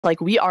Like,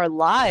 we are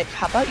live.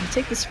 How about you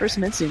take this first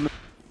mid zoom?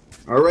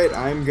 Alright,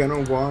 I'm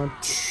gonna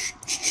watch...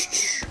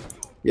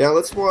 Yeah,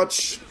 let's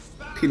watch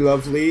P.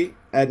 Lovely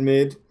at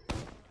mid,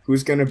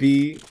 who's gonna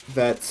be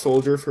that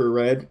soldier for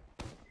red.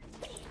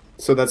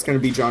 So that's gonna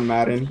be John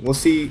Madden. We'll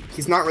see.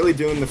 He's not really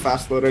doing the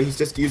fast loader, he's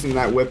just using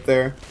that whip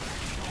there.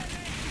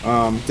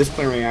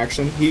 Discipline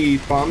reaction. He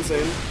bombs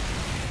in,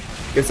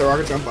 gets the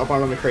rocket jump up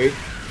on the crate.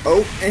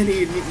 Oh, and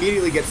he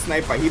immediately gets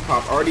sniped by Hip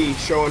Hop, already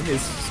showing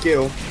his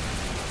skill.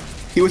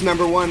 He was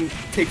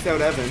 #1, takes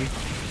out Evan.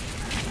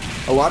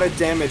 A lot of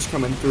damage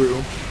coming through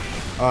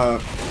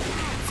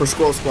for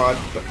Squirtle Squad.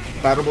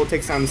 Battle Bull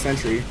takes down the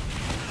Sentry.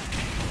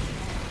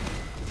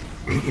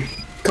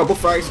 Couple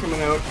frags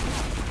coming out.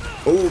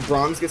 Oh,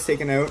 Bronze gets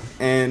taken out,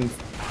 and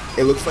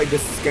it looks like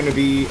this is going to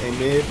be a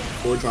mid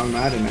for John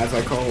Madden, as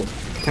I called,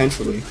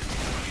 potentially.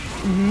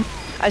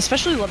 I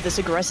especially love this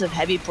aggressive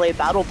heavy play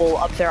Battle Bull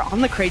up there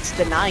on the crates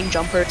denying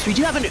jumpers. We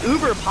do have an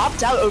Uber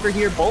popped out over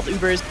here, both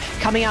Ubers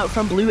coming out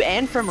from blue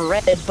and from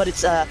red, but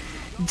it's a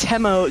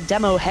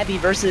demo heavy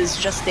versus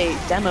just a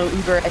demo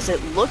Uber, as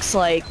it looks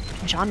like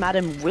John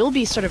Madden will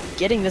be sort of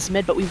getting this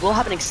mid, but we will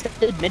have an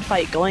extended mid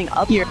fight going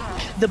up here.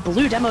 The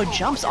blue demo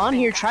jumps on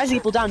here, tries to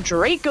get people down.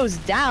 Drake goes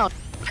down.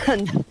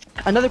 And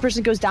another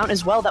person goes down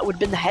as well. That would have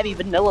been the heavy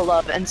Vanilla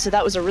Love, and so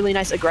that was a really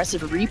nice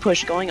aggressive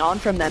re-push going on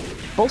from them.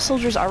 Both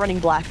soldiers are running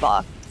Black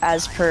Box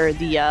as per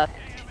the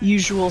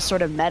usual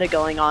sort of meta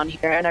going on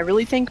here, and I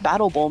really think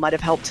Battle Bull might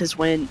have helped his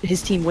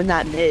team win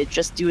that mid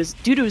just due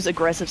to his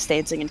aggressive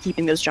stancing and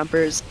keeping those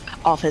jumpers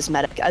off his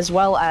medic, as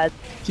well as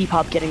Hip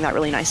Hop getting that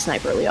really nice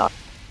snipe early on.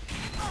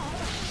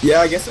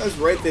 Yeah, I guess I was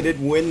right, they did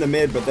win the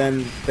mid, but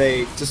then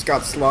they just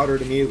got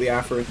slaughtered immediately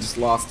after and just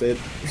lost it.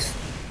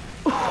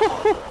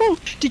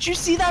 Did you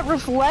see that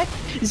reflect?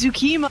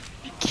 Zoomoo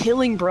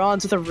killing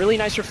Bronze with a really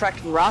nice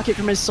reflect rocket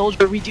from his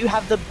soldier. We do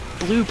have the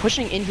blue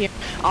pushing in here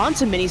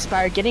onto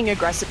Minispire, getting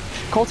aggressive,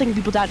 taking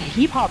people down.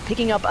 Hip Hop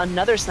picking up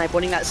another snipe,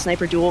 winning that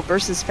sniper duel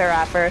versus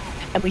Faraffer.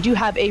 And we do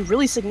have a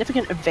really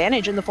significant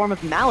advantage in the form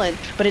of Malin,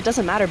 but it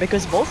doesn't matter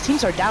because both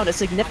teams are down a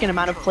significant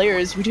amount of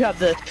players. We do have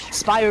the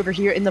spy over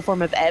here in the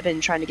form of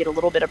Evan trying to get a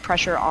little bit of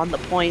pressure on the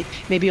point.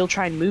 Maybe he'll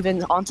try and move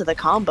in onto the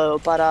combo,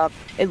 but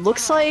it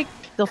looks like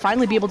they'll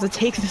finally be able to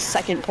take the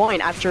second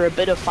point after a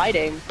bit of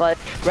fighting, but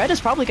Red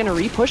is probably going to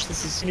re-push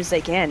this as soon as they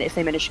can if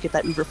they manage to get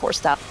that Uber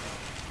forced out.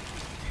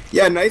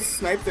 Yeah, nice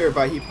snipe there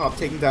by Hip Hop,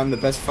 taking down the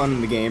best fun in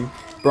the game.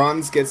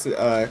 Bronze gets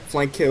a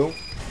flank kill,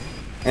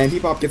 and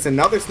Hip Hop gets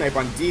another snipe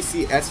on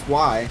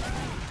DCSY.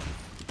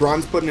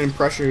 Bronze putting in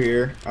pressure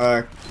here.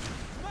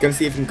 Gonna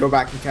see if he can go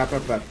back and cap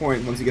up that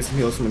point once he gets some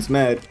heals from his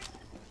med.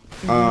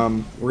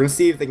 We're gonna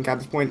see if they can cap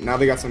this point. Now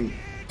they got some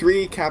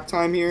 3 cap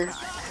time here.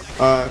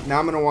 Now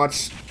I'm gonna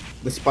watch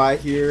the spy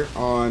here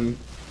on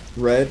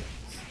red,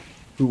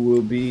 who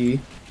will be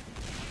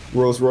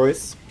Rolls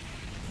Royce.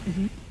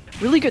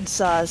 Really good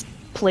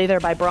play there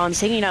by Bronze,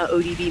 taking out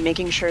ODB,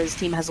 making sure his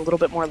team has a little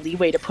bit more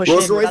leeway to push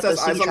Rolls in. Royce has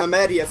eyes on the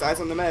med, he has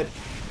eyes on the med.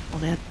 Oh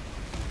man,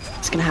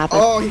 it's gonna happen.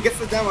 Oh, he gets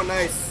the demo,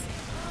 nice.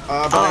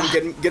 But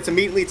then gets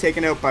immediately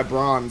taken out by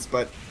Bronze,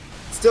 but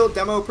still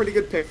demo, pretty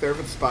good pick there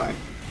for the spy.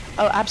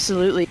 Oh,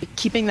 absolutely.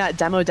 Keeping that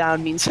demo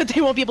down means that they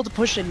won't be able to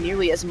push in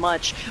nearly as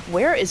much.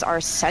 Where is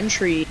our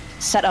sentry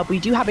setup? We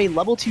do have a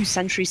level 2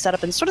 sentry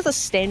setup in sort of the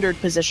standard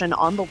position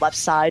on the left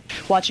side,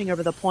 watching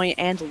over the point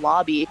and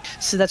lobby,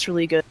 so that's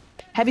really good.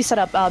 Heavy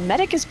setup.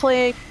 Medic is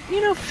playing,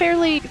 you know,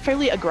 fairly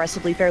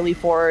aggressively, fairly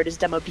forward, is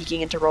demo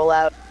peeking into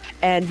rollout,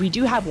 and we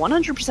do have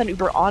 100%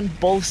 Uber on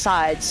both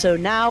sides, so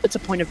now it's a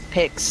point of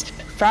picks.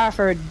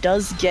 Faraffer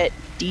does get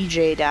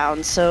DJ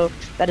down, so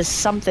that is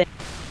something.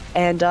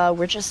 And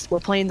we're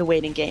playing the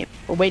waiting game.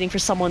 We're waiting for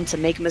someone to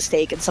make a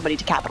mistake and somebody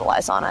to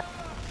capitalize on it.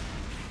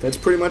 That's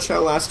pretty much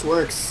how last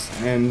works.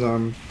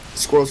 And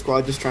Squirtle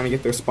Squad just trying to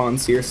get their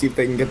spawns here, see if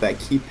they can get that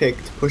key pick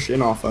to push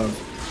in off of.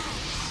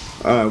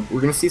 We're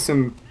gonna see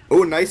some.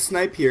 Oh, nice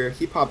snipe here.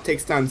 Hip Hop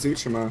takes down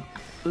Zoomoo.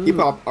 Hip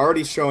Hop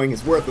already showing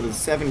his worth with his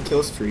 7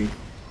 kill streak.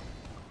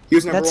 He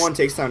was #1,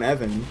 takes down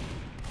Evan.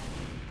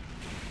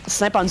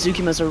 Snipe on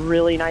Zoomoo is a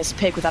really nice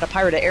pick without a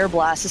Pyro to Air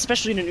Blast,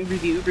 especially in an Uber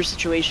v Uber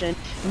situation.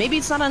 Maybe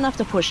it's not enough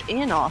to push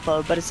in off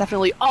of, but it's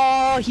definitely...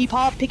 Oh, Hip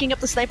Hop picking up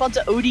the snipe onto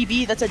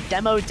ODB. That's a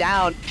demo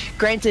down.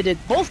 Granted,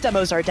 both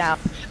demos are down,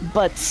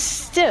 but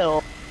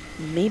still,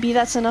 maybe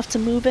that's enough to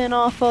move in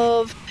off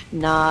of.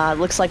 Nah,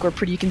 looks like we're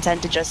pretty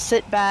content to just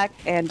sit back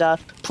and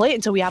play it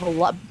until we have a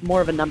lot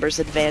more of a numbers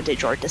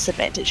advantage or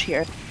disadvantage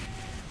here.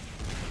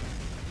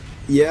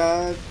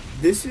 Yeah,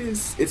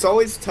 it's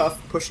always tough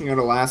pushing out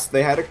a last.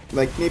 They had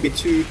like maybe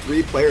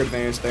 2-3 player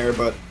advantage there,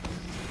 but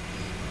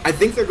I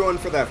think they're going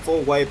for that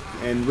full wipe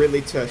and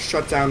really to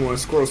shut down one of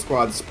Squirtle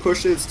Squad's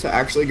pushes to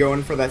actually go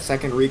in for that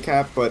second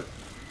recap, but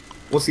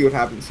we'll see what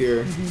happens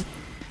here.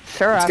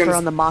 Faraffer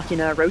on the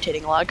Machina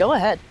rotating a lot. Go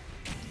ahead.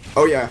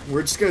 Oh yeah,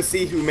 we're just gonna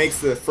see who makes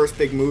the first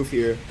big move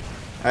here,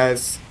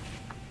 as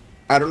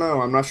I don't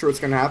know, I'm not sure what's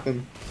gonna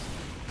happen.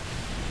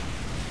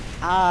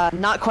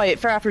 Not quite.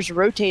 Faraffer's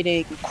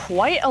rotating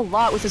quite a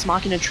lot with his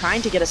Machina,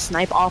 trying to get a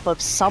snipe off of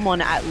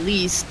someone at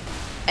least.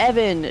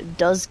 Evan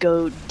does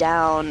go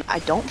down. I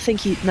don't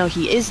think he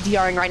is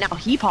DRing right now.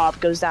 Heap Hop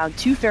goes down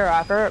to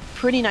Fairrapper.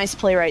 Pretty nice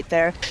play right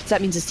there. So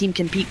that means his team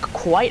can peek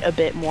quite a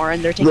bit more,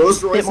 and they're taking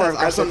Rolls a bit Royce more has eyes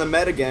aggressive. on the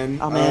med again.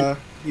 Oh, man.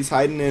 He's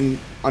hiding in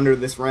under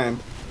this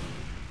ramp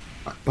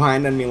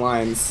behind enemy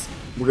lines.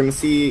 We're gonna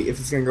see if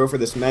he's gonna go for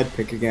this med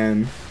pick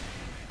again.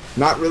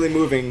 Not really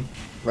moving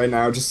right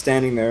now, just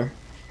standing there.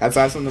 Has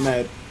eyes on the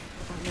med.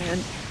 Oh, man.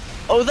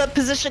 Oh, that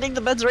positioning,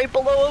 the med's right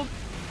below him.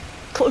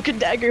 Cloak and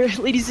dagger,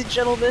 ladies and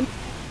gentlemen.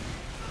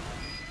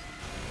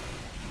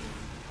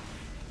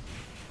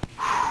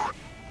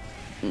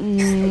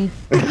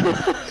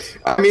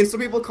 I mean, some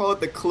people call it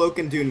the cloak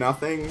and do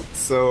nothing,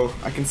 so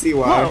I can see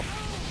why. Whoa.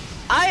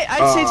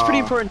 I'd say it's pretty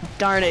important.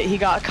 Darn it, he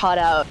got caught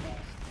out.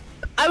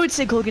 I would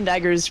say Cloak and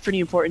Dagger is pretty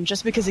important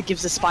just because it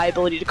gives the spy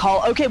ability to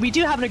call. Okay, we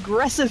do have an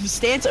aggressive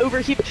stance over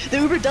here. The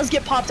Uber does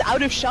get popped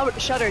out of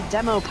Shutter,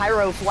 Demo,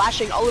 Pyro,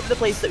 flashing all over the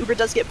place. The Uber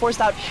does get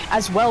forced out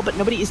as well, but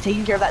nobody is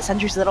taking care of that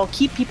sentry, so that'll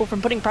keep people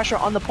from putting pressure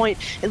on the point.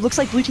 It looks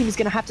like Blue Team is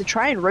going to have to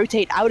try and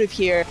rotate out of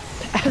here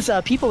as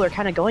people are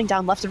kind of going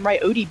down left and right.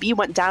 ODB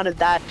went down at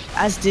that,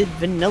 as did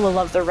Vanilla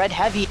Love, the Red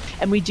Heavy,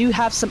 and we do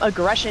have some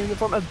aggression in the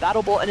form of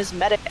Battle Bull and his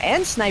Medic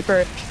and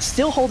Sniper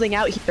still holding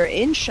out here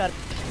in Shutter,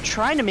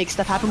 trying to make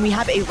stuff happen. We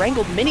have a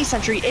wrangled mini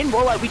sentry in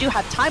rollout. We do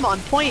have time on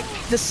point.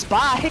 The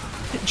spy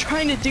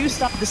trying to do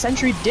stuff. The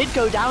sentry did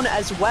go down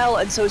as well,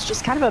 and so it's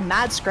just kind of a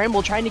mad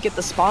scramble trying to get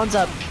the spawns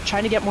up,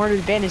 trying to get more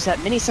advantage. That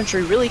mini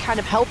sentry really kind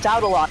of helped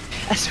out a lot,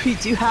 as we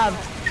do have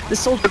the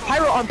soldier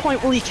Pyro on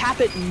point. Will he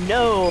cap it?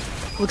 No.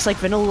 Looks like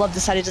Vanilla Love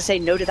decided to say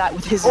no to that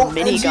with his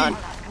minigun.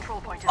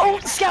 Oh,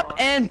 Scout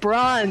and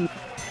Braun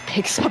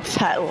picks up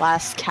that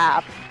last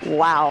cap.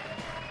 Wow.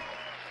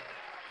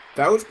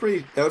 That was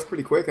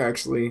pretty quick,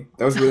 actually.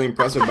 That was really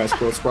impressive by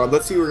Squirtle Squad.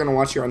 Let's see what we're gonna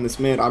watch here on this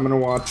mid. I'm gonna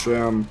watch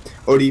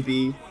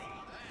ODB,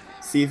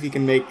 see if he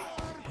can make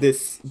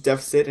this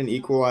deficit and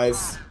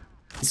equalize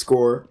the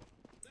score.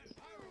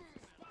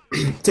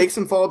 Take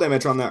some fall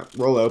damage on that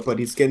rollout, but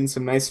he's getting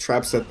some nice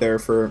trap set there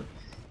for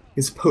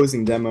his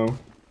opposing Demo,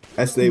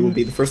 as they will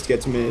be the first to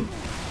get to mid.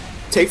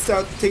 Takes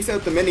out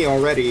the mini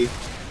already.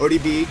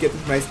 ODB gets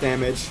nice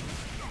damage.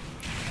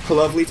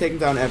 Lovely taking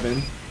down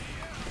Evan.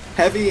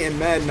 Heavy and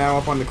Med now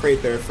up on the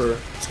crate there for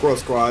Squirtle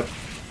Squad,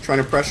 trying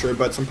to pressure,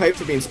 but some pipes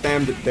are being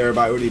spammed there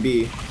by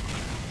ODB.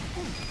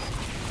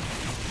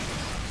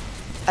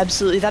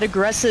 Absolutely, that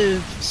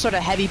aggressive sort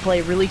of heavy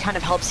play really kind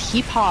of helps.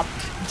 Heap Hop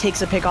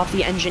takes a pick off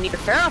the engineer.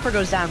 Fairhopper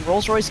goes down,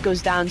 Rolls Royce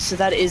goes down, so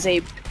that is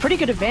a pretty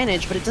good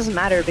advantage, but it doesn't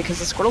matter because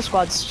the Squirtle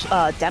Squad's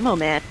Demo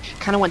Man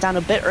kind of went down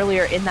a bit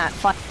earlier in that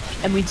fight.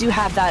 And we do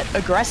have that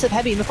aggressive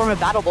heavy in the form of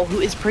Battle Bull, who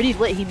is pretty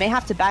lit. He may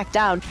have to back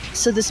down.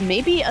 So this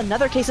may be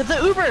another case of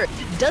the Uber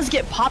does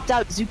get popped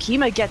out.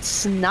 Zukima gets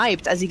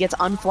sniped as he gets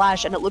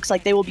unflashed, and it looks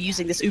like they will be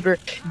using this Uber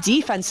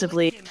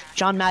defensively.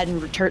 John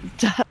Madden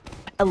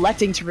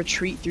electing to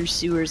retreat through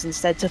sewers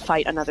instead to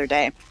fight another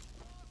day.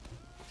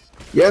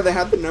 Yeah, they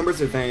had the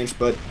numbers advantage,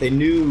 but they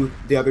knew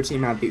the other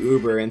team had the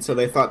Uber, and so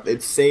they thought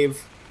they'd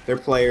save their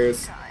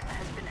players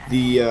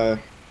the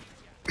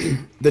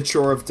the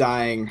chore of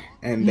dying,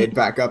 and they'd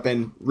back up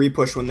and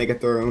repush when they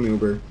get their own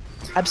Uber.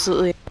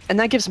 Absolutely. And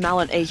that gives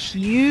Malin a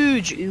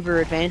huge Uber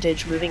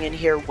advantage moving in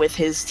here with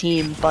his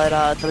team,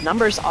 but the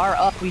numbers are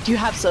up. We do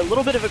have a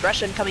little bit of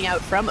aggression coming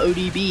out from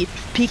ODB,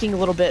 peeking a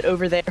little bit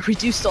over there. We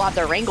do still have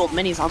the wrangled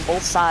minis on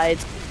both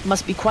sides.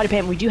 Must be quite a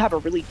pain. We do have a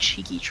really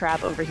cheeky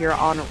trap over here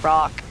on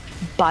Rock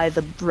by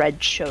the red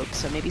choke,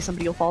 so maybe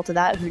somebody will fall to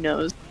that, who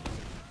knows.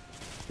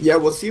 Yeah,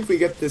 we'll see if we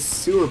get this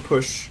sewer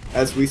push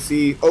as we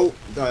see. Oh,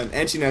 an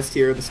Engie Nest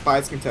here. The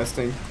Spy's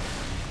contesting.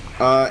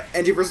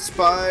 Engie versus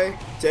Spy.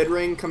 Dead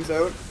Ring comes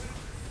out.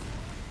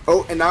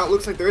 Oh, and now it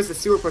looks like there is a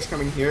sewer push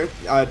coming here.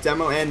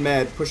 Demo and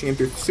Med pushing in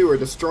through sewer,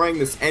 destroying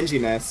this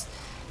Engie Nest.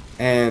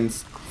 And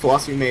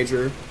Philosophy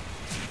Major.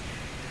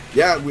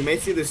 Yeah, we may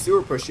see the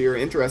sewer push here.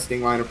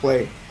 Interesting line of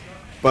play.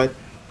 But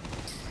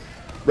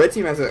Red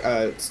Team has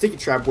a sticky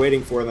trap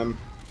waiting for them.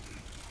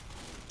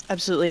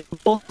 Absolutely.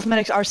 Both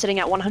medics are sitting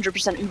at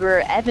 100%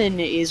 Uber.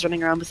 Evan is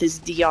running around with his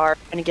DR,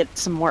 trying to get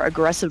some more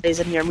aggressive plays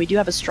in here. And we do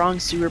have a strong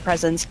sewer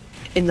presence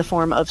in the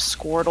form of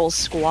Squirtle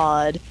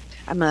Squad.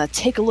 I'm going to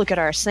take a look at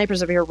our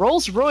snipers over here.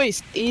 Rolls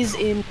Royce is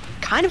in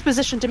kind of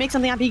position to make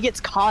something happen. He gets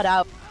caught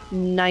out.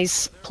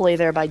 Nice play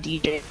there by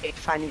DJ,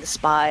 finding the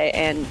spy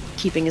and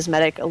keeping his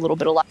medic a little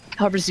bit alive.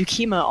 However,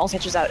 Zukima also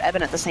catches out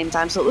Evan at the same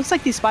time. So it looks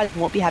like these spies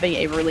won't be having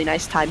a really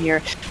nice time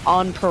here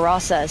on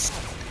Process.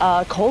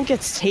 Cole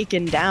gets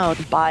taken down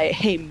by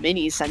a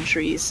mini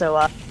sentry,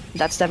 so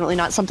that's definitely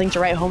not something to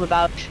write home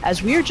about,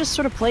 as we are just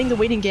sort of playing the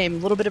waiting game. A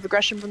little bit of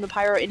aggression from the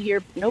Pyro in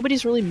here.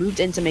 Nobody's really moved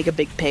in to make a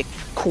big pick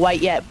quite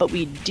yet, but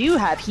we do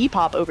have Heap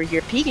Hop over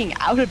here peeking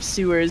out of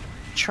sewers,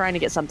 trying to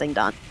get something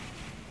done.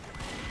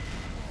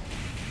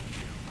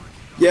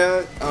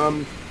 Yeah,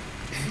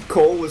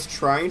 Cole was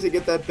trying to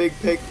get that big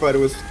pick, but it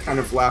was kind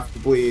of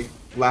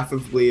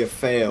laughably a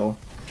fail.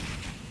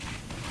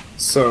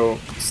 So,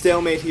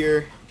 stalemate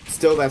here.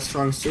 Still that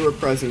strong sewer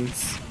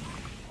presence.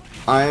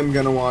 I am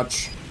gonna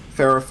watch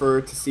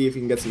Fairrapper to see if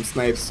he can get some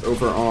snipes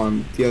over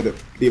on the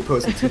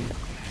opposing team.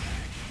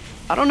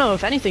 I don't know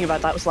if anything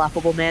about that was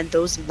laughable, man.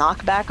 Those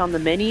knockback on the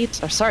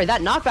minis, or sorry,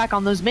 that knockback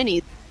on those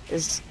minis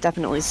is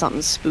definitely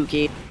something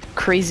spooky.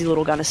 Crazy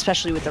little gun,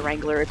 especially with the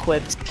Wrangler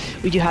equipped.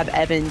 We do have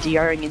Evan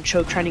DRing and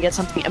Choke trying to get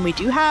something, and we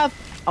do have,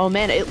 oh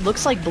man, it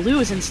looks like Blue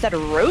is instead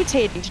of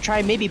rotating to try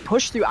and maybe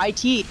push through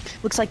IT.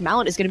 Looks like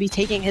Malin is going to be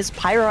taking his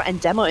Pyro and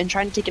Demo and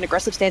trying to take an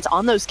aggressive stance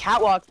on those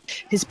catwalks.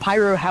 His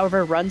Pyro,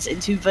 however, runs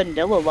into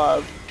Vanilla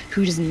Love,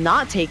 who is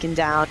not taken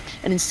down,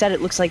 and instead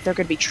it looks like they're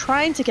going to be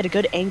trying to get a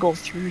good angle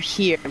through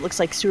here. It looks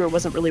like Sewer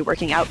wasn't really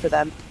working out for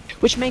them,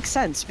 which makes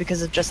sense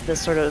because of just the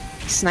sort of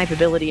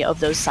snipeability of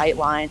those sight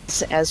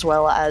lines, as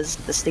well as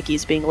the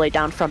stickies being laid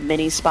down from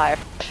Mini Spire.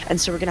 And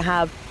so we're going to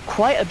have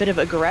quite a bit of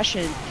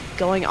aggression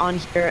going on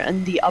here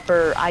in the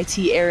upper IT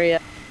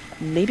area.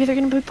 Maybe they're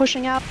going to be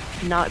pushing out?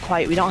 Not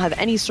quite. We don't have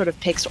any sort of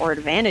picks or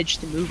advantage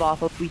to move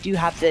off of. We do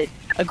have the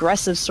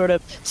aggressive sort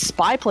of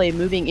spy play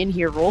moving in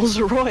here. Rolls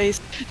Royce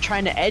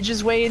trying to edge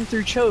his way in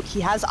through Choke.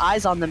 He has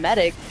eyes on the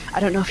medic. I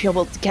don't know if he'll be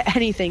able to get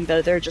anything,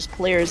 though. There are just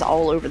players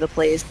all over the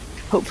place.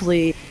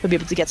 Hopefully he'll be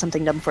able to get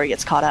something done before he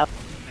gets caught out.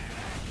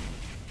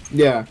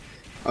 Yeah.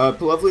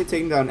 Lovely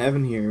taking down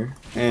Evan here,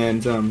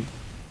 and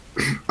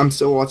I'm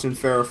still watching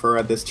Pharaoh for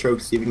at this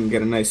Choke, see if he can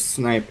get a nice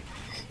snipe.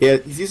 Yeah,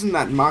 he's using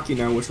that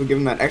Machina, which will give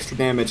him that extra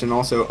damage, and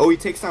also, oh, he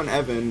takes down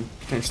Evan,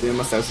 potentially,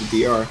 unless that's a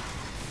DR.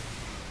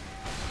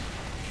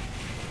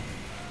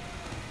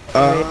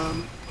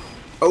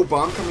 Oh,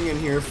 bomb coming in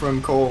here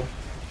from Cole.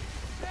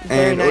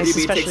 Very and nice,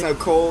 ODB takes out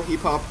Cole, he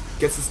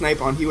gets the snipe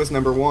on, he was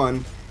number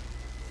 1.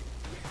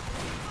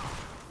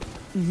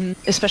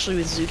 Especially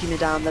with Zuki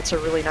down, that's a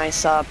really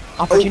nice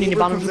opportunity to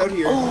bomb him. Out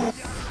here. Oh.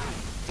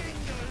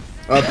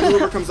 Blue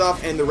Uber comes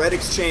off, and the Red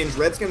exchange.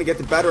 Red's going to get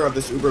the better of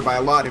this Uber by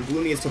a lot, and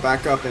Blue needs to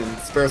back up and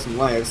spare some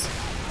lives.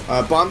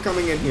 Bomb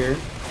coming in here,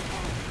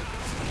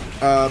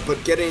 but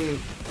getting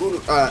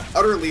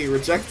utterly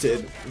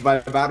rejected by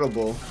Battle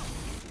Bull.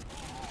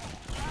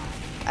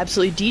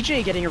 Absolutely,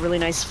 DJ getting a really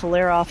nice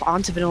flare off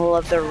onto Vanilla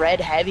of the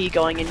Red Heavy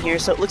going in here,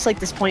 so it looks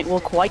like this point will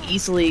quite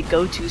easily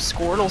go to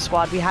Squirtle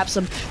squad. We have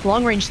some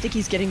long-range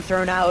stickies getting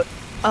thrown out,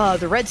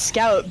 the Red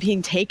Scout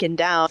being taken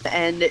down,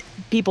 and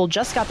people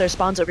just got their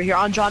spawns over here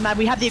on John Mad.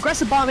 We have the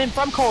aggressive bomb in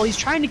from Cole. He's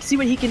trying to see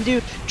what he can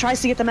do, tries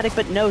to get the medic,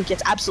 but no,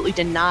 gets absolutely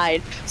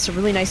denied. So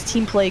really nice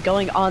team play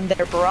going on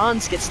there.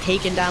 Bronze gets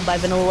taken down by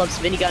Vanilla Love's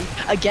minigun.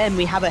 Again,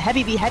 we have a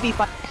heavy v heavy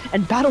fight,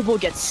 and Battle Bull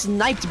gets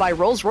sniped by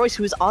Rolls Royce,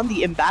 who is on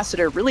the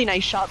Ambassador. Really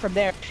nice shot from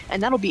there,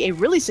 and that'll be a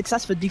really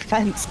successful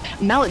defense.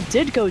 Mallet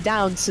did go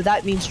down, so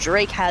that means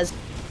Drake has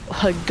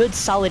a good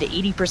solid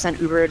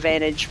 80% Uber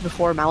advantage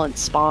before Mallet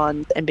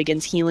spawns and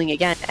begins healing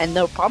again, and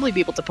they'll probably be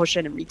able to push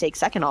in and retake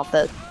second off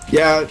this.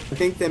 Yeah, I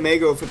think they may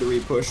go for the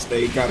repush.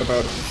 They got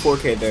about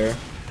 4k there.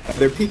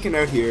 They're peeking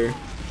out here.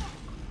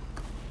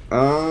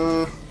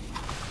 I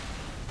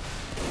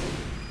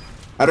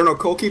don't know,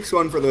 Cole keeps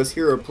going for those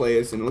hero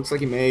plays, and it looks like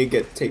he may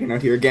get taken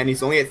out here again.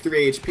 He's only at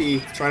 3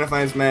 HP, trying to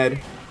find his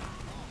med.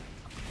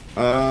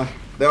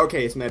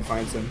 Okay, his med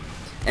finds him.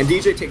 And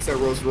DJ takes out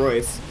Rolls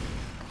Royce.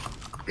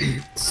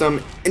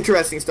 Some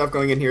interesting stuff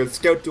going in here. The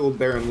Scout dueled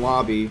there in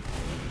lobby.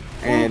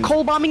 And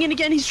Cole bombing in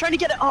again. He's trying to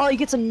get it. Oh, he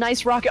gets a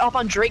nice rocket off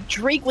on Drake.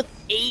 Drake with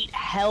 8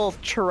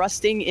 health,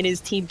 trusting in his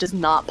team, does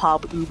not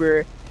pop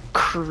Uber.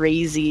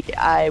 Crazy.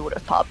 I would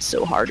have popped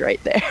so hard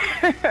right there.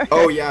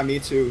 Oh yeah, me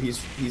too.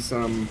 He's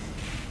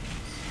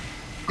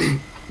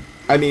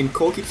I mean,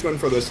 Cole keeps going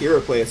for those hero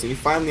plays, and he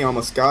finally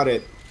almost got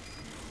it.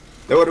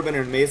 That would have been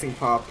an amazing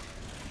pop,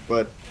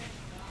 but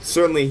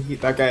certainly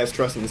that guy has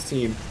trust in his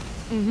team.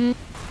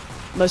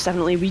 Most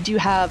definitely. We do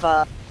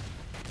have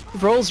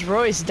Rolls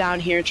Royce down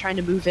here trying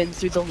to move in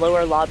through the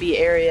lower lobby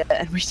area,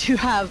 and we do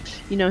have,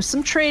 you know,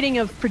 some trading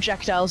of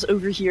projectiles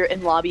over here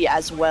in lobby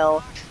as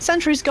well.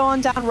 Sentries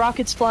going down,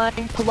 rockets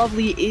flying.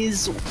 Palovely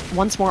is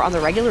once more on the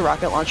regular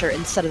rocket launcher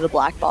instead of the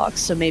black box,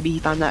 so maybe he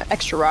found that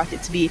extra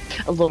rocket to be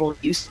a little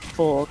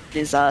useful in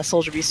his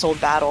Soldier v Sold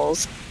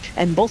battles.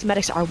 And both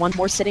medics are once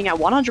more sitting at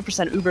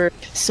 100% Uber,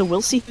 so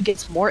we'll see who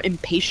gets more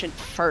impatient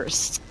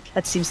first.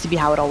 That seems to be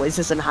how it always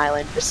is in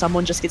Highland. If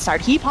someone just gets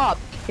tired, Heap Hop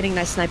getting a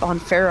nice snipe on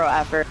Pharaoh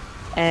effort.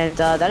 And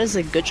that is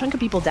a good chunk of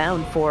people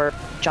down for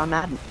John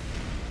Madden.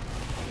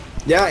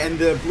 Yeah, and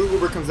the blue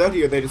Uber comes out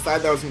here. They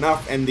decide that was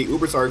enough, and the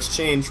Ubers are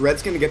exchanged.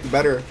 Red's going to get the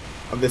better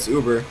of this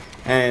Uber,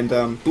 and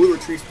blue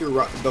retreats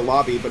through the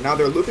lobby, but now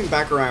they're looping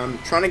back around,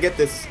 trying to get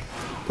this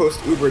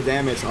post-Uber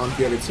damage onto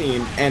the other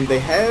team, and they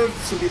have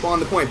some people on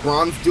the point.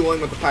 Bronze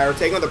dueling with the Pyro,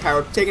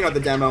 taking out the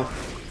demo,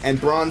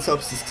 and Bronze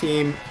helps his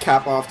team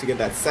cap off to get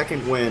that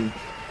second win.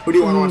 Who do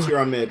you want to watch here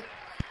on mid?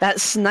 That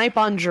snipe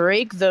on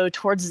Drake, though,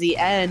 towards the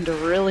end,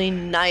 really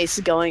nice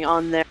going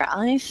on there.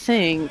 I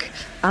think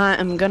I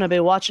am going to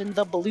be watching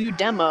the blue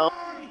demo,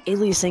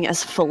 aliasing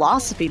as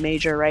Philosophy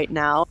Major right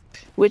now,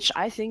 which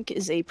I think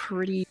is a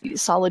pretty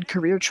solid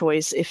career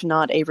choice, if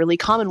not a really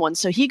common one.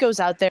 So he goes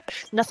out there,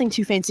 nothing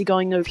too fancy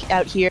going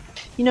out here,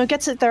 you know,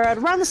 gets it there at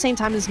around the same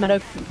time as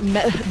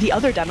the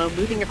other demo,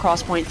 moving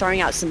across point,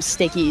 throwing out some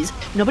stickies.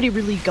 Nobody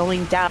really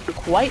going down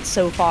quite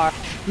so far.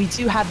 We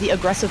do have the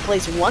aggressive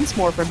plays once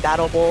more from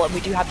Battle Bull, and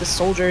we do have the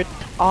soldiers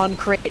on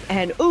crate,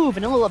 and ooh,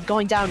 Vanilla Love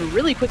going down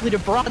really quickly to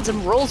Bronze,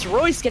 and Rolls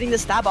Royce getting the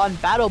stab on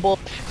Battle Bolt,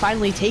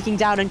 finally taking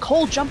down, and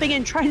Cole jumping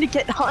in, trying to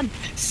get on.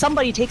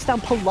 Somebody takes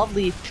down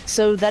Lovely,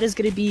 so that is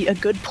going to be a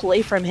good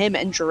play from him,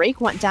 and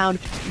Drake went down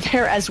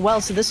there as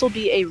well, so this will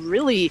be a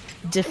really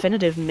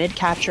definitive mid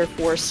capture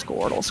for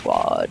Squirtle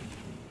Squad.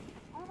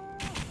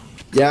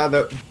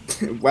 Yeah,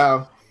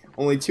 wow,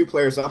 only 2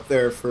 players up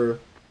there for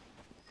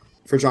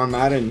John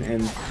Madden,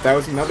 and that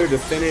was another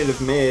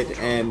definitive mid,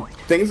 and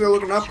things are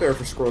looking up there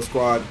for Squirtle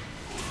Squad.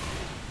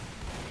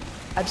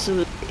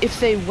 Absolutely. If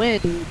they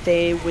win,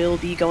 they will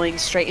be going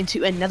straight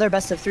into another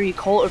best of 3.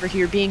 Cole over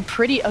here being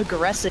pretty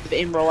aggressive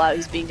in rollout.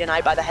 He's being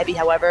denied by the heavy,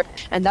 however,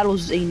 and that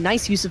was a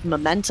nice use of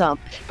momentum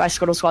by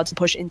Squirtle Squad to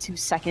push into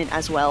second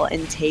as well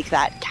and take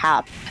that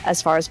cap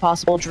as far as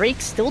possible.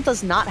 Drake still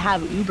does not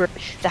have Uber.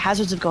 The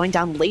hazards of going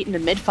down late in the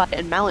mid fight,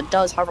 and Malin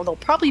does. However, they'll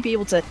probably be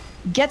able to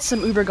get some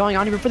Uber going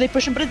on here before they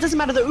push him, but it doesn't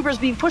matter. The Uber is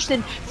being pushed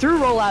in through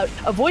rollout,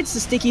 avoids the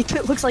sticky.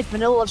 It looks like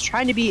Vanilla Love's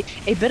trying to be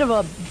a bit of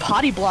a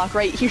body block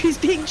right here. He's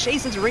being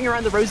chased as ring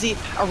around the Rosie,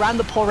 around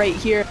the pole right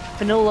here.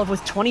 Vanilla Love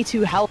with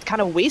 22 health kind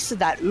of wasted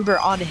that Uber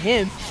on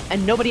him,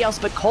 and nobody else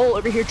but Cole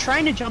over here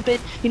trying to jump in.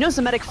 He knows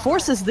the medic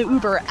forces the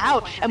Uber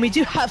out, and we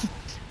do have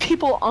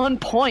people on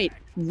point.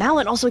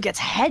 Malin also gets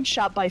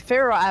headshot by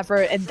Pharaoh Afro,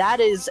 and that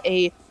is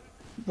a,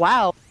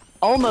 wow,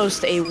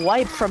 almost a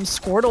wipe from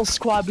Squirtle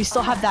Squad. We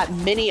still have that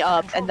mini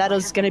up, and that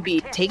is going to be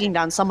taking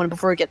down someone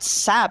before it gets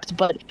sapped,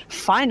 but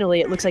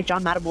finally it looks like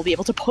John Madden will be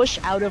able to push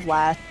out of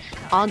last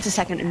onto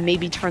second and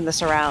maybe turn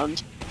this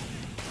around.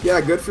 Yeah,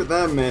 good for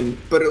them,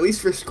 but at least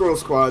for Squirtle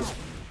Squad,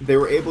 they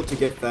were able to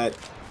get that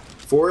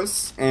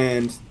force,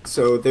 and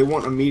so they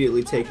won't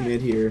immediately take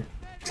mid here,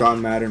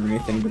 John Madden or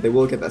anything, but they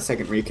will get that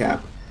second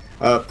recap.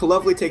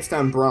 Lovely takes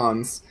down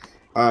Bronze.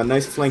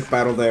 Nice flank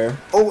battle there.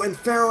 Oh, and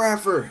Pharaoh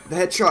Affer, the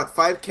headshot,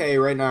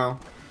 5k right now.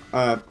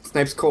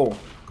 Snipes Cole.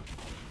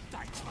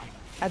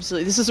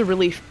 Absolutely, this is a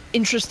really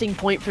interesting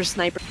point for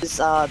snipers.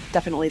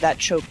 Definitely that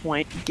choke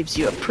point gives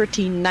you a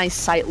pretty nice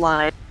sight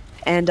line.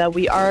 And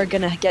we are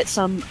going to get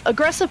some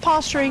aggressive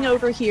posturing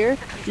over here,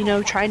 you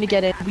know, trying to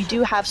get in. We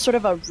do have sort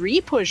of a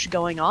re-push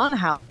going on,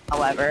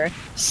 however,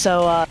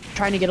 so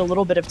trying to get a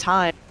little bit of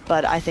time,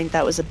 but I think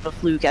that was a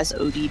fluke as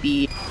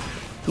ODB,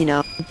 you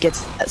know,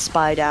 gets that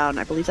spy down.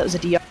 I believe that was a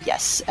DR.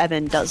 Yes,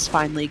 Evan does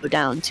finally go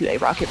down to a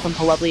rocket from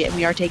Lovely, and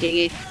we are taking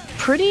a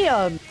pretty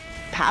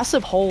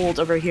passive hold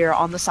over here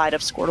on the side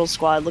of Squirtle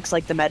Squad. Looks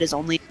like the med is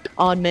only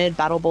on mid.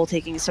 Battle Bowl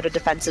taking a sort of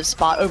defensive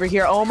spot over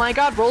here. Oh my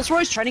god, Rolls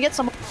Royce trying to get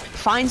some.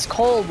 Finds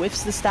Cole,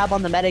 whiffs the stab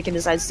on the medic, and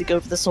decides to go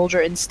for the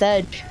soldier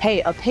instead.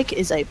 Hey, a pick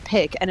is a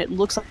pick, and it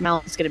looks like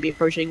Malin is going to be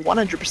approaching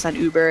 100%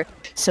 Uber,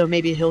 so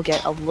maybe he'll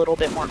get a little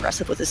bit more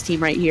aggressive with his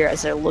team right here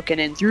as they're looking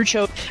in through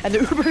choke, and the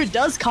Uber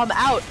does come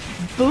out.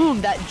 Boom,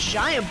 that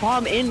giant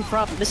bomb in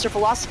from Mr.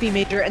 Philosophy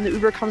Major, and the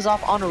Uber comes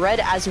off on red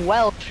as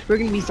well. We're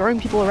going to be throwing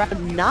people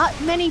around. Not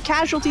many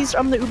casualties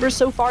from the Uber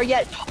so far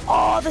yet.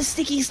 Oh, the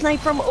sticky snipe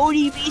from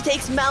ODB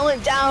takes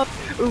Malin down.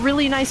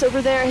 Really nice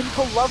over there,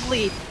 and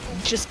Lovely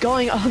just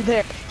going on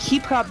there.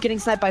 Heap Crop getting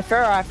sniped by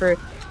Pharaoh after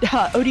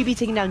ODB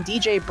taking down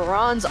DJ.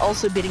 Bronze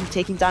also being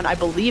taken down. I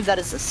believe that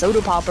is a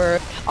Soda Popper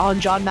on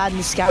John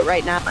Madden's scout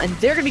right now, and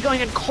they're going to be going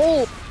in.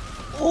 Cole,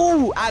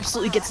 oh,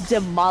 absolutely gets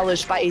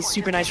demolished by a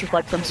super nice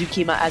reflect from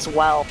Zukima as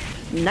well.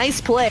 Nice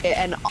play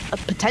and a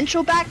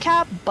potential back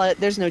cap, but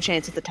there's no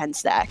chance at the 10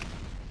 stack.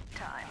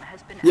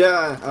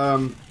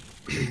 Yeah,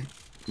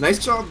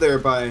 nice job there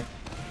by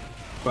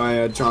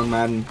John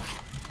Madden,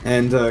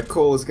 and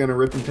Cole is gonna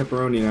rip him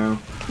pepperoni now.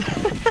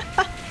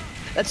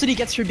 That's what he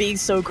gets for being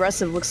so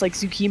aggressive. Looks like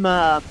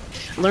Zukima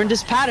learned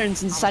his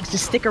patterns and decided to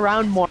stick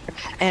around more.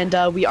 And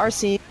we are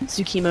seeing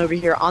Zukima over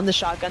here on the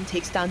shotgun,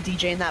 takes down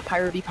DJ in that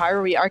Pyro v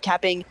Pyro. We are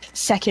capping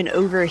second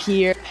over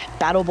here.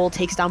 Battle Bowl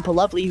takes down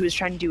Lovely, who was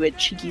trying to do a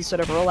cheeky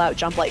sort of rollout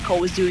jump like Cole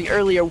was doing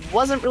earlier.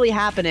 Wasn't really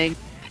happening.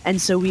 And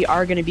so we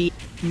are going to be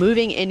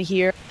moving in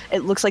here.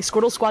 It looks like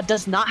Squirtle Squad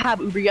does not have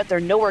Uber yet.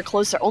 They're nowhere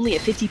close. They're only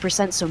at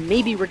 50%, so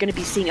maybe we're going to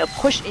be seeing a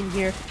push in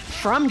here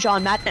from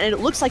John Madden. And it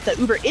looks like the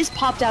Uber is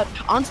popped out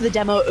onto the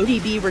demo.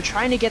 ODB, we're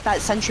trying to get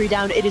that sentry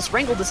down. It is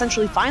wrangled,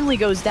 essentially finally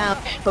goes down.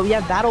 But we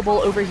have Battle Bowl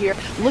over here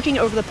looking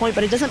over the point,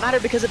 but it doesn't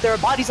matter because if there are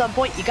bodies on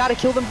point, you got to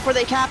kill them before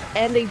they cap,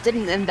 and they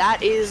didn't. And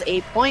that is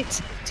a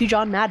point to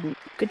John Madden.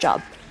 Good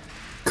job.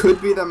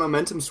 Could be that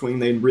momentum swing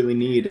they really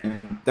need,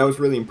 and that was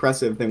really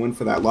impressive. They went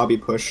for that lobby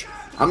push.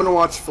 I'm gonna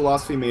watch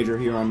Philosophy Major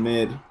here on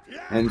mid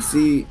and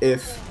see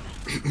if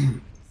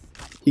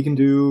he can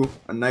do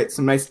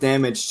some nice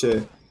damage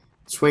to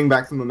swing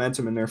back the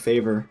momentum in their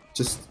favor.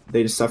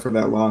 They just suffered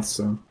that loss,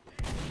 so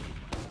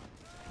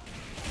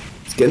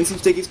it's getting some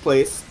stickies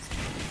placed.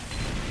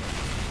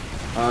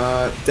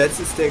 Dead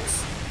to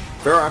sticks.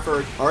 Pharaoh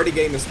effort already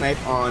getting the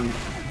snipe on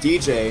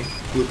DJ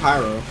Blue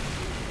Pyro.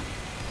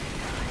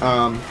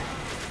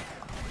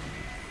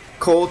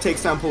 Cole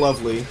takes down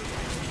Lovely.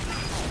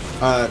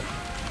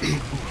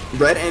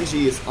 Red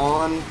NG is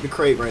on the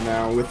crate right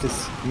now with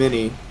his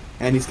mini,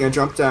 and he's gonna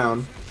jump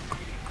down.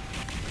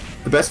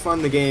 The best fun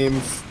in the game,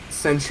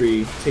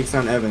 Sentry takes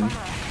down Evan.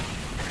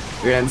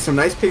 And some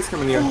nice picks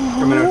coming out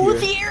Oh, here.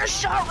 the air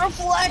shot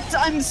reflect!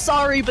 I'm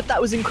sorry, but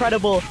that was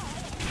incredible.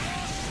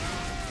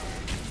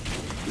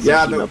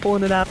 Yeah, Zoomoo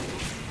pulling it out.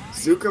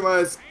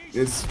 Zoomoo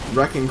is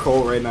wrecking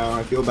Cole right now.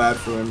 I feel bad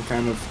for him,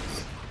 kind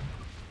of.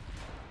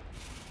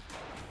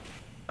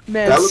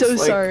 Man, so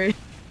sorry.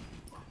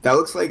 That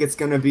looks like it's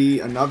gonna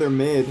be another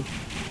mid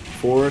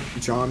for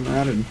John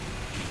Madden.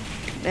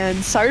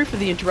 And sorry for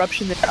the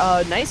interruption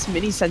there. Nice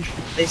mini sentry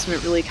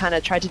placement, really kind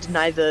of tried to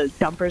deny the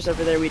jumpers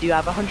over there. We do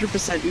have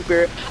 100%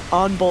 Uber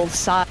on both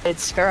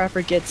sides. Fair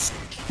effort gets,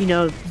 you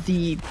know,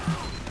 Heap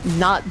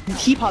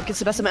Hop gets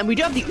the best of them. And we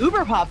do have the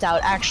Uber popped out,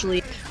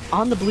 actually,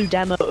 on the blue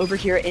demo over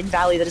here in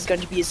Valley. That is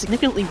going to be a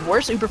significantly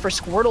worse Uber for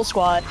Squirtle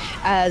Squad,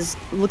 as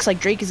it looks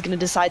like Drake is going to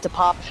decide to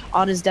pop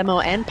on his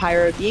demo and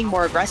Pyro, being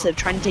more aggressive,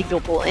 trying to take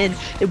the pull in.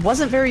 It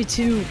wasn't very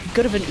too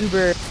good of an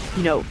Uber,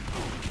 you know,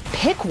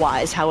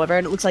 pick-wise, however,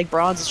 and it looks like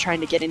Bronze is trying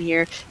to get in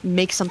here,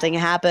 make something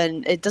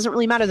happen. It doesn't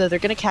really matter, though. They're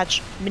going to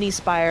catch Mini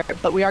Spire,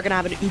 but we are going to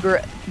have an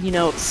Uber, you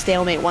know,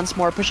 stalemate once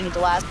more, pushing it to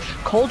last.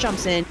 Cole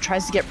jumps in,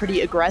 tries to get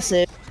pretty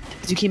aggressive.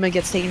 Zoomoo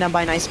gets taken down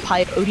by a nice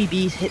pipe.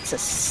 ODB hits a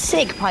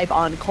sick pipe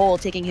on Cole,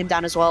 taking him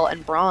down as well,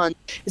 and Bronze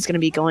is going to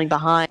be going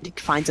behind,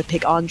 finds a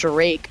pick on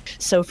Drake.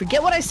 So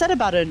forget what I said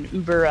about an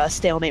Uber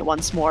stalemate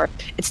once more.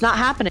 It's not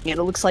happening, and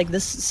it looks like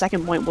this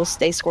second point will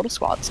stay Squirtle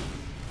Squad's.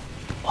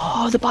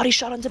 Oh, the body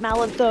shot onto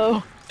Mallet,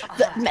 though.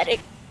 The medic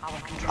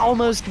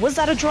almost. Was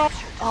that a drop?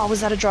 Oh, was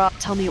that a drop?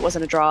 Tell me it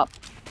wasn't a drop.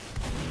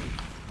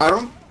 I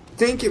don't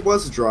think it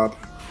was a drop.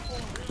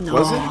 No.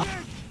 Was it?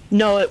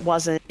 No, it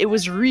wasn't. It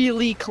was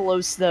really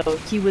close, though.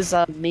 He was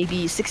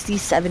maybe 60,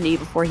 70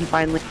 before he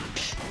finally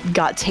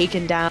got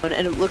taken down,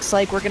 and it looks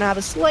like we're gonna have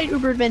a slight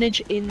Uber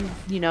advantage in,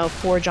 you know,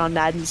 for John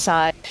Madden's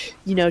side.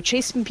 You know,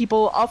 chasing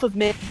people off of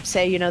mid,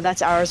 say, you know,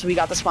 that's ours, we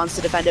got the spawns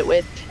to defend it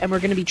with, and we're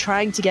gonna be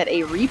trying to get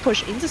a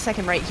repush into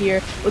second right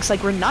here. Looks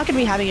like we're not gonna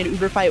be having an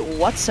Uber fight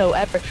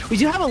whatsoever. We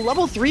do have a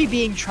level 3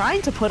 being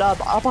trying to put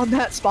up on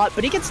that spot,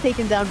 but he gets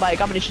taken down by a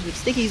combination of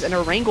stickies and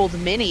a wrangled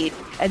mini,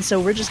 and so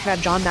we're just gonna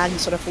have John Madden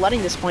sort of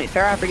flooding this point.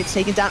 Fair Effort gets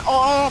taken down.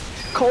 Oh,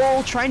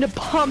 Cole trying to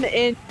bum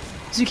in.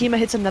 Zoomoo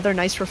hits another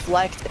nice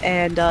reflect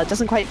and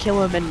doesn't quite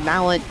kill him, and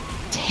Mallet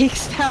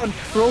takes down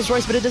Rolls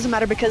Royce, but it doesn't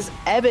matter because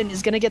Evan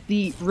is going to get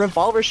the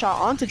revolver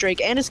shot onto Drake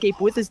and escape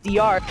with his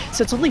DR,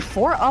 so it's only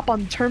 4 up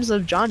on terms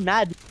of John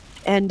Madden,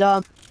 and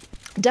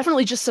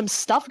definitely just some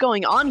stuff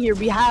going on here.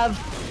 We have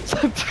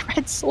the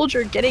Red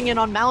Soldier getting in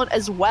on Mallet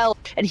as well,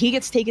 and he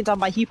gets taken down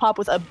by Heap Hop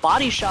with a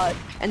body shot,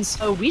 and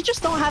so we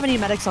just don't have any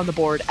medics on the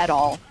board at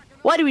all.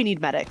 Why do we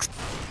need medics?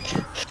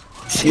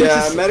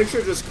 Yeah, medics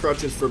are just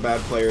crutches for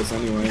bad players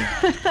anyway.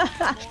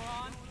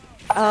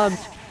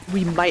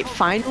 We might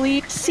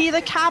finally see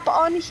the cap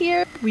on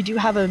here. We do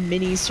have a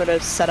mini sort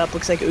of setup.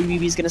 Looks like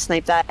ODB is going to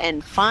snipe that.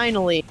 And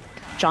finally,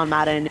 John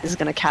Madden is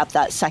going to cap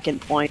that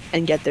second point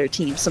and get their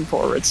team some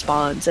forward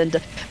spawns.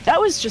 And that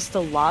was just a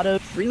lot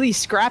of really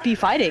scrappy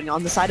fighting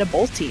on the side of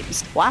both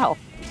teams. Wow.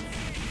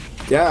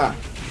 Yeah.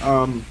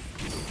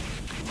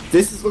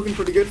 This is looking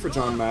pretty good for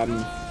John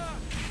Madden.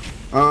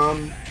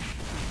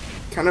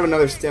 Kind of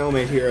another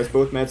stalemate here as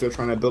both meds are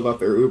trying to build up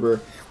their Uber.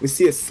 We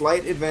see a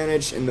slight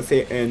advantage in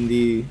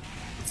the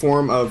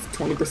form of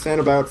 20%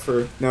 about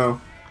for,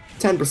 no,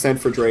 10%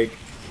 for Drake.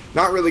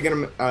 Not really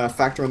going to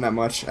factor in that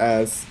much,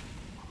 as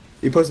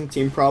the opposing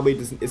team probably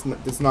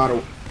is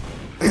not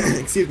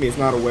excuse me, is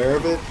not aware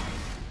of it.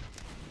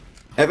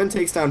 Evan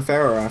takes down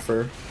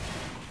Farraffer.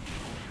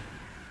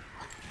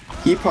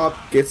 Heap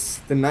Hop gets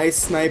the nice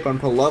snipe on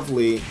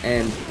Palovely,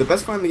 and the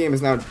best find in the game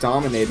is now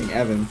dominating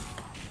Evan.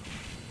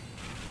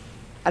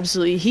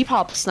 Absolutely. Heap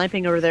Hop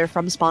sniping over there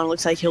from spawn.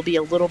 Looks like he'll be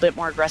a little bit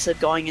more aggressive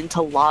going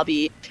into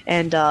lobby.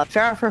 And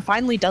Farraffer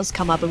finally does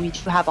come up, and we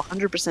do have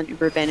 100%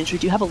 Uber advantage. We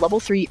do have a level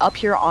 3 up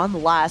here on the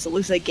last. It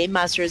looks like Game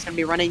Master is going to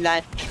be running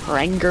that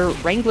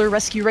Wrangler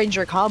Rescue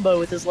Ranger combo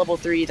with his level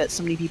 3 that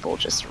so many people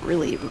just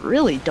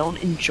really don't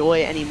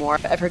enjoy anymore.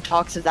 I've heard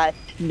talks of that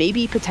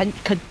maybe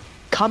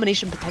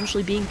combination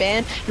potentially being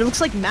banned, and it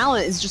looks like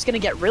Mallet is just going to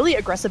get really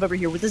aggressive over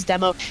here with this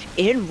demo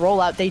in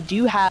rollout. They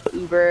do have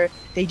Uber,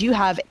 they do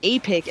have a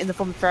pick in the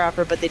form of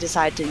Farraffer, but they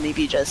decide to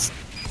maybe just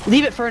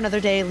leave it for another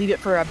day, leave it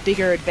for a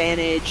bigger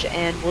advantage,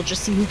 and we'll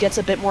just see who gets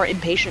a bit more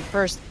impatient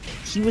first.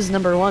 He was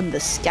number 1, the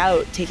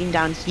Scout, taking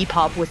down Heap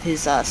Hop with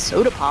his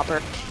Soda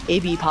Popper,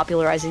 AB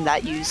popularizing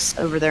that use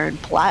over there in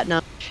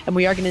Platinum, and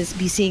we are going to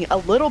be seeing a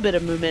little bit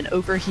of movement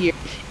over here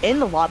in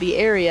the lobby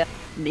area.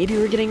 Maybe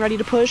we're getting ready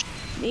to push.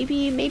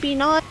 Maybe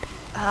not.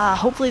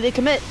 Hopefully they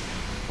commit.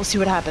 We'll see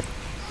what happens.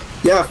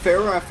 Yeah,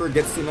 Farraffer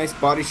gets the nice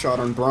body shot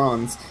on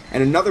Bronze,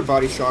 and another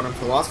body shot on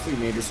Philosophy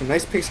Major, so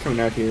nice picks coming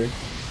out here.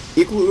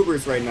 Equal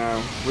Ubers right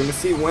now. We're going to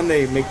see when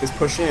they make this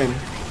push in.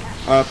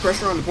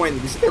 Pressure on the point.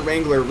 You see the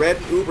Wrangler.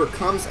 Red Uber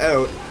comes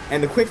out,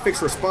 and the quick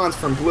fix response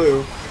from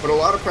Blue, but a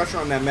lot of pressure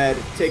on that med,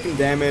 taking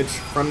damage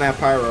from that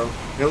Pyro.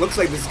 And it looks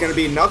like this is going to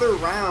be another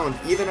round,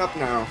 even up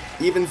now.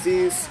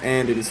 Evensies,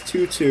 and it is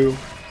 2-2.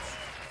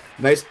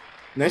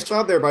 Nice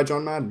job there by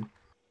John Madden.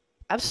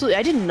 Absolutely.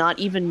 I did not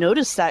even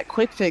notice that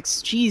quick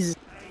fix. Jeez.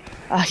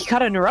 You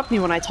gotta interrupt me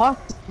when I talk.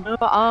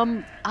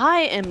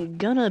 I am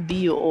gonna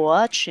be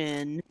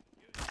watching.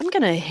 I'm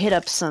gonna hit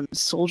up some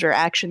soldier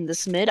action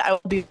this mid. I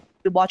will be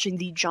watching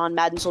the John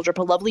Madden soldier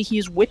put lovely. He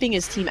is whipping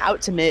his team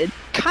out to mid.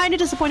 Kind of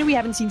disappointed we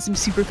haven't seen some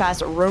super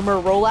fast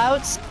roamer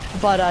rollouts,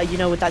 but you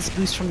know, with that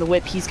boost from the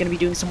whip, he's going to be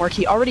doing some work.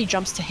 He already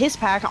jumps to his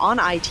pack on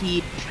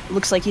IT.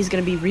 Looks like he's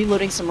going to be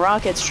reloading some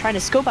rockets, trying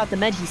to scope out the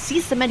med. He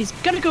sees the med. He's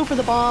going to go for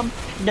the bomb.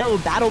 No,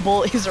 Battle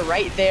Bowl is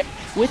right there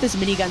with his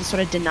minigun,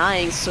 sort of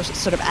denying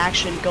sort of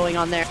action going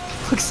on there.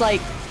 Looks like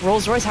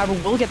Rolls-Royce, however,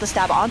 will get the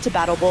stab onto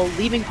Battle Bowl,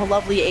 leaving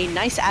Palovely a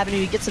nice avenue.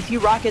 He gets a few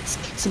rockets,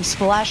 some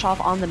splash off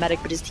on the medic,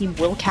 but his team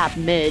will cap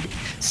mid.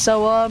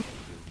 So,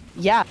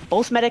 yeah,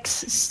 both medics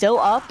still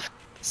up.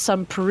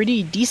 Some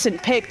pretty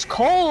decent picks.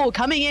 Cole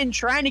coming in,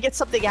 trying to get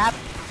something happen.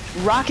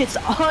 Rockets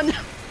on.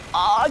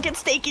 Oh,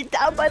 gets taken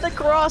down by the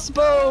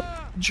crossbow.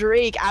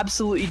 Drake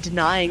absolutely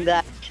denying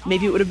that.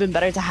 Maybe it would have been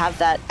better to have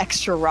that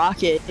extra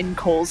rocket in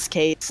Cole's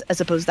case as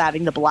opposed to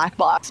having the black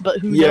box, but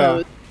who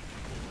knows?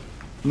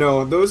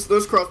 No,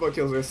 those crossbow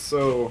kills are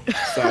so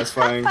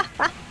satisfying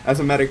as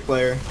a medic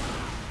player.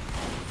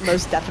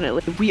 Most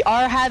definitely. We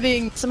are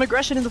having some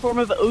aggression in the form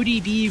of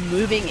ODB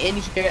moving in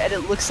here, and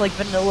it looks like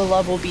Vanilla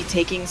Love will be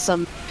taking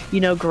some, you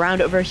know,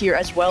 ground over here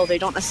as well. They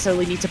don't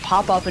necessarily need to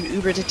pop off an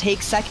Uber to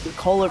take second.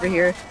 Cole over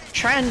here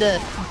trying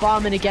to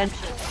bomb in again.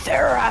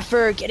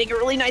 Theraffer getting a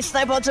really nice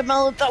snipe onto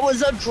Melon. That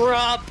was a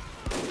drop.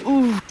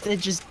 Ooh, that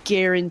just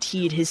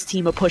guaranteed his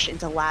team a push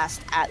into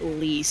last at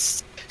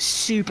least.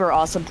 Super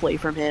awesome play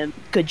from him.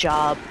 Good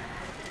job.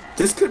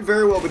 This could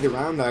very well be the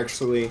round,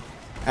 actually,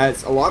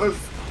 as a lot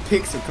of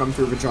picks have come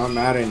through for John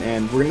Madden,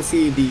 and we're going to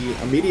see the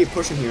immediate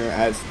push in here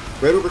as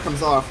Red Uber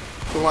comes off.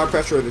 Put a lot of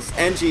pressure. This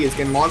NG is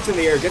getting launched in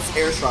the air, gets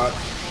air shot.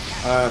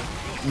 A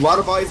lot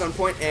of bodies on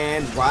point,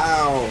 and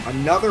wow,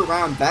 another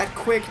round that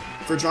quick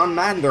for John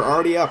Madden. They're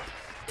already up.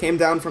 Came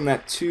down from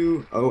that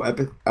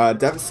 2-0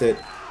 deficit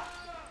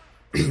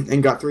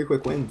and got 3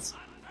 quick wins.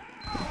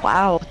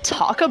 Wow,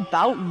 talk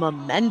about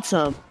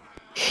momentum.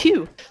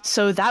 Phew.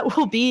 So that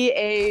will be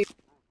a...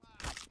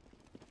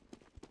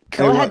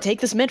 Go ahead,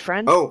 take this mid,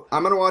 friend. Oh,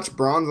 I'm gonna watch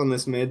Bronze on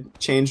this mid.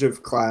 Change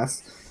of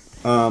class.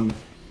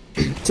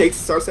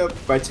 Starts out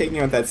by taking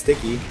out that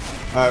sticky.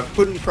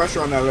 Putting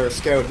pressure on that other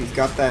scout. He's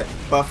got that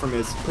buff from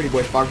his Pretty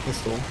Boy Fog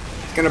Pistol.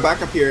 He's gonna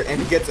back up here,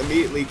 and he gets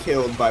immediately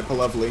killed by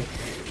Palovely.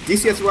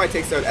 DCSY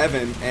takes out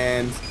Evan,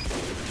 and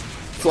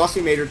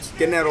Philosophy Major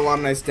getting out a lot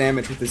of nice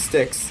damage with his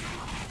sticks.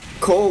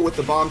 Cole with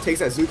the bomb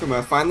takes out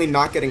Zoomoo, finally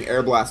not getting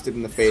air blasted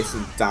in the face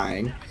and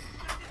dying.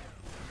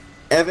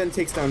 Evan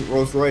takes down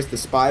Rolls-Royce, the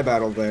spy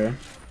battle there.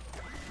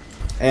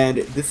 And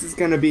this is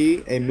going to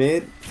be a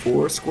mid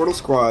for Squirtle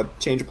Squad.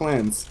 Change of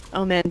plans.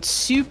 Oh man,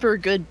 super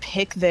good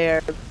pick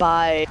there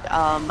by,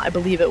 I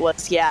believe it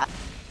was, yeah.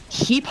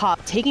 He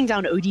popped, taking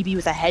down ODB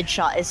with a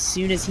headshot as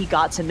soon as he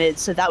got to mid,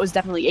 so that was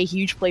definitely a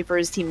huge play for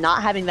his team.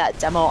 Not having that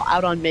demo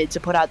out on mid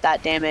to put out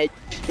that damage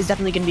is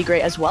definitely going to be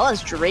great, as well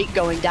as Drake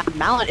going down.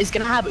 Malin is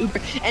going to have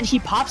Uber, and he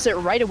pops it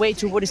right away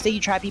to avoid a sticky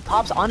trap. He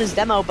pops on his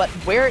demo, but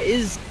where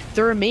is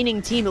the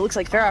remaining team? It looks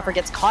like Theraffer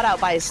gets caught out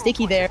by a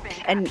sticky there,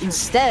 and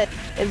instead,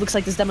 it looks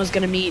like this demo is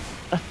going to meet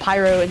a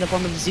Pyro in the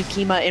form of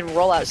Zukima in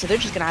rollout, so they're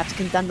just going to have to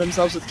content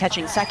themselves with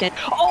catching second.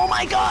 Oh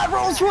my god,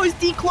 Rolls-Royce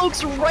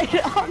decloaks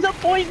right on the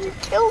point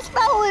and kills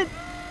Malin!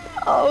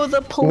 Oh,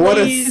 the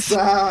police.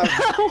 What a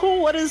stab.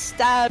 What a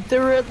stab.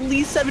 There were at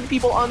least 7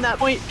 people on that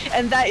point,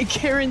 and that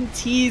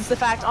guarantees the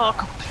fact, oh,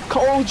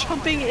 Cole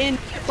jumping in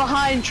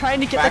behind, trying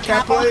to get the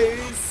cap off.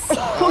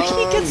 Oh,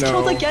 he gets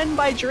killed again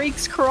by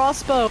Drake's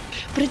crossbow.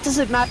 But it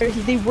doesn't matter.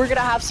 They were going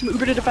to have some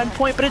Uber to defend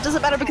point, but it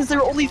doesn't matter because there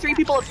were only 3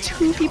 people up,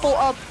 2 people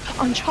up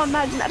on John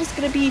Madden. That is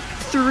going to be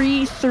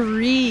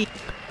 3-3.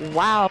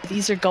 Wow,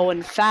 these are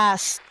going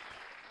fast.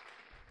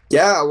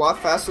 Yeah, a lot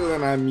faster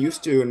than I'm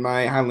used to in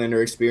my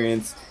Highlander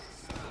experience.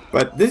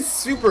 But this is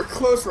super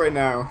close right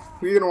now.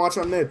 Who are you going to watch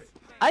on mid?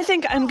 I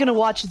think I'm going to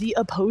watch the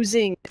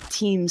opposing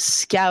team's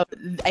scout,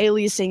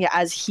 aliasing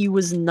as he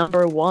was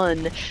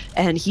 #1,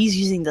 and he's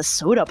using the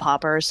soda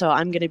popper, so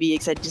I'm going to be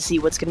excited to see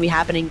what's going to be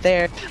happening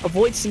there.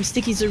 Avoids some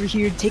stickies over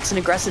here, takes an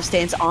aggressive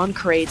stance on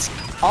crates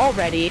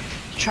already,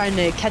 trying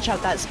to catch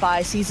out that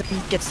spy, sees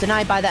him, gets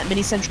denied by that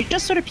mini sentry,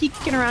 just sort of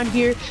peeking around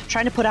here,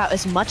 trying to put out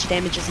as much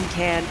damage as he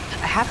can.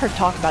 I have heard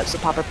talk about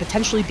soda popper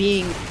potentially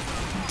being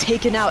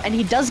taken out, and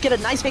he does get a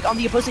nice pick on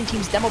the opposing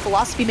team's demo.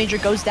 Philosophy Major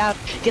goes down,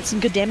 gets some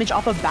good damage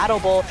off of Battle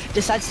Bowl,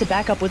 decides to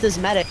back up with his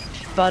medic,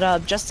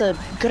 but just a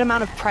good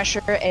amount of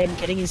pressure and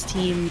getting his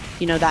team,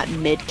 you know, that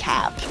mid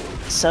cap.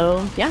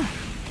 So yeah.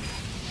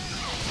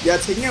 Yeah,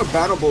 taking out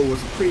Battle Bowl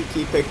was a pretty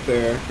key pick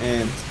there,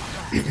 and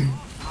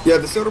yeah,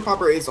 the soda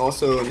popper is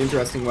also an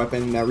interesting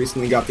weapon that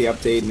recently got the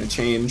update and a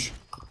change.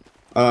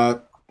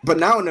 But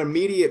now an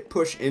immediate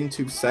push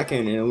into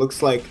second, and it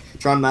looks like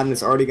John Madden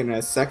is already going to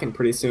have second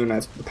pretty soon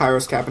as the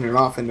Pyro's capping it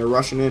off and they're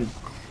rushing in.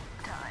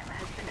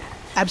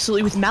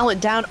 Absolutely, with Mallet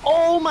down.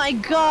 Oh my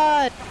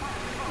god!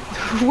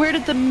 Where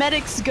did the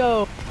medics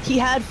go? He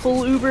had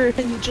full Uber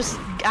and just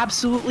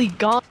absolutely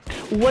gone.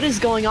 what is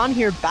going on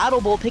here?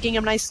 Battle Bull picking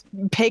a nice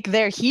pick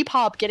there. Heap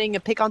Hop getting a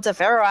pick onto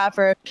Pharaoh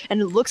after,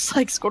 and it looks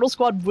like Squirtle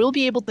Squad will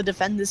be able to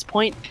defend this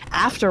point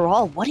after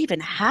all. What even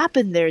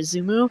happened there,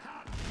 Zoomoo?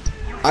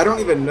 I don't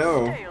even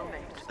know.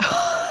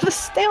 The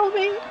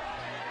stalemate.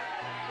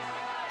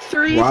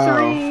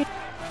 3-3.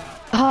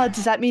 Wow.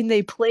 Does that mean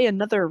they play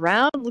another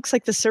round? Looks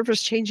like the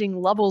server's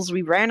changing levels.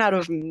 We ran out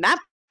of map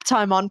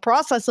time on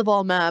process of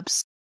all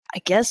maps. I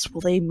guess,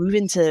 will they move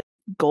into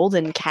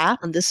Golden Cap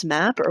on this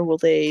map, or will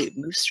they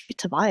move straight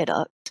to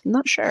Viaduct? I'm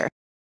not sure.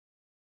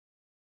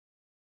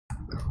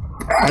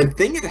 I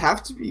think it'd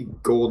have to be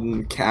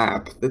Golden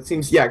Cap. That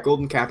seems, yeah,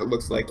 Golden Cap it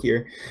looks like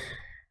here.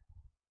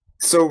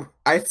 So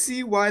I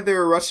see why they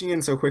were rushing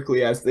in so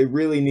quickly, as they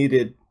really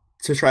needed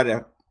to try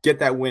to get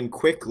that win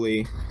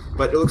quickly.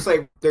 But it looks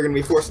like they're going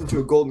to be forced into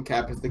a Golden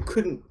Cap as they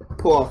couldn't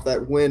pull off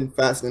that win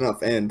fast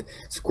enough, and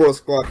Squirrel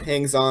Squad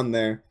hangs on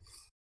there.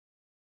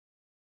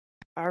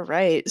 All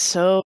right,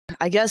 so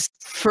I guess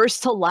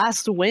first to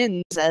last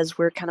wins, as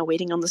we're kind of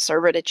waiting on the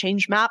server to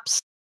change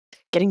maps,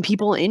 getting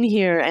people in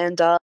here, and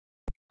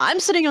I'm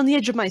sitting on the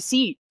edge of my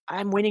seat.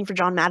 I'm waiting for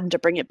John Madden to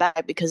bring it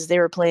back because they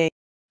were playing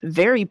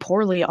very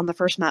poorly on the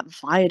first map,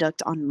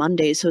 Viaduct, on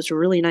Monday, so it's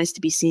really nice to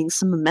be seeing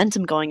some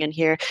momentum going in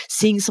here,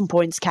 seeing some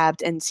points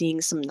capped, and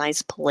seeing some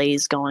nice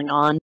plays going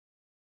on.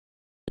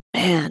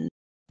 Man,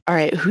 all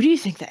right, who do you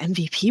think the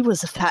MVP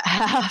was of that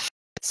half?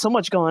 So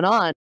much going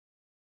on.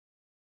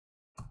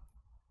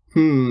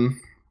 You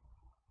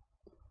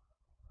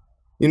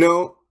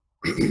know,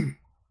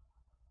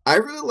 I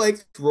really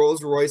liked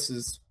Rolls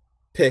Royce's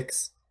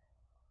picks.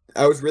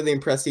 I was really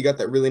impressed. He got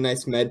that really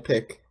nice med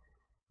pick.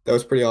 That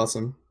was pretty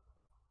awesome.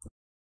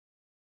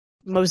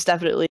 Most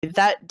definitely.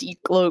 That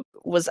decloak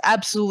was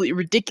absolutely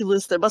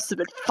ridiculous. There must have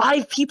been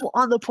 5 people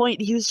on the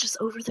point. He was just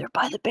over there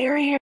by the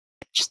barrier.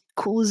 Just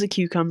cool as a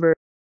cucumber.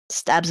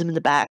 Stabs him in the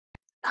back.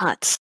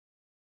 Nuts.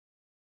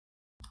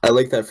 I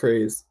like that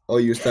phrase. I'll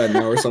use that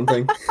now or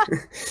something.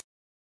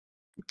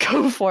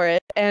 Go for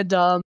it. And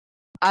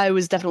I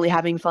was definitely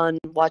having fun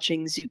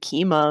watching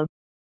Zukima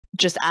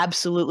just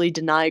absolutely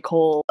deny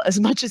Cole as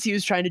much as he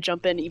was trying to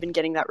jump in, even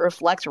getting that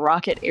reflect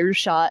rocket air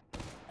shot.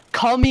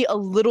 Call me a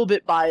little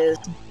bit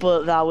biased,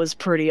 but that was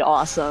pretty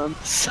awesome.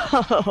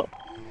 So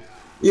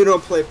you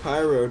don't play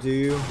Pyro, do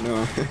you?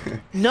 No.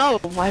 No,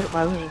 why would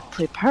I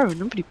play Pyro?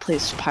 Nobody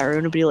plays Pyro.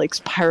 Nobody likes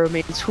Pyro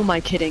mains. Who am I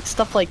kidding?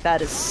 Stuff like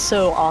that is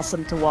so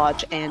awesome to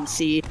watch and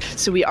see.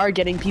 So we are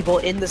getting people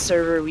in the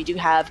server. We do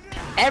have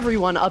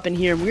everyone up in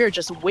here, and we are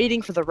just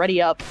waiting for the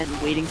ready up and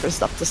waiting for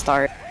stuff to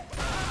start.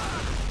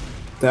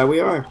 That we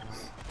are.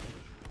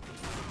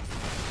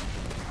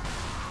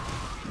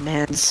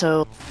 Man,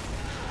 so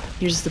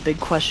here's the big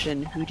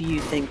question. Who do you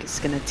think is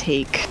gonna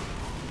take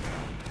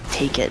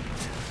it?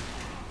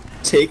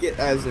 Take it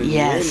as a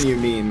win, you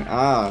mean?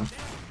 Ah,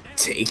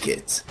 take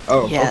it.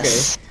 Oh,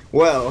 yes. Okay.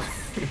 Well,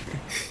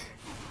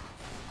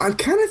 I'm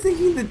kind of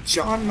thinking that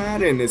John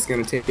Madden is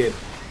going to take it.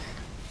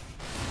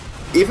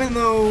 Even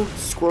though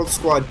Squirtle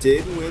Squad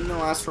did win the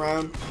last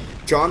round,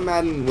 John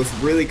Madden was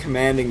really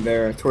commanding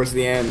there towards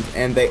the end,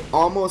 and they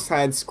almost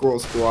had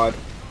Squirtle Squad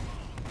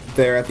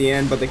there at the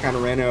end, but they kind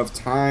of ran out of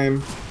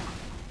time.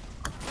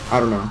 I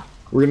don't know.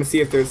 We're going to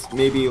see if there's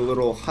maybe a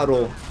little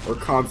huddle or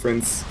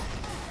conference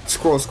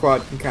Squirrel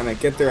Squad can kind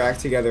of get their act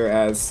together,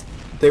 as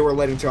they were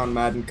letting John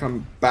Madden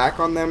come back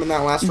on them in that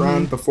last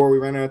round before we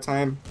ran out of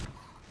time.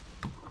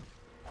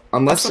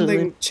 Unless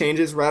something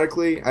changes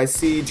radically, I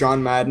see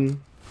John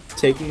Madden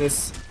taking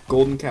this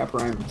Golden Cap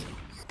round.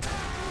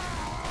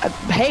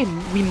 Hey,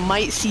 we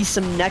might see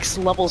some next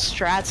level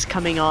strats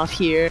coming off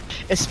here,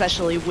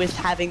 especially with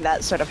having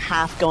that sort of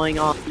half going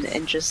on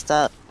and just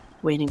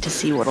waiting to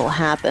see what'll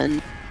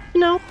happen. You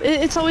know,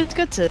 it's always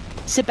good to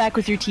sit back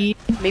with your team,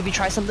 maybe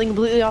try something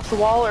completely off the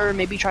wall, or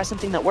maybe try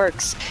something that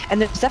works.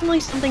 And there's definitely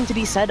something to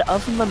be said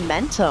of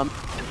momentum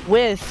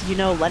with, you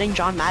know, letting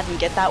John Madden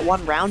get that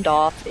one round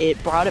off.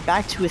 It brought it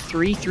back to a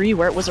 3-3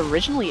 where it was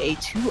originally a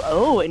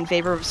 2-0 in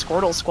favor of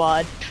Squirtle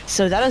Squad.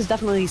 So that is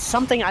definitely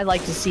something I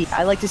like to see.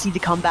 I like to see the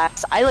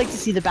comebacks. I like to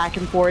see the back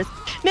and forth,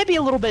 maybe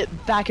a little bit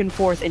back and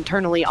forth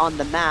internally on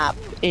the map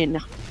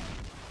in,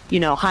 you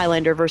know,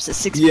 Highlander versus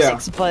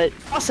 6v6, but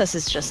process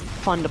is just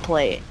fun to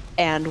play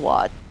and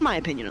watch, in my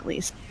opinion at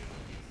least.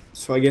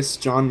 So I guess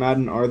John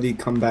Madden are the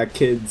comeback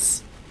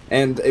kids,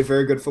 and a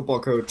very good football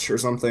coach or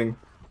something.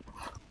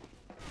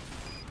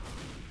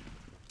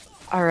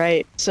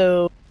 Alright,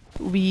 so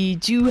we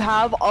do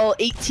have all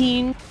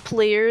 18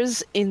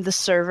 players in the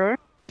server.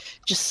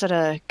 Just sort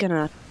of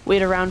gonna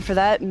wait around for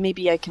that.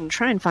 Maybe I can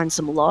try and find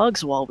some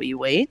logs while we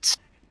wait.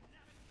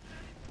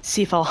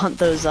 See if I'll hunt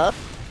those up.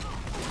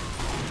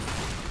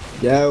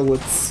 Yeah,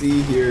 let's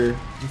see here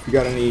if we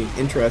got any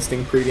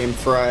interesting pregame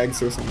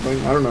frags or something.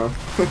 I don't know.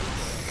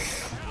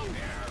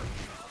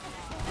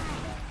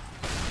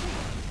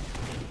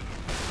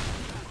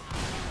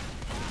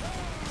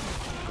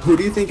 Who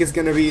do you think is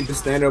going to be the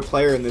standout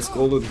player in this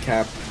Golden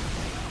Cap?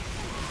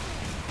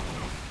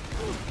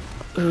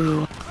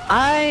 Ooh,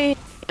 I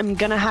am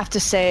gonna have to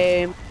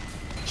say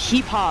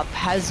Heap Hop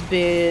has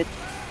been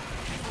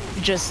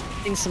just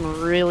getting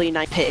some really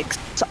nice picks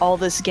all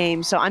this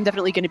game, so I'm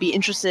definitely going to be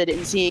interested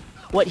in seeing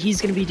what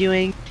he's going to be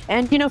doing.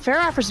 And, you know,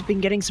 Farraffer's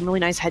been getting some really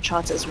nice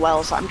headshots as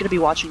well, so I'm going to be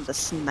watching the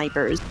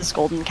snipers, this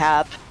golden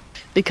cap,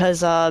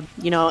 because,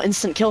 you know,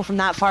 instant kill from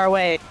that far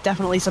away,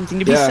 definitely something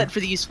to be said for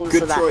the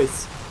usefulness of that. Good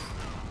choice.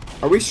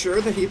 Are we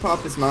sure that Hip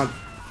Hop is not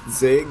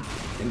Zig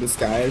in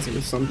disguise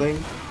or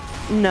something?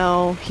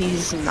 No,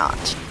 he's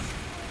not.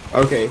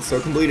 Okay, so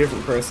a completely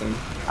different person.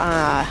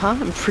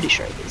 I'm pretty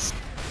sure it is.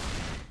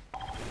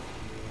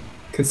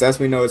 Because as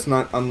we know, it's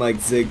not unlike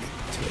Zig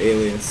to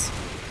Alias.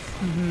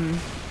 Mm-hmm.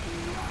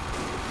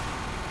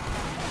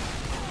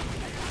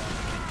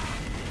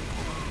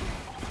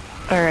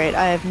 Alright,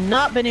 I have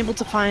not been able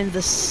to find the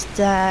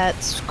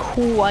stats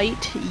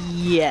quite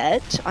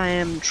yet. I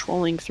am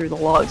trolling through the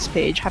logs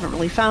page, haven't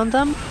really found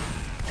them.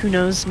 Who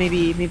knows,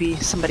 maybe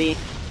somebody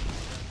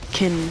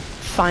can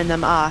find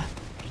them. I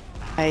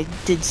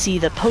did see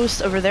the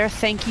post over there,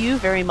 thank you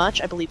very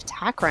much. I believe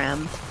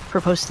Takram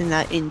for posting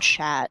that in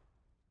chat.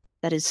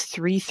 That is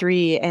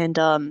 3-3,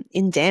 and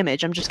in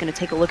damage, I'm just going to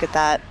take a look at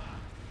that.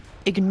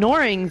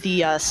 Ignoring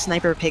the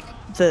sniper pick,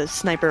 the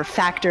sniper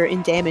factor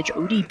in damage,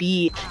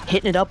 ODB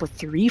hitting it up with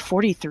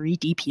 343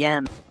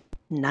 DPM.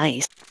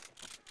 Nice.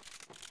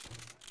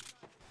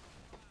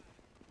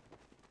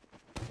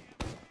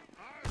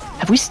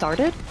 Have we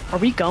started? Are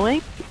we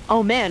going?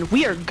 Oh man,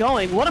 we are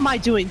going. What am I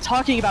doing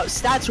talking about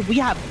stats? We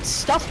have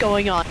stuff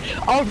going on.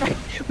 Alright,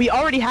 we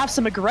already have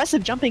some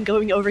aggressive jumping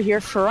going over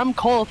here from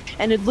Cole,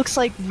 and it looks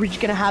like we're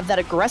gonna have that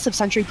aggressive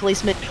sentry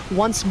placement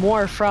once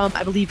more from,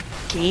 I believe,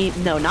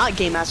 not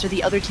Game Master,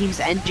 the other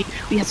team's NG.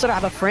 We sort of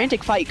have a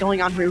frantic fight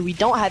going on here. We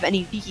don't have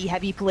any peaky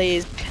heavy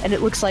plays, and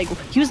it looks like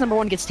Hughes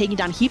 #1 gets taken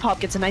down. Hip Hop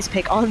gets a nice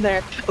pick on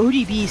there.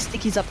 ODB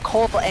stickies up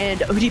Cole,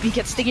 and ODB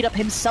gets stickied up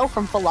himself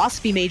from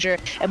Philosophy Major,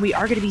 and we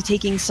are gonna be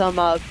taking some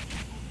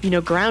you know,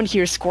 ground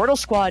here. Squirtle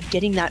Squad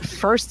getting that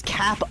first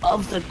cap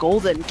of the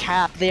golden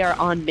cap. They are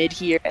on mid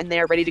here, and they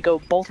are ready to go.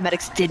 Both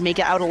medics did make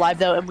it out alive,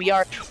 though, and we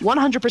are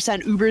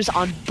 100% Ubers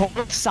on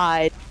both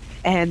sides,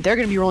 and they're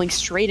going to be rolling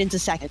straight into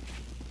second.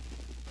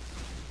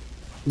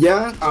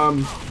 Yeah,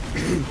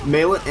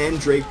 Mela and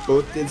Drake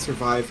both did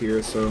survive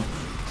here, so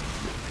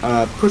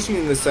pushing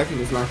into second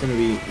is not going to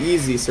be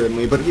easy,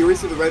 certainly, but here we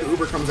see the red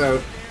Uber comes out.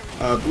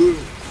 Blue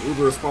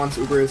Uber response,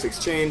 Uber is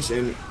exchanged,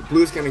 and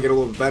Blue's going to get a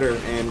little bit better,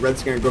 and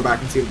Red's going to go back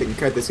and see if they can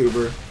cut this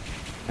Uber,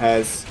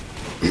 as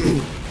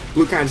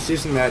Blue kind of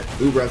using that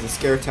Uber as a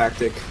scare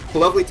tactic.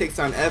 Lovely takes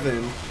down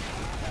Evan.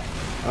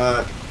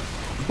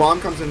 Bomb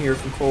comes in here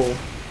from Cole.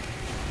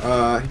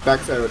 He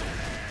backs out.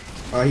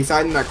 He's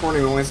hiding in that corner,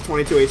 he only has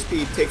 22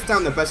 HP, takes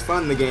down the best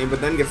fun in the game,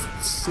 but then gets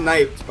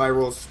sniped by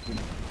Rolls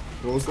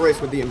Royce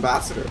with the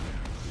Ambassador.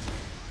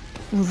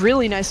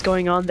 Really nice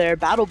going on there.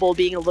 Battle Bull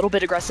being a little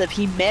bit aggressive.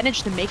 He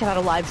managed to make it out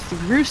alive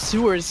through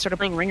sewers, sort of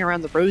playing Ring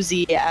Around the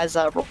Rosie as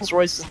Rolls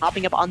Royce was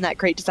hopping up on that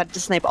crate, decided to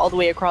snipe all the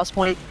way across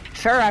point.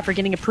 Farraffer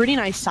getting a pretty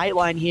nice sight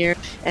line here,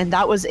 and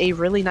that was a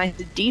really nice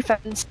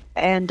defense.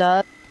 And,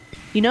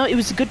 you know, it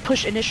was a good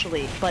push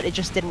initially, but it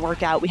just didn't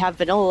work out. We have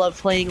Vanilla Love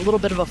playing a little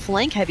bit of a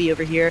flank heavy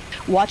over here,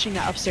 watching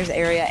the upstairs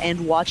area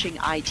and watching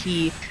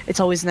IT. It's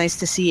always nice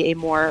to see a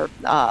more,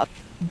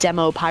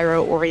 demo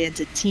pyro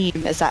oriented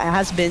team, as that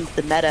has been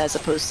the meta as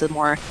opposed to the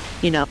more,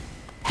 you know,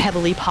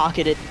 heavily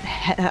pocketed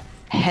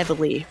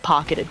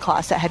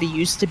class that Heavy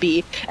used to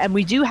be. And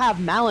we do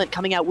have Mallet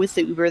coming out with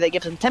the Uber that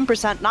gives him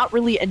 10%, not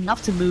really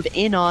enough to move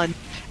in on,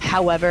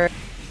 however,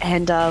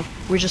 and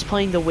we're just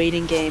playing the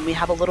waiting game. We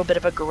have a little bit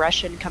of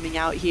aggression coming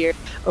out here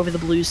over the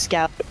Blue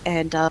Scout,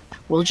 and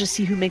we'll just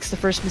see who makes the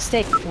first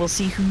mistake. We'll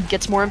see who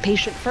gets more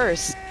impatient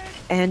first.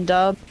 And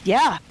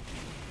yeah.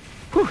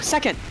 Whew,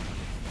 second.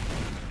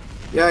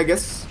 Yeah, I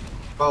guess,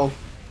 well,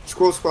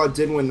 Squirtle Squad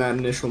did win that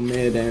initial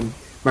mid, and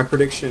my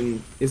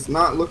prediction is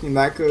not looking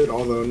that good,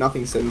 although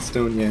nothing's set in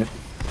stone yet.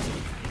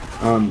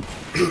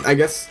 I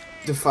guess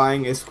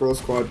defying a Squirtle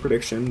Squad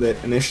prediction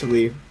that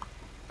initially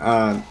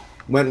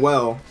went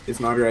well is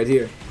not a good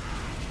idea.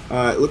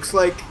 It looks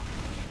like,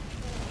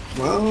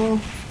 well,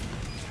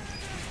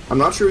 I'm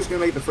not sure who's going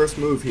to make the first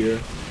move here.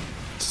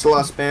 Just a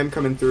lot of spam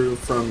coming through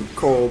from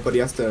Cole, but he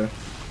has to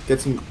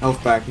get some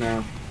health back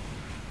now.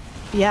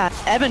 Yeah,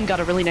 Evan got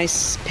a really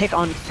nice pick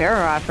on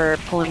Farraffer,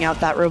 pulling out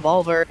that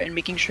revolver and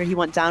making sure he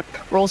went down.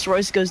 Rolls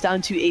Royce goes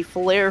down to a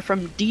flare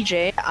from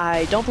DJ.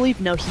 I don't believe,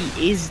 no,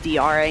 he is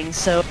DRing,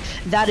 so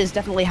that is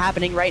definitely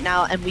happening right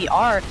now, and we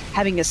are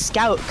having a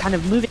scout kind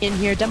of moving in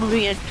here,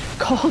 moving in,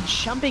 Cole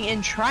jumping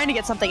in, trying to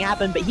get something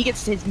happen, but he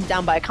gets taken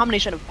down by a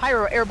combination of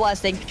pyro, air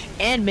blasting,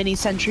 and mini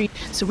sentry.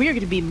 So we are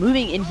going to be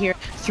moving in here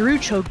through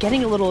choke,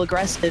 getting a little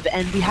aggressive,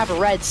 and we have a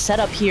red set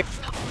up here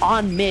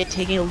on mid,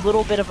 taking a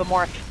little bit of a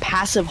more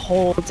passive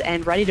hold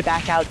and ready to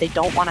back out. They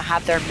don't want to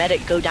have their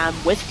medic go down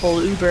with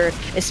full Uber,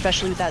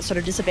 especially with that sort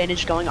of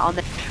disadvantage going on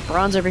there.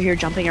 Bronze over here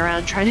jumping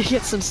around, trying to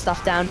get some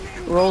stuff down.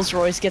 Rolls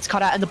Royce gets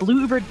caught out, and the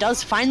blue Uber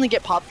does finally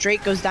get popped.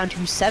 Drake goes down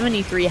to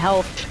 73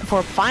 health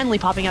before finally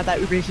popping out that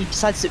Uber. He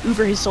decides to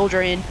Uber his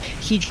soldier in.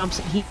 He jumps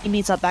and he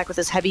meets up back with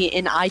his heavy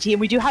in IT, and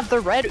we do have the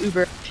red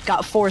Uber.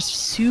 Got forced.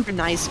 Super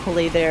nice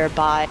play there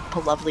by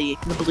Lovely,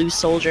 the blue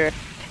soldier,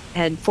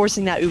 and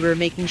forcing that Uber,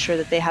 making sure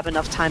that they have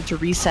enough time to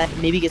reset,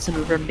 maybe get some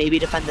Uber, maybe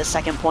defend the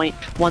second point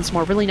once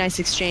more. Really nice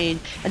exchange.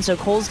 And so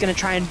Cole's going to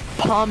try and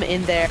palm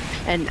in there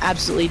and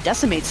absolutely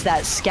decimates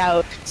that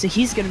scout. So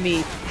he's going to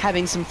be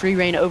having some free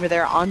reign over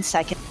there on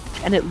second.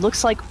 And it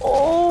looks like,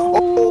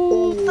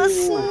 the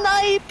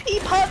snipe! He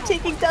popped,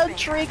 taking down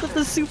Drake with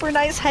a super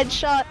nice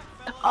headshot.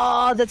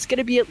 That's going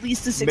to be at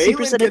least a 60% Malin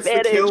gets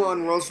advantage. the kill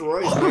on Rolls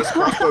Royce. Nice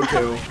crossbow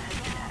kill.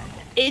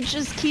 It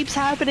just keeps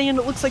happening, and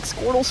it looks like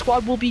Squirtle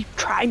Squad will be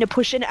trying to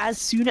push in as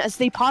soon as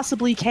they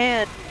possibly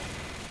can.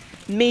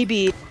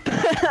 Maybe.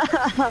 Yeah,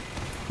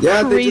 they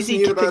just Crazy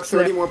need about picks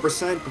there. 30 more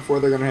 % before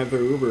they're gonna have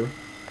their Uber. And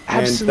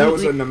Absolutely. that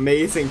was an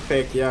amazing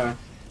pick, yeah.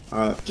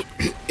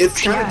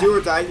 It's kind of do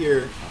or die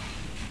here.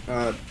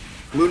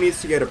 Blue needs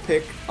to get a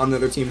pick on the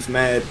other team's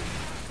med,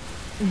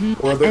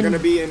 or they're gonna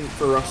be in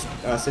for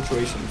rough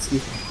situations.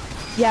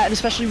 Yeah, and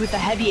especially with the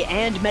heavy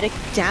and medic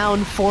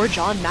down for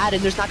John Madden,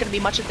 there's not going to be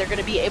much that they're going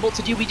to be able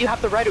to do. We do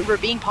have the red Uber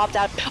being popped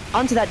out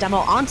onto that demo,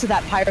 onto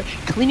that Pyre,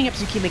 cleaning up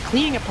Zukima,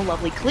 cleaning up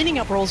Lovely, cleaning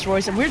up Rolls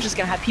Royce, and we're just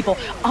going to have people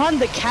on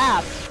the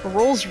cap.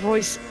 Rolls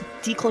Royce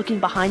decloaking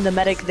behind the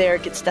medic there,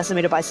 gets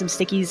decimated by some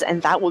stickies,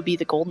 and that will be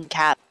the golden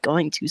cap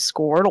going to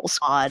Squirtle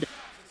Squad.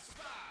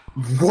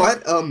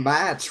 What a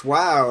match!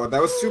 Wow, that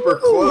was super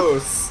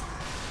close.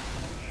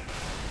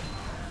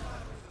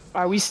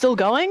 Are we still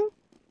going?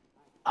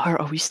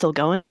 Are we still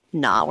going?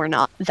 Nah, we're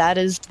not. That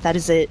is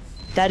it.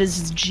 That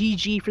is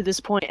GG for this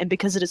point, and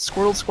because it is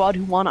Squirtle Squad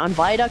who won on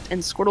Viaduct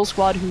and Squirtle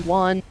Squad who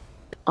won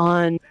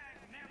on,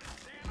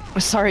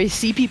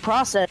 CP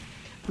Process,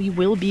 we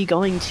will be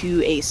going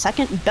to a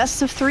second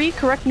best of 3,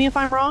 correct me if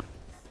I'm wrong?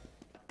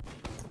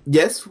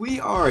 Yes,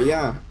 we are,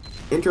 yeah.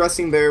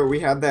 Interesting there,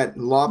 we had that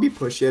lobby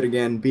push yet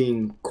again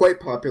being quite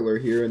popular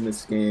here in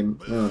this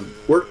game.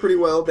 Worked pretty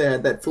well, they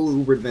had that full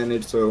Uber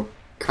advantage, so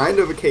kind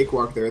of a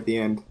cakewalk there at the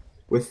end,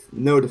 with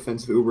no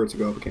defensive Uber to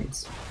go up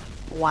against.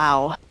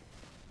 Wow.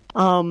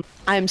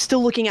 I'm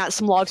still looking at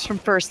some logs from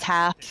first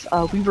half.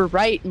 We were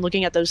right in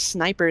looking at those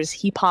snipers.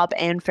 Hepop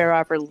and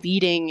Farov are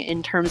leading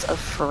in terms of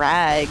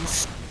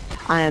frags.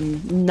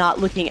 I'm not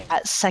looking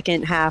at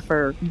second half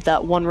or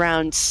that one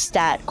round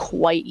stat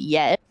quite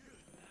yet.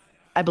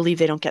 I believe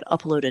they don't get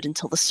uploaded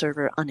until the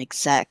server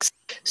unexecs.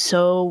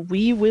 So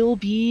we will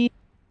be,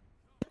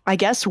 I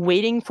guess,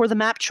 waiting for the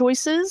map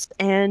choices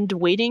and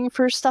waiting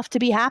for stuff to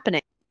be happening.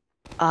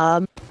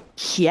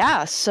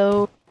 Yeah,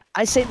 so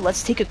I say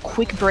let's take a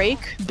quick break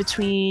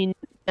between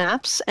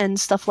maps and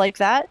stuff like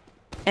that,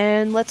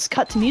 and let's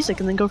cut to music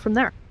and then go from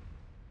there.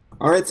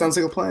 Alright, sounds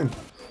like a plan.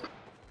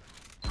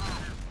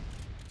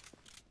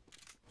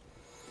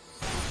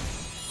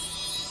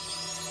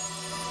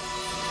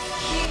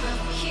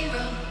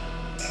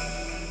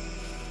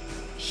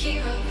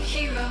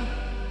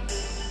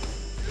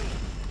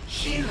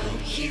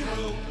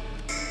 Hero.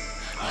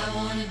 I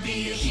wanna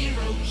be a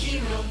hero.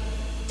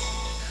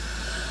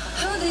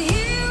 Oh, the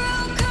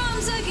hero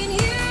comes, I can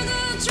hear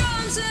the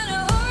drums, and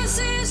a horse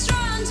is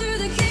drawn to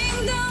the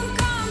kingdom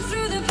come.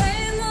 Through the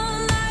pale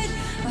moonlight,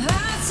 my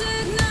heart's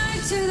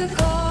ignite to the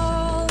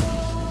call.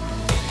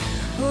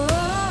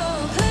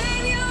 Oh,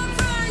 claim your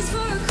prize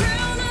for a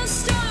crown of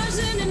stars.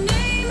 In the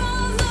name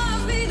of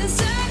love, be the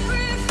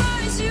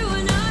sacrifice. You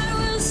and I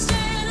will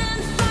stand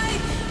and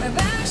fight, our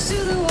backs to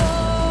the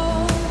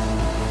wall.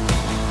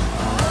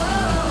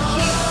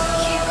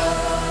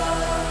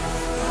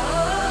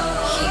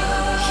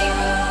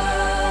 Hero.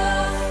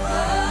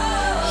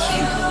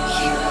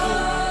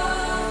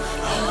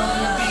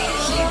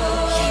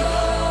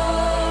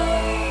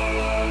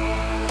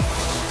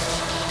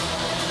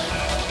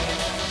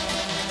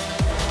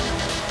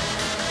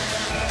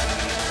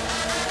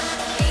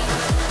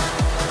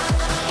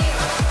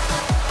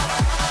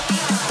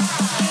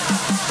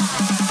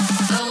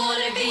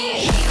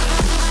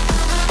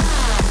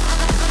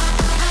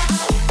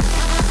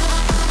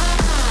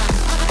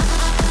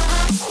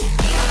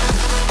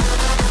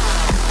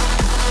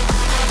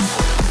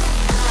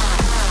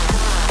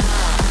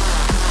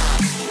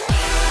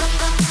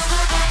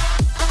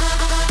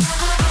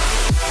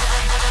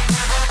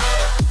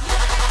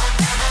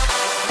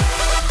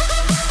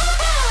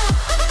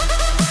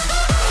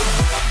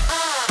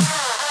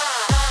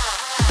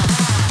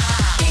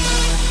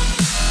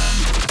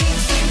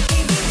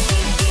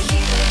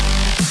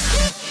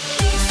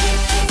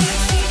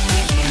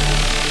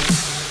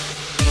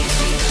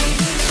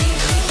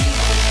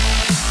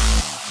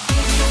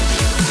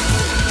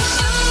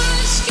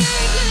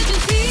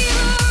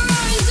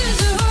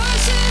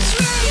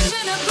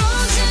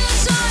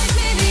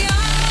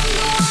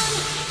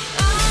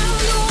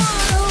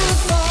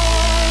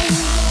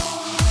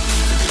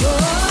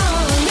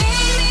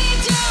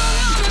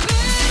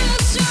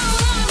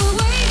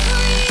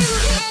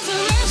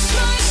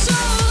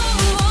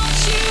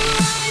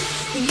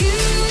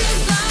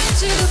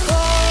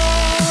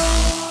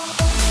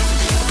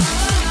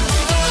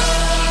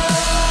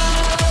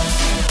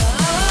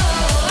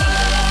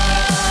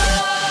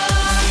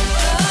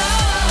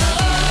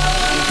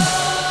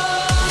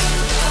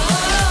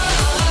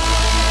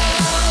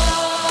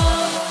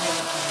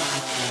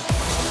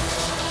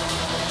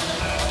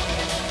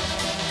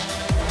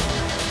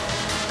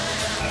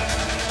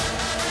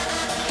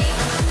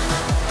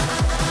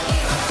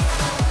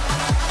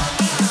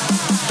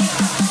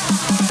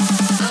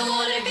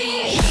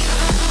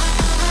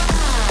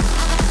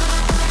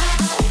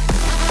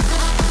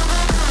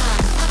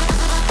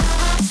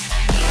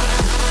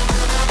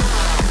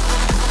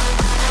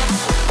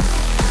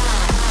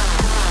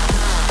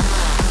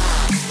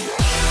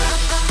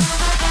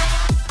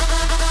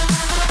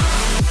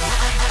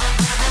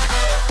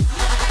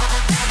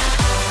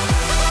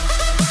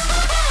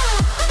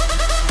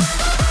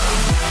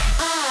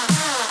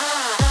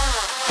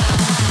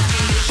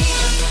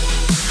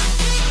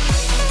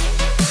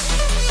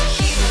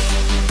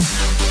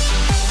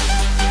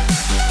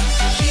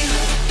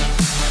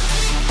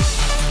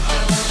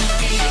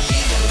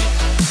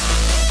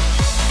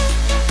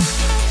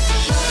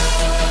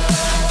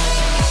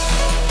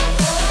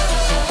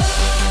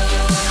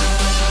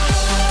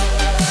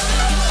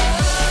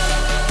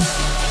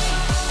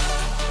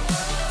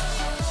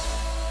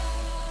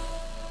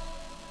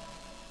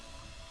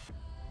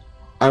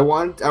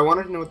 wanted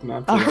to know what the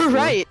map was. All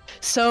right,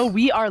 so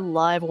we are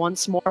live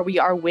once more. We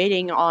are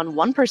waiting on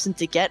one person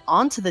to get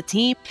onto the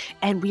team,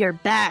 and we are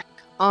back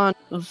on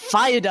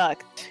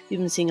Viaduct. We've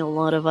been seeing a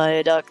lot of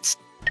Viaducts,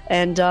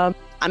 and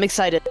I'm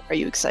excited. Are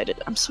you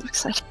excited? I'm so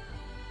excited.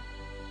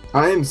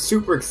 I am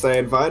super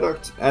excited.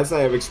 Viaduct, as I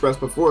have expressed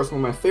before, is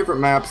one of my favorite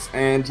maps,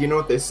 and you know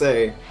what they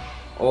say,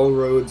 all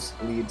roads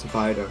lead to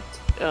Viaduct.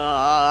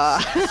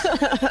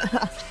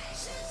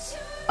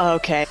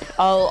 Okay,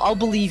 I'll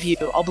believe you.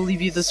 I'll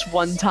believe you this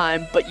one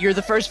time, but you're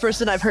the first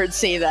person I've heard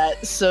say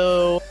that,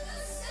 so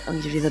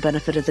I'll give you the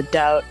benefit of the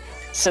doubt.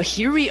 So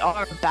here we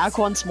are, back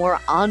once more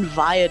on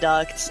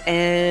Viaduct,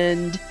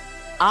 and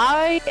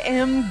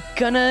I'm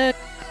gonna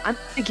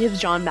give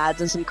John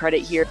Madden some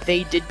credit here.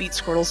 They did beat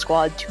Squirtle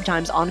Squad 2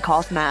 times on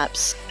Koth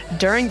maps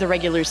during the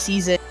regular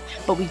season,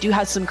 but we do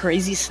have some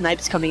crazy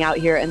snipes coming out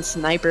here, and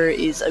Sniper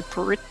is a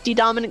pretty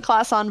dominant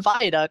class on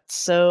Viaduct,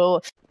 so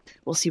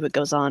we'll see what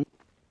goes on.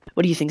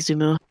 What do you think,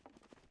 Zoomoo?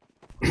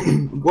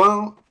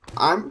 Well,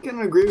 I'm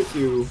gonna agree with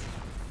you.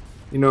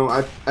 You know,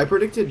 I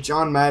predicted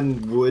John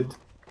Madden would,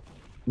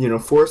 you know,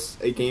 force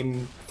a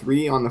game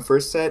 3 on the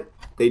first set.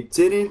 They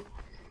didn't,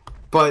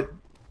 but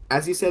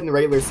as you said in the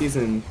regular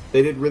season,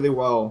 they did really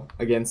well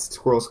against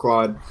Squirrel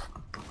Squad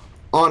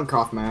on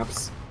Koth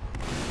maps.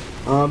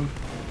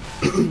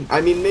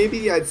 I mean,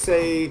 maybe I'd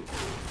say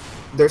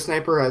their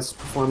sniper has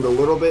performed a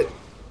little bit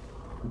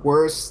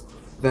worse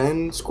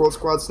than Squirrel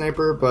Squad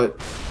sniper,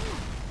 but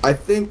I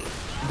think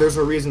there's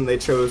a reason they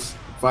chose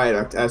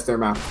Viaduct as their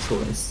map of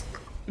choice.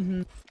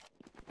 Mm-hmm.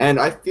 And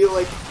I feel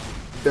like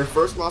their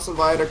first loss on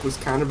Viaduct was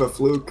kind of a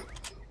fluke,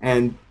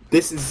 and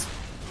this is,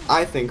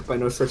 I think, by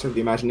no stretch of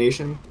the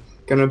imagination,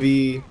 gonna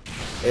be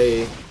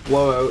a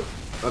blowout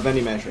of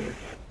any measure.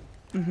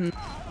 Mm-hmm.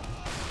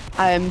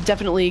 I'm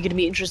definitely going to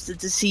be interested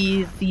to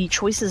see the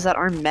choices that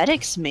our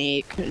medics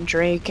make,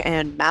 Drake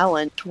and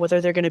Mallant, whether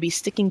they're going to be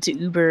sticking to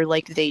Uber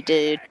like they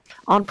did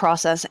on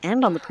Process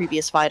and on the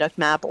previous Viaduct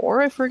map,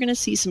 or if we're going to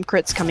see some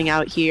crits coming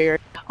out here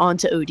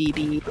onto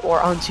ODB or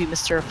onto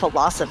Mr.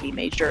 Philosophy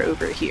Major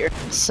over here.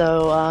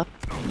 So,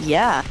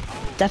 yeah,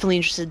 definitely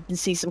interested to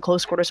see some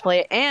close quarters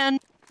play, and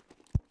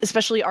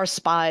especially our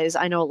spies.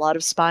 I know a lot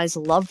of spies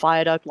love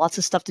Viaduct, lots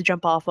of stuff to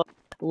jump off of.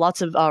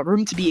 Lots of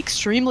room to be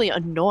extremely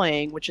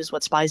annoying, which is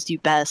what spies do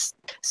best.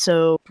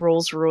 So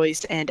Rolls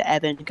Royce and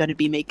Evan going to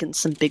be making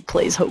some big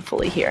plays,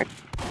 hopefully, here.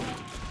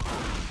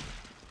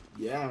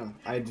 Yeah,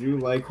 I do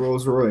like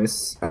Rolls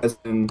Royce, as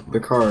in the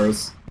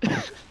cars.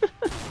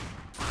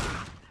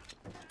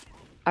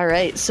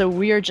 Alright, so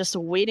we are just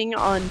waiting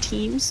on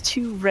teams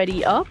to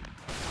ready up.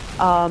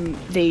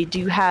 They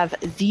do have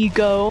the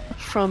go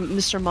from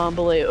Mr.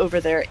 Mombole over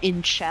there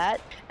in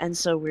chat. And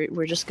so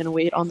we're just going to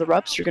wait on the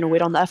reps, you're going to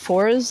wait on the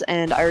F4s,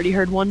 and I already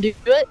heard one do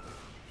it,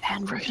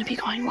 and we're going to be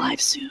going live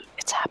soon.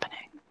 It's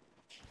happening.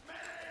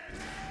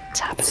 It's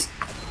happening.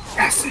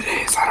 Yes, it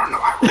is. I don't know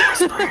why we're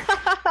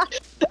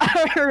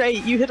whispering.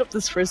 Alright, you hit up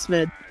this first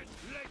mid.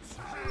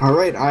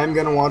 Alright, I'm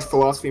going to watch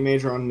Philosophy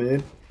Major on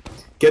mid.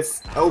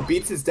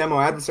 Beats his demo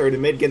adversary to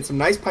mid, gets some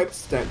nice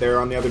pipes there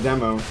on the other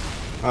demo.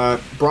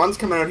 Bronze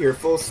coming out here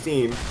full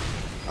steam.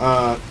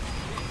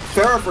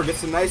 Farrapher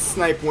gets a nice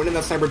snipe, winning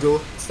that sniper duel.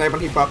 Snipe on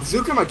heat pop.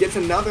 Zukuma gets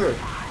another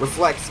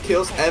reflex,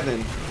 kills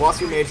Evan.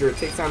 Philosophy Major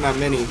takes down that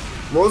mini.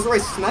 Rolls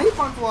Royce snipe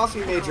on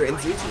Philosophy Major, and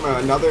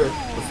Zukuma another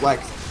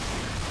reflex.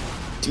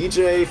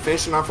 DJ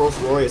finishing off Rolls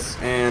Royce,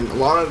 and a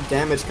lot of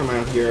damage coming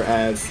out here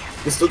as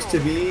this looks to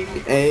be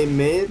a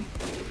mid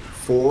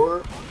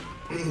for,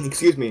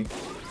 excuse me,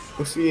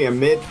 looks to be a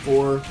mid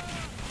for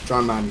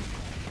John Madden.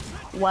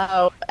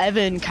 Wow,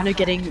 Evan kind of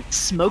getting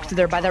smoked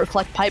there by that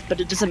reflect pipe, but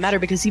it doesn't matter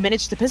because he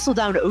managed to pistol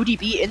down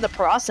ODB in the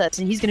process,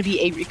 and he's going to be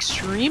a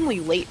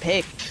extremely late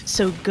pick.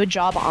 So good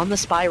job on the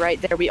spy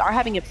right there. We are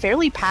having a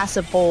fairly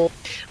passive hole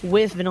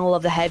with Vanilla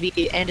of the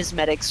Heavy and his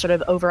medics sort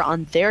of over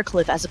on their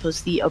cliff as opposed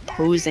to the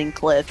opposing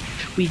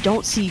cliff. We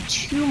don't see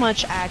too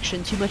much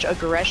action, too much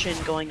aggression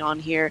going on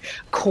here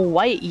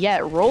quite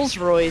yet. Rolls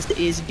Royce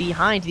is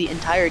behind the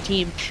entire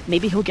team.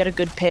 Maybe he'll get a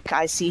good pick.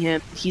 I see him.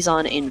 He's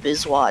on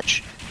Invis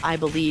Watch, I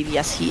believe.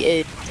 Yes, he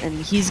is. And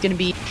he's going to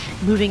be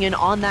moving in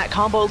on that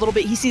combo a little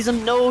bit. He sees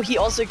him. No, he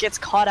also gets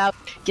caught out.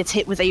 Gets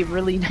hit with a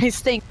really nice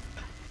thing.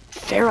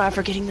 Farah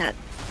for getting that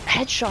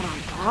headshot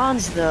on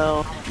Bronze,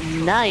 though.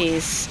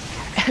 Nice.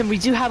 And we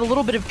do have a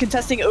little bit of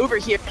contesting over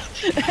here.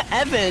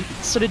 Evan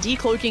sort of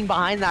decloaking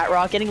behind that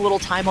rock, getting a little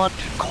time on.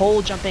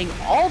 Cole jumping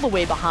all the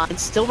way behind,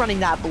 still running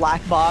that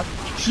black box.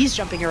 He's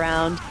jumping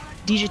around.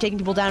 DJ taking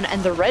people down,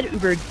 and the red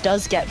Uber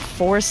does get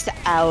forced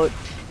out.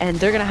 And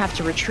they're going to have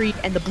to retreat,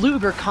 and the blue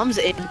Uber comes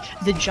in,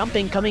 the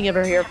jumping coming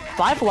over here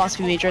by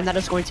Philosophy Major, and that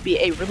is going to be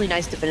a really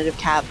nice definitive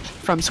cap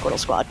from Squirtle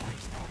Squad.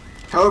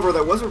 However,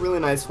 that was a really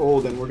nice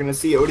hold, and we're going to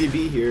see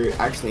ODB here,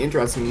 actually,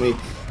 interestingly,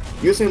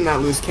 using that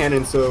loose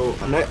cannon, so...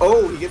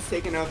 Oh, he gets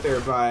taken out there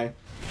by...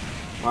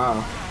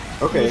 Wow.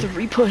 Okay. With a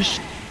repush.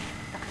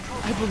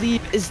 I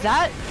believe... Is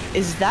that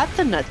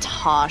the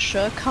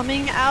Natasha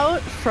coming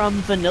out from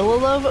Vanilla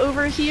Love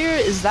over here?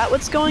 Is that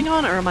what's going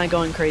on, or am I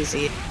going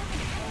crazy?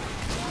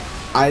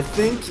 I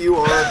think you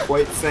are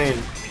quite sane.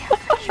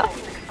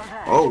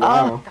 Oh,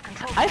 wow.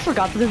 I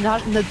forgot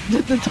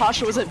that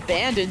Natasha wasn't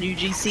banned in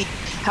UGC.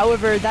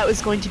 However, that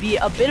was going to be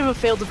a bit of a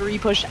failed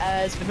repush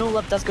as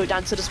Vanilla does go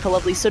down, so does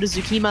Pilovely, so does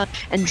Zukima,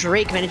 and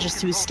Drake manages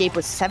to escape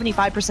with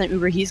 75%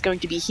 Uber. He's going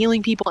to be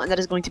healing people, and that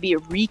is going to be a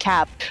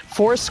recap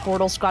for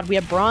Squirtle Squad. We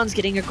have Bronze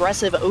getting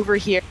aggressive over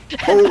here.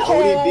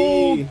 Oh,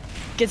 ODB!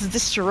 Gets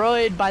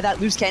destroyed by that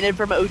loose cannon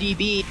from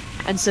ODB.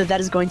 And so that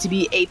is going to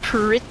be a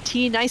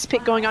pretty nice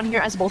pick going on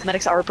here as both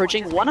medics are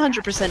approaching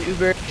 100%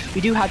 Uber.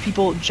 We do have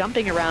people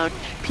jumping around,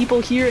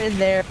 people here and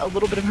there, a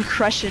little bit of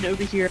aggression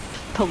over here.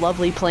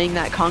 Pilovely playing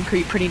that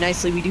concrete pretty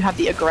nicely. We do have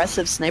the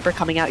aggressive sniper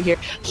coming out here.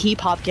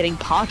 Hop getting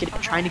pocketed,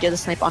 trying to get a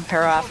snipe on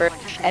Paraffer.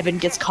 Evan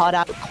gets caught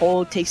out.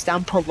 Cole takes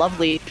down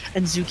Pilovely,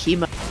 and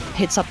Zukima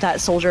hits up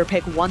that soldier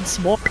pick once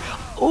more.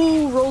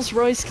 Oh, Rolls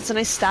Royce gets a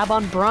nice stab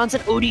on Bronze,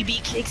 and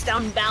ODB takes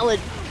down Ballad.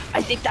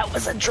 I think that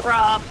was a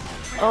drop.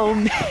 Oh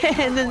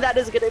man, and that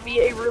is going to be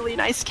a really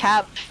nice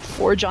cap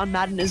for John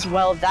Madden as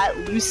well. That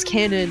loose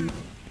cannon,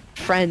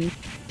 friend,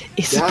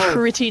 is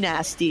pretty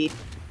nasty.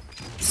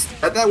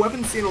 That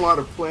weapon's seen a lot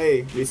of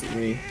play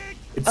recently.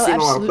 It's seen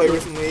a lot of play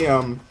recently.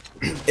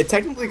 It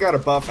technically got a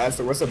buff as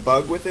there was a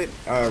bug with it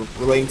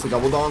relating to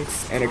double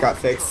donks, and it got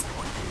fixed.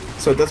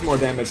 So it does more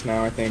damage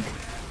now, I think.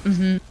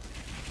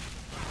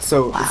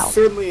 So it's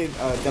certainly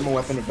a demo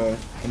weapon of a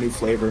new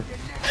flavor.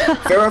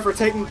 Farraffer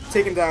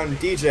taking down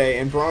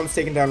DJ, and Bronze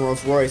taking down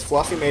Rolls Royce.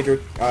 Philosophy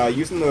Major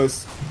using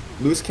those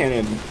loose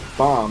cannon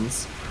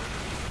bombs.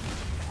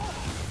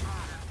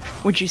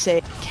 Would you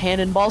say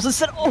cannonballs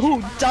instead?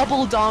 Oh,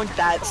 double donk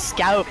that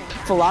scout.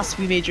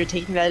 Philosophy Major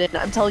taking that in.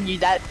 I'm telling you,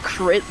 that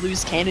crit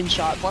loose cannon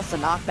shot plus the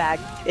knockback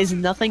is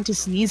nothing to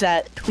sneeze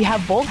at. We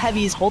have both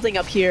heavies holding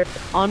up here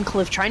on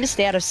Cliff, trying to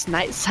stay out of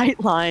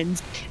sight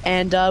lines.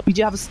 And we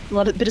do have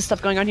a bit of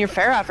stuff going on here.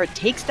 Faraffer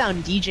takes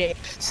down DJ,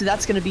 so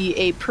that's going to be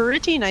a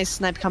pretty nice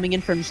snipe coming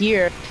in from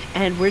here.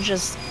 And we're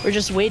just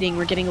waiting.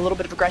 We're getting a little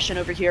bit of aggression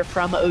over here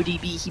from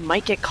ODB. He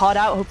might get caught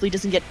out. Hopefully he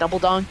doesn't get double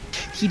donked.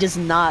 He does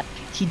not.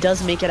 He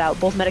does make it out.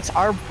 Both medics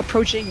are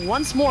approaching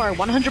once more.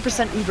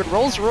 100% Uber.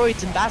 Rolls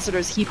Royce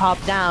Ambassadors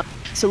Hop down.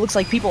 So it looks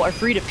like people are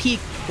free to peek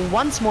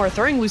once more.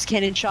 Throwing loose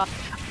cannon shot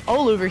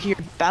all over here.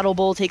 Battle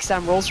Bull takes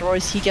down Rolls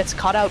Royce. He gets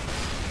caught out.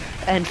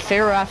 And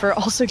Faraffer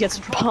also gets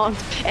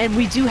bonked. And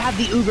we do have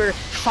the Uber.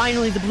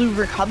 Finally, the blue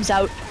Uber comes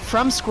out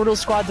from Squirtle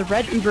Squad. The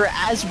red Uber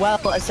as well,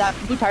 as that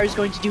blue power is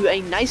going to do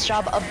a nice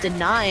job of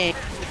denying.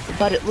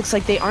 But it looks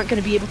like they aren't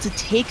going to be able to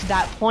take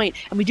that point.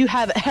 And we do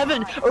have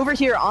Evan over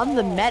here on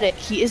the medic.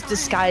 He is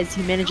disguised.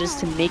 He manages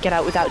to make it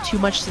out without too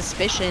much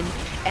suspicion.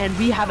 And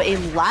we have a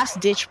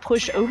last-ditch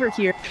push over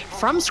here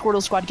from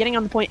Squirtle Squad getting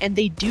on the point, and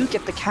they do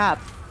get the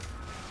cap.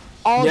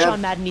 All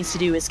John Madden needs to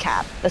do is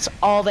cap. That's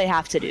all they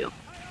have to do.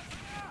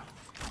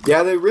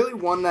 Yeah, they really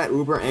won that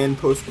Uber and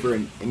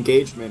post-Uber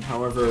engagement.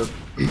 However,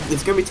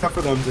 it's going to be tough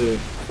for them to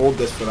hold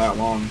this for that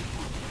long.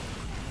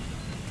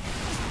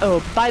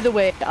 Oh, by the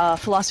way,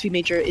 Philosophy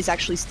Major is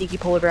actually Sneaky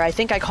Pullover. I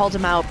think I called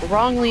him out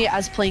wrongly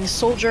as playing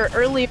Soldier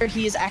earlier.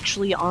 He is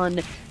actually on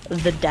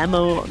the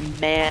demo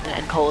man,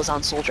 and Cole is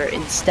on Soldier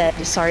instead.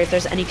 Sorry if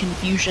there's any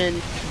confusion.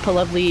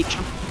 Pilovely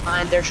jumping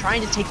behind. They're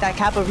trying to take that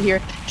cap over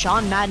here.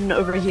 John Madden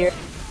over here.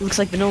 Looks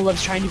like Vanilla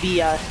Love's trying to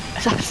be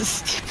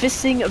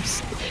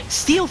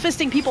steel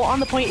fisting people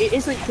on the point. It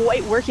isn't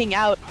quite working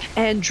out,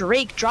 and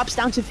Drake drops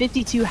down to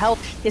 52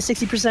 health. He has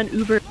 60%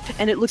 Uber,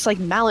 and it looks like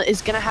Mallet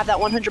is going to have that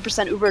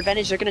 100% Uber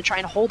advantage. They're going to try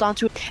and hold on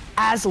to it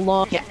as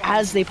long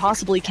as they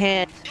possibly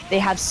can. They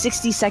have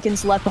 60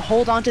 seconds left to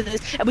hold on to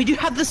this, and we do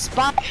have the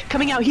spot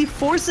coming out. He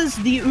forces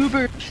the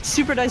Uber.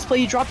 Super nice play.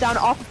 He dropped down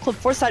off of Cliff,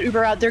 force that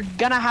Uber out. They're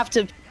going to have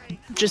to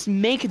just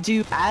make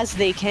do as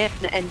they can,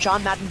 and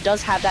John Madden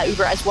does have that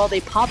Uber as well. They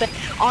pop it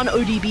on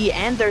ODB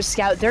and their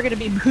scout. They're going to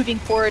be moving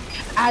forward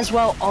as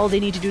well. All they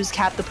need to do is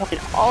cap the point.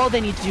 All they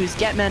need to do is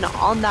get men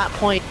on that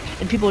point,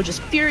 and people are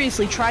just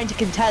furiously trying to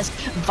contest.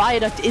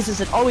 Viaduct is,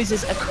 as it always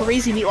is, a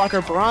crazy meat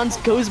locker. Bronze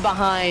goes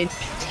behind,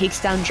 takes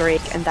down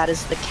Drake, and that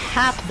is the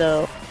cap,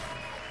 though,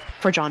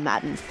 for John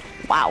Madden.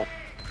 Wow.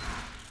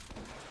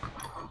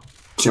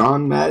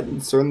 John Madden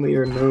certainly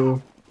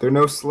they're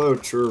no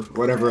slouch or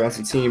whatever as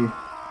a team.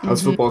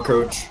 As football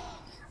coach.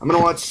 I'm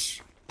gonna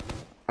watch,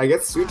 I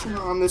guess, Sutra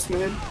on this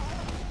mid.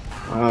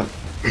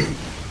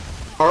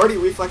 Already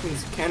reflecting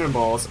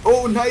cannonballs.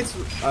 Oh, nice!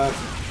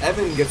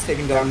 Evan gets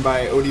taken down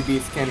by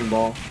ODB's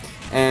cannonball.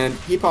 And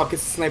Hop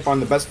gets a snipe on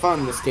the best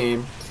fun in this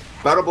game.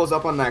 Battle Bull's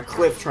up on that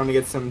cliff trying to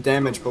get some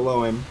damage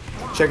below him.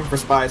 Checking for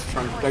spies,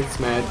 trying to protect his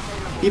med.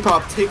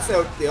 Hop takes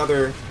out the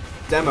other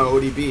demo,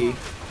 ODB.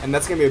 And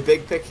that's gonna be a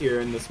big pick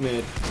here in this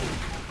mid.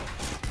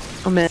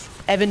 Oh man.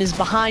 Evan is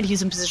behind,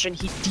 he's in position,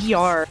 he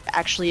DR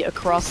actually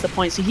across the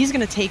point, so he's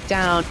going to take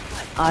down,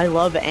 I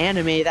love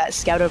anime, that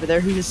scout over there,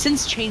 who has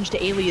since changed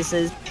to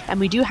aliases, and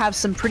we do have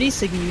some pretty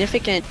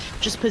significant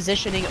just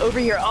positioning over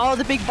here. Oh,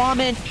 the big bomb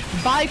in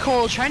by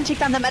Cole, trying to take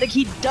down that medic.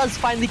 He does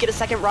finally get a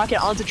second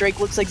rocket onto Drake.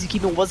 Looks like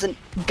Zukima wasn't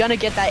going to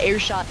get that air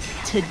shot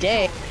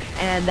today,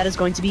 and that is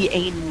going to be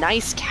a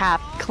nice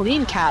cap,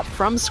 clean cap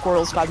from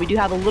Squirtle Squad. We do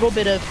have a little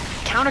bit of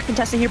counter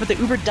contesting here, but the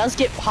Uber does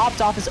get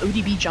popped off as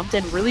ODB jumped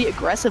in really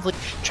aggressively,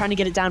 trying to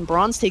get it down.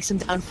 Bronze takes him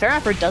down.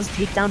 Fairapper does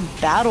take down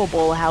Battle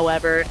Bull,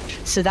 however,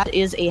 so that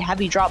is a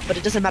heavy drop, but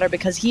it doesn't matter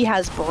because he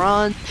has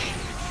Bronze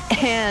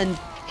and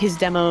his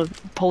demo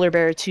Polar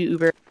Bear to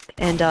Uber.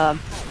 And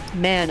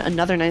man,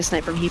 another nice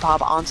snipe from Hip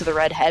Hop onto the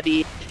red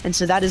heavy. And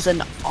so that is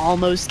an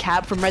almost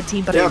cap from red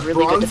team, but a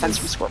really good defense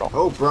from Squirtle.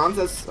 Oh, Bronze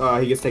has,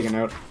 he gets taken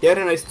out. He had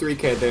a nice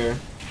 3K there.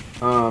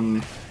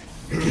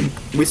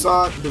 We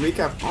saw the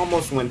recap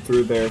almost went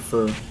through there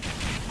for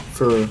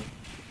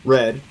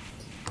red.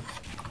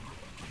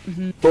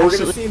 But we're going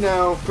to see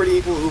now pretty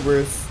equal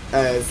Ubers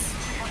as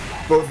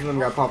both of them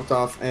got popped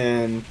off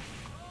and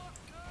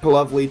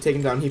Lovely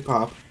taking down Hip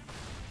Hop.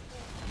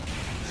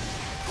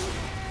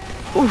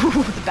 Ooh,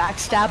 the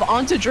backstab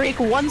onto Drake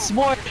once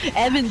more.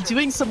 Evan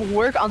doing some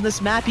work on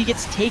this map. He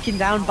gets taken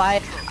down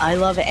by I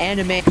Love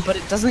Anime, but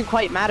it doesn't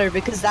quite matter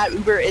because that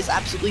Uber is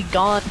absolutely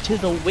gone to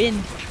the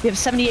wind. We have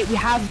 78. We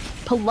have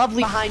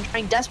Lovely behind,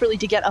 trying desperately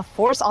to get a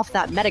force off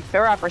that medic.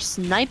 Fairapper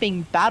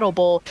sniping Battle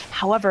Bull.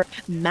 However,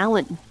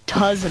 Malent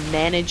does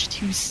manage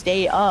to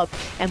stay up,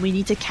 and we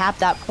need to cap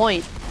that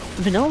point.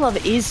 Vanilla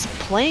Love is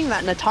playing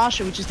that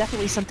Natasha, which is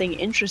definitely something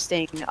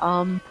interesting.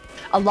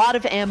 A lot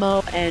of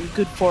ammo and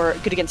good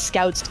against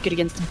scouts, good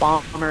against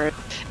bomber.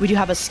 We do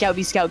have a scout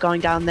v scout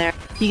going down there.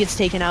 He gets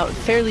taken out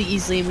fairly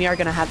easily, and we are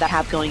going to have that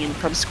hap going in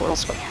from Squirtle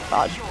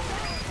Squad.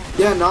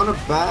 Yeah, not a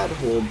bad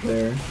hold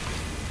there.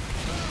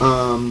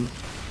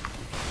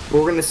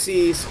 We're going to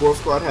see Squirtle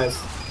Squad has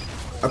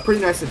a pretty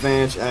nice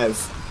advantage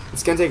as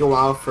it's going to take a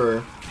while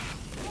for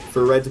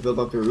red to build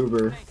up their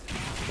Uber.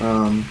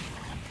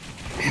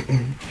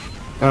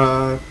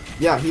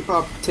 Yeah, Hip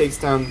Hop takes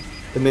down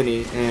the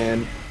mini,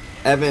 and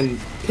Evan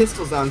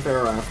pistols down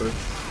Fairapper.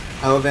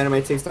 I Love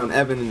Anime takes down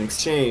Evan in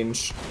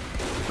exchange.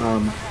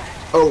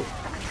 Oh,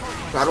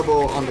 Battle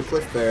Bull on the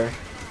cliff there,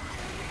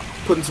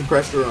 putting some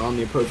pressure on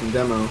the opposing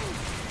demo.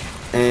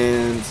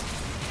 And,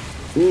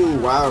 ooh,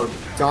 wow,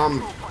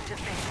 Dom.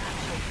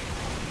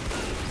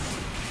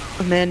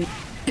 And then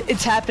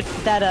it's happened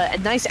that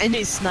a nice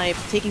NJ snipe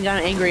taking down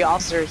an angry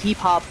officer. Hip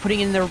Hop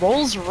putting in their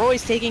Rolls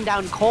Royce taking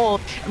down Cole,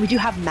 and we do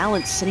have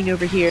Malent sitting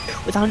over here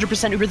with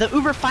 100% Uber. The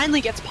Uber finally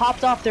gets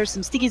popped off. There's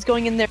some stickies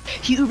going in there.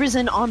 He Ubers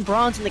in on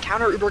Bronze, and the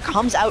counter Uber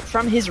comes out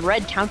from his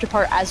red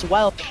counterpart as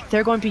well.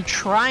 They're going to be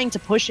trying to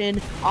push in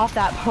off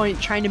that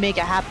point, trying to make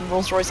it happen.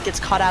 Rolls Royce gets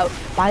caught out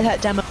by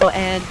that demo,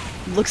 and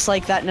looks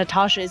like that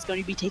Natasha is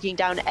going to be taking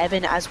down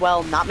Evan as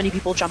well. Not many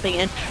people jumping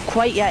in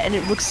quite yet, and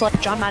it looks like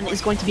John Madden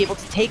is going to be able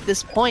to take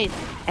this point,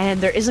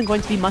 and there isn't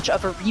going to be much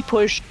of a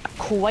repush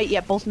quite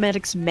yet. Both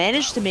medics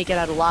managed to make it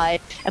out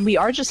alive, and we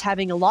are just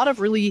having a lot of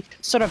really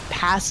sort of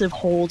passive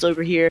holds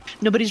over here.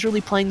 Nobody's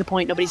really playing the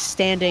point. Nobody's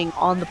standing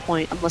on the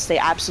point unless they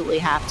absolutely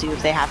have to.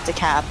 If they have to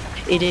cap,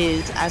 it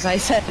is, as I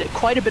said,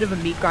 quite a bit of a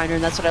meat grinder,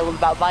 and that's what I love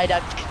about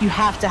Viaduct. You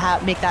have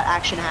to make that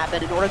action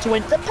happen in order to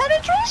win. The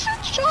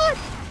penetration shot!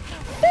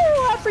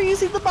 After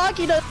using the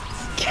Machina,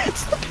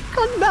 gets the pick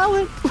on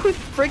Malent with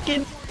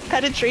freaking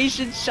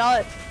penetration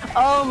shot.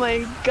 Oh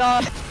my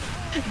god.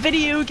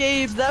 Video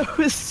games, that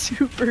was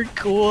super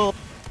cool.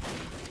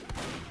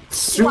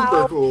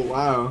 Super cool,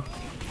 wow.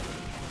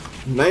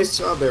 Nice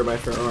job there by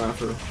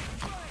Fairapper.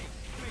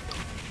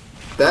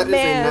 That is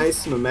a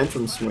nice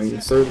momentum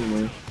swing,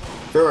 certainly.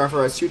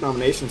 Fairapper has 2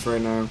 nominations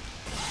right now.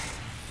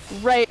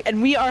 Right,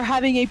 and we are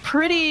having a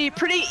pretty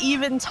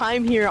even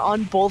time here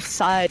on both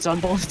sides, on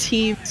both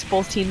teams.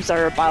 Both teams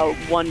are about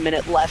 1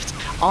 minute left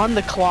on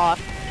the clock,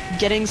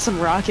 getting some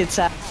rockets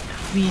out.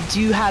 We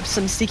do have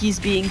some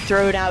stickies being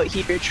thrown out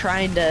here,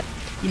 trying to,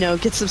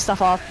 get some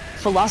stuff off.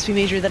 Philosophy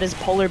Major, that is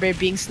Polar Bear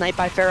being sniped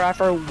by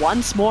Fairapper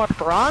once more.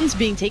 Bronze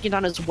being taken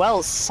down as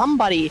well.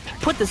 Somebody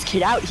put this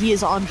kid out. He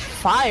is on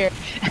fire.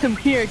 And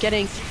we are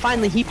getting,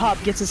 finally, Hip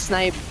Hop gets a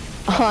snipe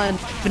on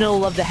Vanilla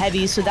Love the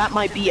Heavy, so that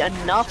might be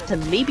enough to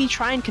maybe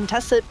try and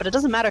contest it, but it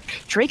doesn't matter.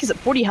 Drake is at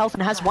 40 health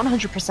and has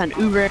 100%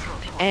 Uber,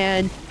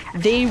 and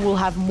they will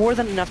have more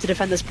than enough to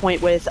defend this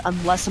point with,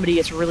 unless somebody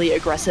gets really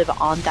aggressive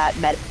on that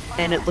meta.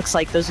 And it looks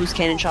like those loose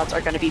cannon shots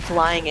are going to be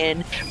flying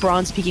in.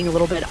 Bronze peeking a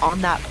little bit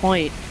on that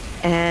point,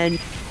 and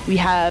we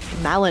have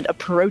Malent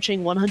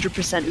approaching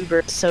 100%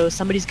 Uber, so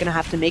somebody's going to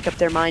have to make up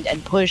their mind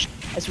and push,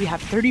 as we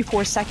have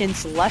 34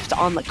 seconds left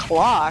on the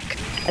clock.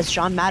 As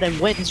John Madden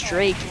wins,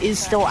 Drake is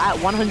still at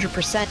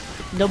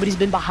 100%. Nobody's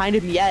been behind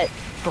him yet.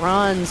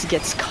 Bronze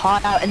gets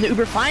caught out, and the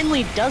Uber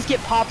finally does get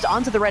popped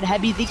onto the red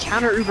heavy. The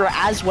counter Uber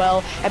as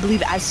well, I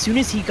believe, as soon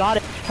as he got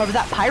it. However,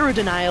 that pyro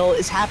denial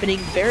is happening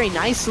very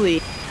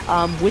nicely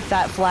with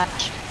that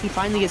flash. He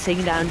finally gets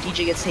taken down,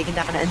 DJ gets taken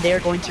down, and they're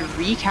going to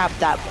recap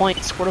that point.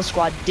 Squirtle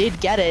Squad did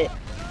get it.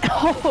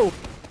 Oh,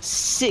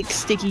 6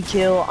 sticky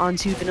kill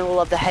onto Vanilla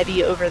Love the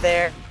Heavy over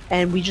there,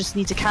 and we just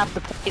need to cap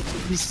the point.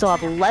 We still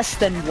have less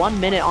than 1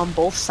 minute on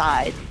both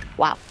sides.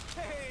 Wow.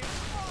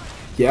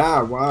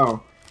 Yeah,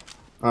 wow.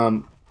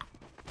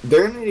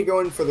 They're going to need to go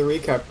in for the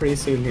recap pretty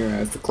soon here,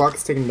 as the clock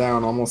is ticking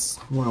down almost,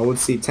 well,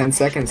 let's see, 10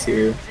 seconds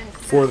here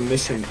before the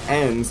mission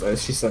ends,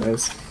 as she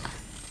says.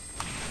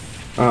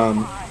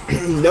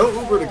 No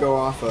Uber to go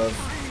off of.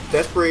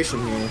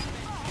 Desperation here.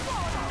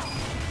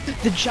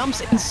 The jumps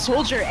in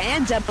Soldier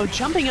and Demo,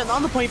 jumping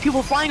on the point,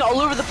 people flying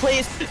all over the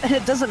place, and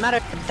it doesn't matter.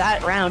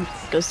 That round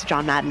goes to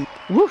John Madden.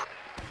 Woo!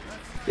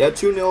 Yeah,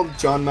 2-0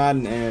 John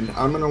Madden, and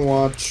I'm gonna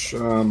watch,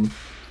 let's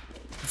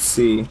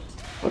see.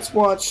 Let's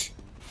watch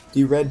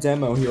the red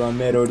demo here on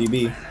mid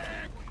ODB.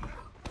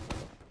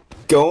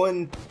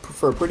 Going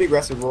for a pretty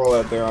aggressive roll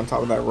out there on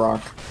top of that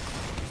rock.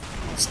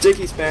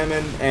 Sticky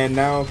spamming, and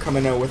now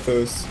coming out with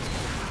those,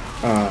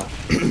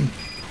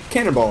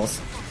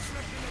 cannonballs.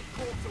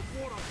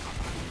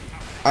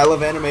 I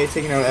Love Anime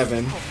taking out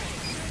Evan.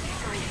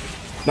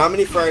 Not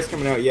many frags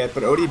coming out yet,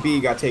 but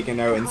ODB got taken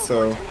out, and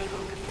so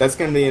that's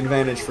going to be an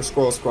advantage for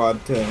Squirtle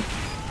Squad to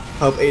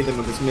help aid them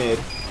with this mid.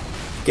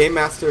 Game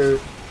Master.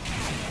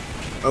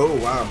 Oh,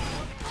 wow.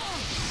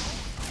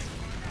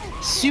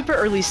 Super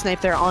early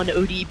snipe there on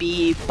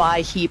ODB by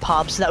Heap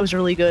Hop, so that was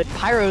really good. The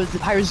Pyro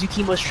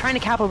Zoomoo was trying to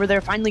cap over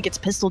there, finally gets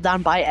pistoled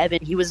down by Evan.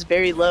 He was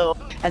very low,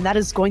 and that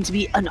is going to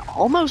be an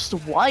almost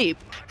wipe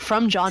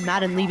from John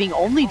Madden, leaving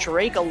only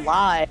Drake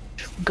alive.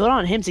 Good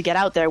on him to get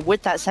out there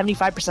with that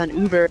 75%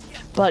 Uber,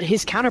 but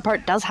his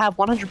counterpart does have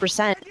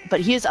 100%,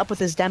 but he is up with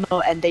his demo,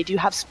 and they do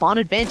have spawn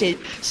advantage,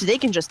 so they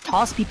can just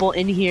toss people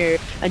in here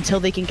until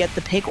they can get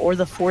the pick or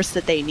the force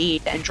that they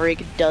need, and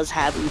Drake does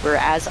have Uber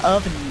as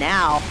of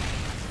now.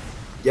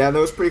 Yeah, that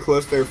was pretty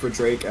close there for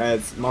Drake,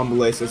 as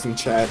Mombole says in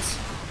chat.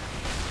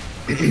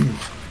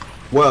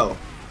 Well,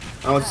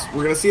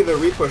 we're gonna see the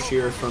repush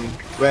here from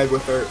Red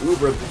with their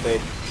Uber that they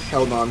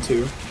held on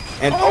to.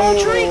 And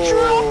Drake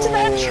dropped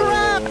that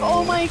trap!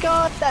 Oh my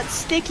god, that's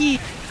sticky!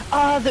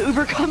 The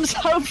Uber comes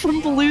out from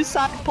blue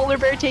side, Polar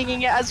Bear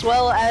taking it, as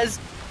well as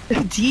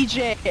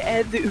DJ,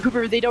 and the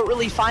Uber, they don't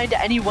really find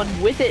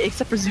anyone with it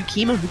except for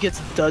Zukima, who gets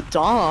the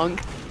donk.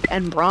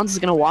 And Bronze is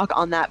gonna walk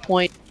on that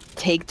point,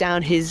 take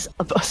down his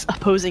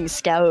opposing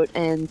scout,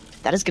 and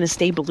that is going to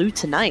stay blue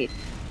tonight.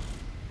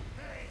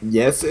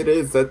 Yes, it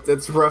is.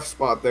 That's a rough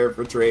spot there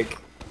for Drake.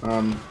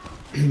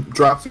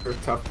 Drops are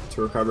tough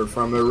to recover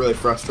from. They're really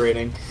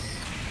frustrating.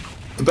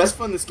 The best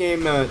fun in this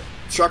game,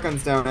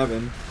 shotguns down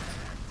Evan.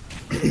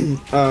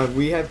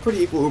 We have pretty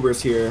equal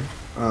Ubers here,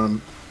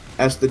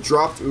 as the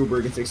dropped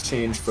Uber gets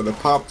exchanged for the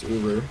popped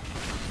Uber.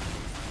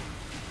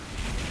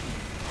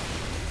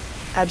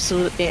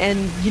 Absolutely,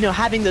 and you know,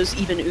 having those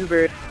even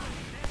Uber,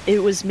 it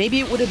would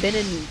have been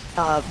in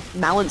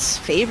Malant's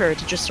favor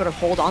to just sort of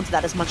hold on to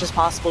that as much as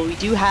possible. We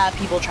do have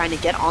people trying to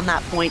get on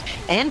that point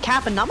and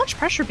cap, and not much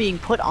pressure being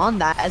put on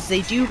that, as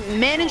they do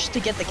manage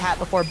to get the cap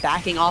before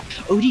backing off.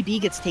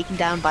 ODB gets taken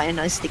down by a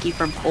nice sticky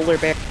from Polar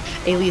Bear,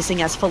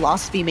 aliasing as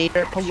Philosophy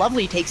Maker.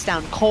 Lovely takes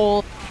down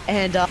Cole,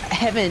 and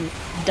Heaven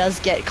does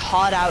get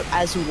caught out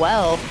as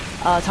well.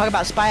 Talk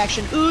about spy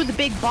action. Ooh, the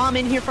big bomb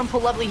in here from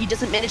Polovely. He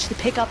doesn't manage to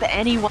pick up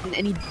anyone,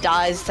 and he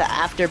dies to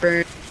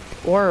Afterburn.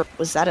 Or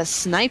was that a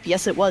snipe?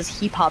 Yes, it was.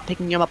 Heap Hop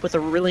picking him up with a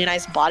really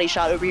nice body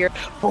shot over here.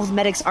 Both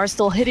medics are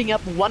still hitting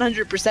up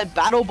 100%.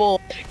 Battle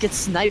Bull gets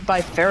sniped by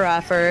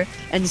Faraffer,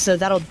 and so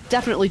that'll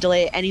definitely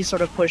delay any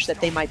sort of push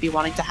that they might be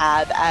wanting to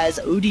have, as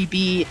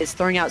ODB is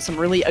throwing out some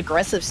really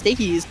aggressive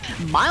stickies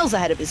miles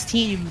ahead of his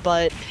team,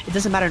 but it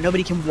doesn't matter.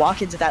 Nobody can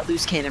walk into that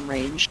loose cannon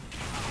range.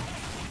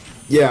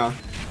 Yeah,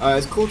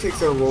 as Cole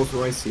takes out Rolls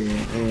Royce here,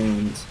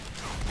 and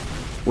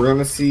we're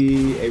gonna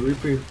see a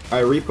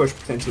repush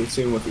potentially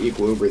soon with the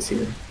equal Ubers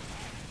here.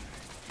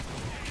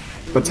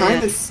 But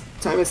time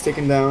is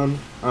ticking down.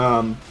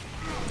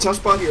 Tough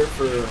spot here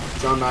for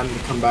John Madden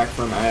to come back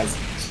from, as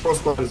Squirtle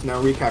Squad is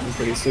now recapping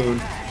pretty soon.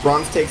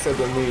 Bronze takes out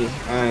the lead,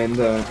 and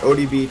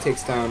ODB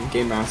takes down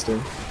Game Master.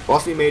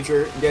 Philosophy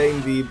Major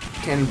getting the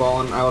cannonball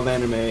on I Love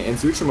Anime, and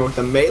Zoomoo with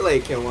the melee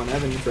kill on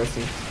Evan.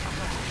 Interesting.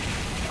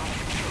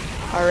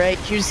 Alright,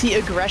 here's the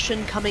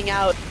aggression coming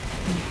out.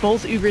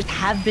 Both Ubers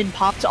have been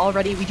popped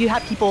already. We do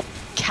have people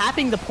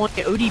capping the point.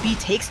 ODB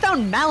takes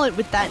down Mallet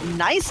with that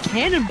nice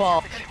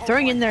cannonball,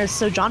 throwing in there,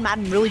 so John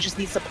Madden really just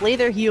needs to play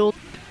their heal,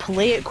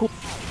 play it cool,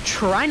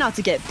 try not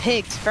to get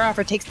picked.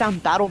 Faraffer takes down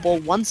Battle Bull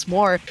once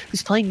more,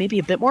 who's playing maybe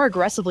a bit more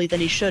aggressively than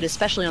he should,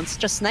 especially on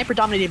such a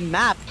sniper-dominated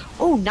map.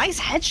 Oh, nice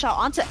headshot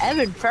onto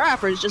Evan.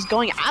 Faraffer is just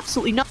going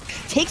absolutely nuts.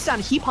 Takes down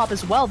Heap Hop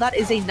as well. That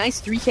is a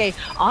nice 3K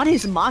on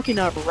his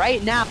Machina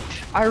right now.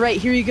 Alright,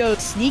 here you go.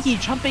 Sneaky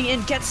jumping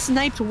in, gets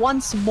sniped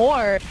once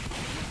more.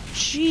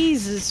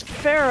 Jesus,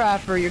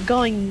 Faraffer, you're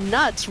going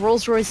nuts.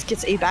 Rolls Royce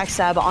gets a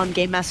backstab on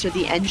Game Master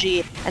the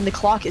NG, and the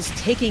clock is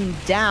ticking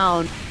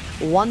down.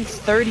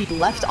 1:30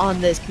 left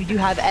on this. We do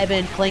have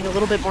Evan playing a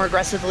little bit more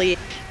aggressively,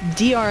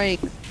 DRing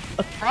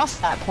across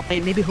that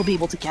point. Maybe he'll be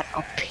able to get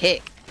a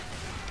pick.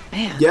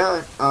 Man.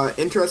 Yeah,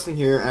 interesting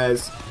here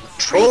as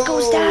Drake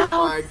goes down.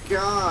 Oh my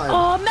god.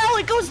 Oh,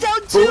 Mallet goes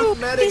down too.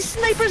 These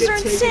snipers are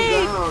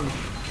insane.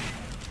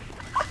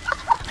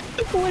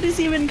 What is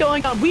even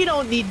going on? We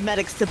don't need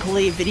medics to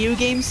play video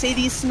games, say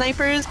these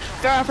snipers.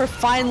 Faraffer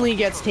finally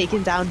gets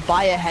taken down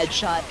by a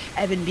headshot.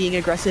 Evan being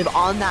aggressive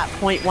on that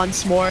point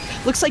once more.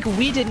 Looks like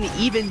we didn't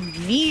even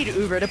need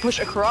Uber to push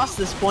across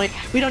this point.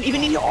 We don't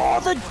even need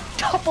the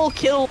double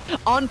kill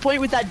on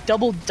point with that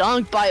double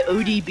dunk by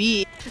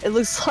ODB. It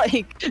looks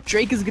like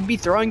Drake is going to be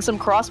throwing some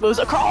crossbows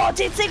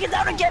across. Oh, it's taken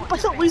down again by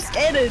the loose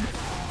cannon.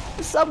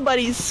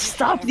 Somebody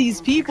stop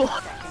these people.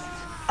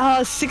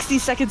 60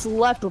 seconds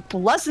left,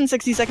 less than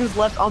 60 seconds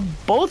left on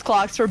both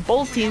clocks for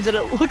both teams, and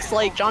it looks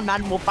like John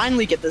Madden will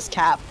finally get this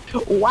cap.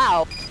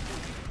 Wow.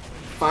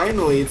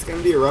 Finally, it's going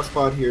to be a rough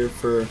spot here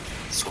for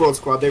Squirtle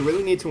Squad. They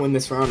really need to win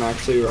this round,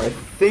 actually, or I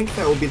think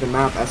that will be the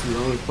map as we're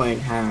only playing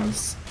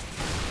halves.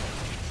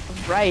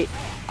 Right.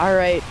 All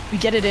right. We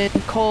get it in.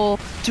 Cole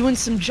doing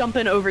some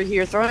jumping over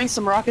here, throwing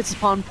some rockets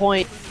upon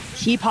point.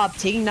 Heap Hop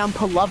taking down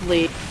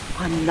Palovely.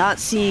 I'm not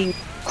seeing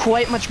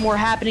quite much more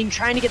happening,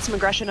 trying to get some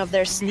aggression of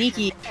their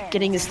Sneaky,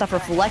 getting his stuff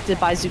reflected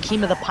by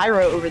Zukima the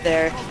Pyro over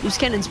there. Loose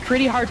Cannon's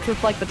pretty hard to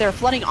reflect, but they're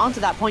flooding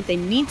onto that point. They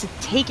need to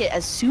take it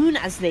as soon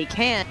as they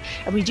can,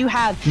 and we do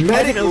have Medic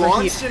Evan over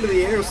launched here. into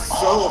the air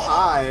so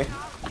high.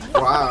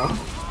 Wow.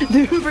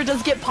 The Uber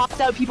does get popped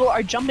out. People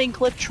are jumping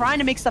cliff, trying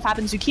to make stuff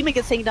happen. Zukima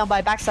gets taken down by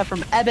a backstab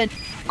from Evan.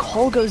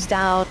 Cole goes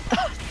down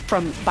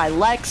by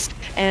Lex,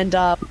 and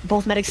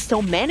both medics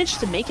still manage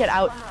to make it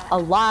out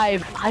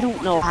alive. I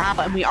don't know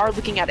how, and we are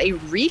looking at a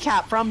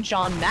recap from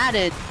John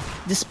Madden.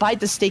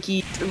 Despite the sticky,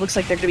 it looks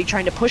like they're going to be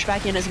trying to push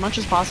back in as much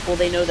as possible.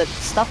 They know that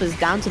stuff is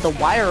down to the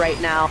wire right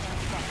now.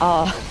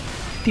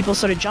 People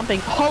sort of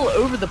jumping all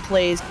over the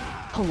place.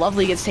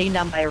 Lovely gets taken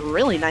down by a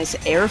really nice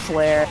air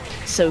flare,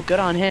 so good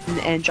on him,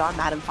 and John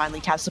Madden finally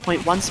caps the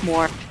point once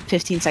more.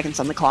 15 seconds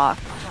on the clock.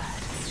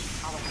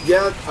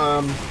 Yeah,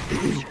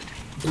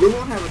 Blue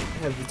won't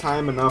have the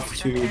time enough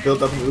to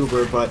build up an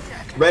Uber, but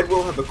Red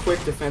will have a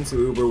quick defensive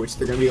Uber, which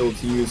they're going to be able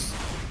to use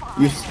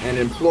and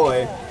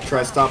employ to try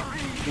to stop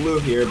Blue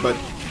here, but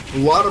a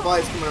lot of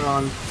buys coming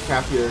on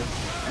cap here.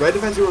 Red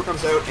defense Uber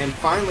comes out, and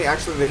finally,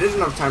 actually, they did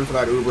enough time for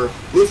that Uber.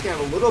 Blue's gonna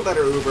have a little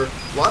better Uber.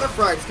 A lot of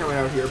frags coming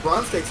out here.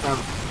 Bronze takes down.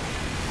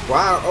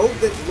 Wow, oh,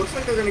 it looks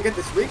like they're gonna get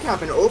this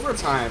recap in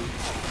overtime.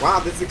 Wow,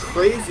 this is a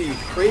crazy,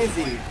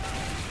 crazy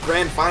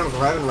grand finals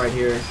we're having right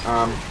here.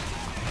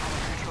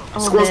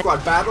 Squirtle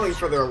Squad battling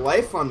for their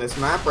life on this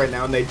map right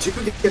now, and they do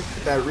get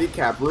that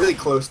recap really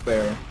close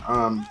there.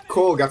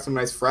 Cole got some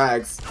nice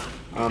frags.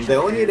 They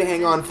only need to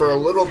hang on for a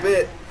little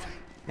bit,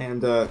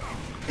 and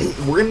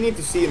we're going to need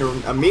to see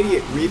an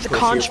immediate repush the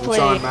conch here from play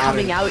John Madden.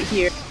 coming out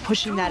here,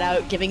 pushing that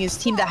out, giving his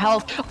team the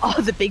health. Oh,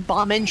 the big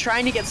bomb in,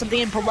 trying to get something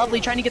in.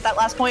 Palovely trying to get that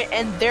last point,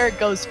 and there it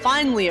goes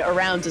finally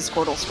around to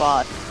Squirtle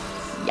Squad.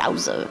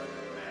 Yowza.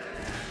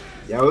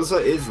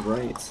 Yowza is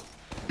right.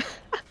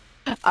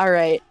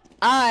 Alright,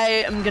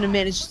 I am going to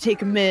manage to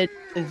take a mid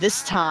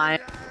this time.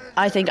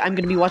 I think I'm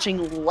going to be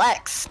watching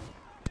Lex,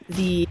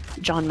 the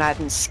John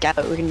Madden scout.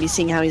 We're going to be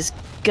seeing how he's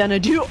gonna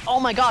do. Oh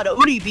my god,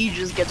 ODB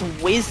just gets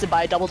wasted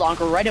by a double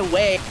donker right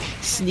away.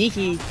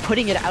 Sneaky,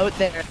 putting it out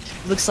there.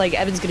 Looks like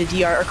Evan's gonna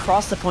DR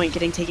across the point,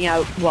 getting taken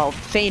out, well,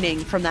 feigning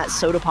from that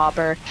soda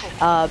popper.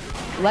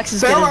 Lex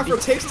is gonna be...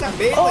 takes down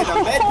Melee,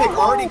 the med pick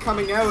already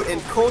coming out,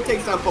 and Cole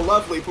takes down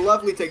Palovely.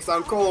 Palovely takes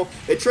down Cole.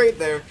 They trade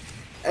there.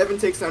 Evan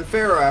takes down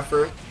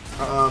Farraffer.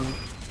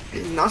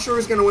 Not sure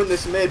who's gonna win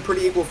this mid.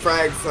 Pretty equal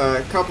frags,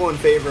 a couple in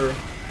favor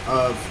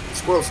of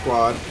Squirtle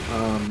Squad.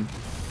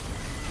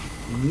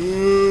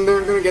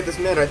 They're gonna get this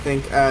mid, I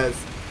think, as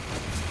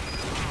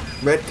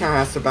Red kind of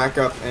has to back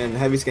up, and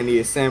Heavy's gonna eat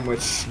a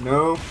sandwich.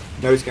 No,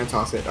 he's gonna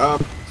toss it.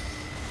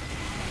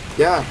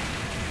 Yeah.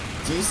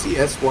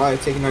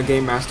 DCSY taking down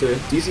Game Master.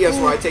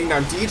 DCSY taking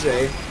down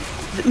DJ.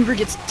 The Uber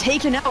gets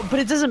taken out, but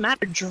it doesn't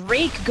matter.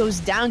 Drake goes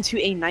down to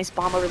a nice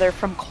bomb over there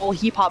from Cole.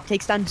 Heap Hop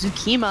takes down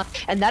Zukima,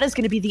 and that is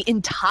going to be the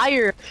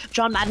entire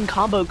John Madden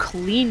combo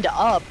cleaned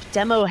up.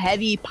 Demo,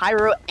 Heavy,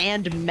 Pyro,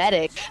 and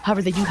Medic.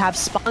 However, they do have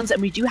spawns,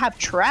 and we do have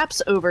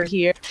traps over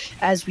here,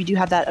 as we do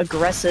have that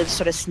aggressive,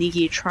 sort of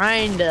sneaky,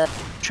 trying to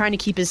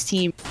keep his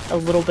team a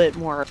little bit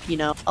more, you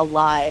know,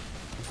 alive.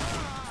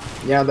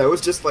 Yeah, that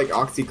was just like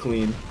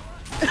OxyClean.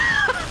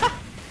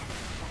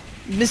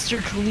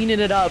 Mr. Cleaning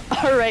it up.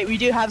 Alright, we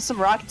do have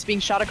some rockets being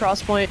shot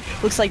across point.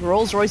 Looks like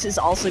Rolls Royce is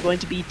also going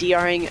to be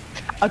DRing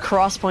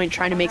across point,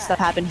 trying to make stuff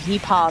happen.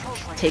 Heap Hop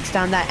takes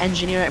down that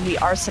engineer, and we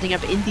are setting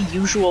up in the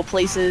usual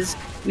places.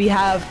 We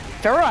have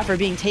Farraffer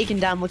being taken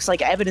down. Looks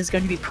like Evan is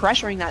going to be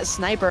pressuring that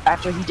sniper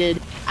after he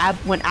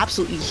went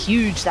absolutely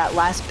huge that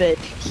last bit.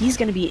 He's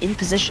going to be in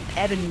position.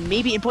 Evan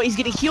maybe in point. He's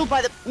getting healed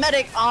by the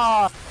medic.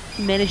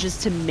 He manages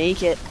to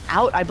make it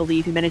out, I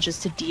believe. He manages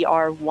to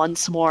DR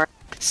once more.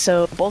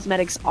 So both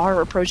medics are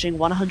approaching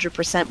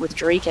 100% with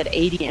Drake at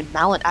 80 and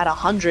Mallet at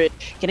 100,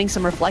 getting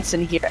some reflects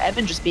in here.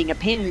 Evan just being a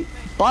pain in the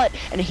butt,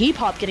 and Heap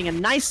Hop getting a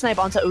nice snipe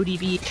onto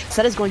ODB.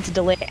 So that is going to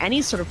delay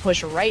any sort of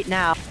push right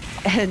now,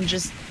 and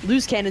just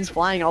loose cannons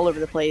flying all over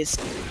the place.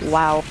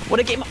 Wow, what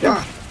a game!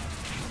 Yeah.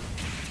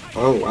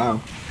 Oh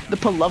wow. The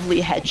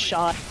Palovely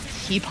headshot.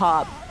 Heap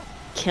Hop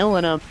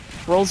killing him.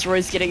 Rolls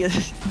Royce getting a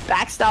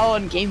backstab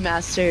on Game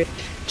Master.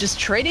 Just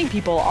trading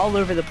people all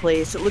over the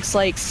place. It looks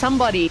like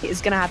somebody is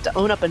going to have to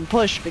own up and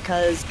push,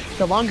 because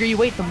the longer you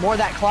wait, the more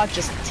that clock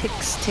just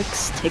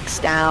ticks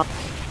down.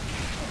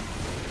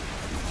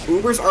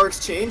 Ubers are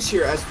exchanged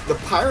here as the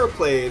Pyro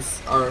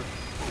plays are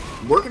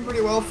working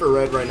pretty well for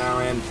Red right now,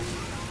 and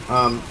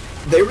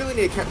they really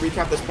need to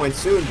recap this point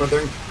soon, but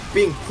they're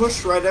being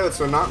pushed right out,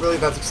 so not really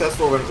that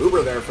successful of an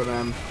Uber there for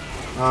them.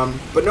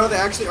 But no, they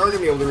actually are going to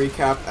be able to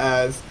recap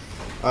as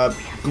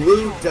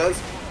Blue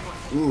does...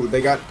 Ooh,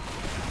 they got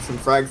some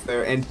frags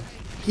there. And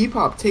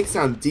Heaphop takes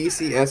down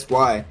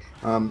DCSY.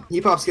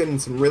 Heaphop's getting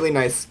some really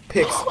nice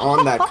picks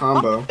on that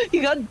combo. He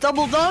got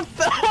double dunked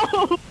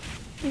though!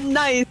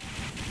 Nice!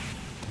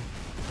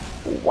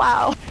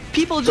 Wow.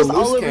 People just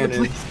all over the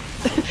place.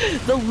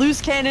 The loose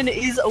cannon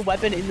is a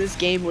weapon in this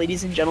game,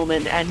 ladies and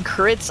gentlemen, and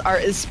crits are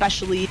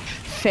especially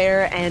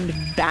fair and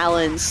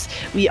balanced.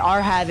 We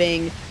are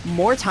having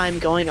more time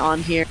going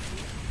on here.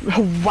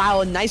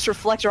 Wow, a nice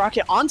reflector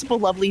rocket onto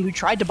Belovely, who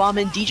tried to bomb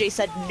in. DJ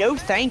said no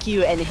thank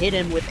you and hit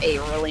him with a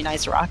really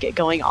nice rocket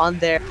going on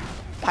there.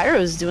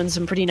 Pyro's doing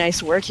some pretty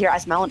nice work here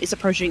as Malin is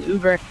approaching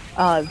Uber.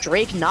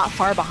 Drake not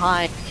far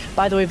behind.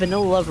 By the way,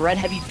 Vanilla Love Red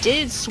Heavy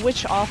did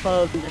switch off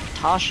of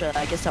Natasha.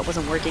 I guess that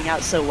wasn't working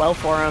out so well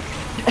for him.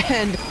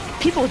 And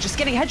people just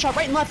getting headshot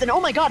right and left. And oh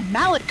my god,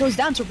 Mallet goes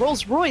down to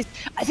Rolls Royce.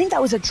 I think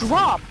that was a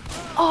drop.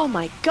 Oh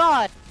my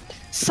god.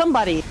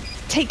 Somebody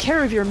take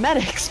care of your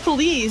medics,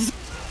 please.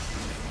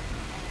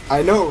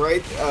 I know,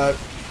 right?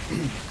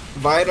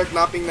 Viaduct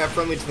not being that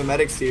friendly to the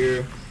medics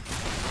here,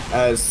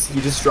 as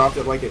he just dropped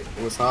it like it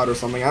was hot or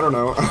something. I don't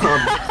know.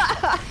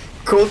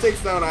 Cole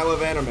takes down I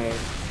Love Anime.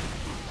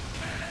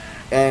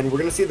 And we're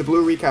going to see the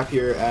blue recap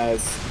here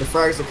as the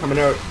frags are coming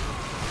out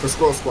for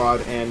Squirrel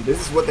Squad, and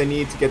this is what they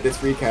need to get this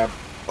recap.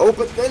 Oh,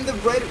 but then the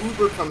red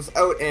Uber comes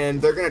out,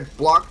 and they're going to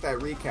block that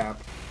recap.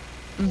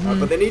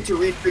 But they need to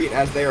retreat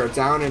as they are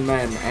down in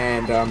men,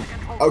 and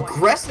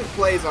aggressive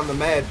plays on the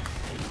med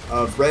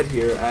of red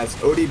here as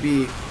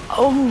ODB...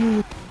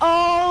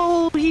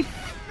 Oh, he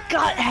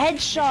got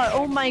headshot.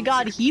 Oh my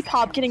god,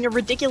 Heaphop getting a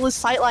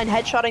ridiculous sightline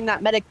headshotting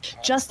that medic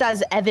just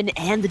as Evan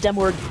and the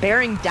demo were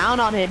bearing down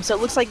on him. So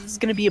it looks like this is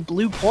going to be a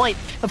blue point.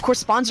 Of course,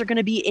 spawns are going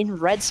to be in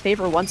red's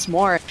favor once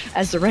more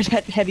as the red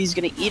heavy is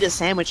going to eat a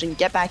sandwich and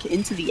get back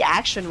into the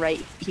action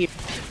right here.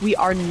 We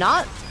are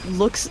not,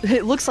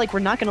 it looks like we're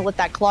not going to let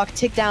that clock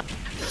tick down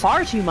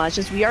far too much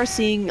as we are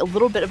seeing a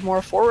little bit of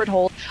more forward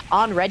hold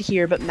on red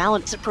here, but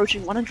Malin is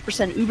approaching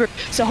 100% Uber.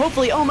 So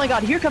hopefully, oh my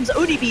god, here comes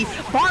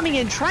ODB bombing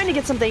in, trying to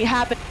get something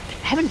happen.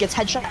 Heaven gets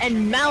headshot,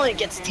 and Mallet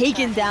gets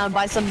taken down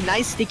by some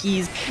nice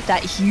stickies.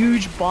 That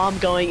huge bomb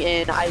going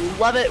in. I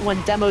love it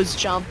when demos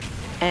jump,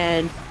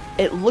 and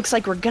it looks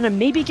like we're gonna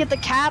maybe get the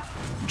cap.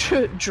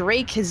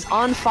 Drake is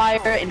on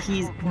fire, and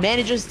he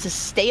manages to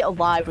stay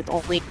alive with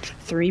only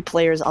 3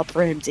 players up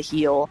for him to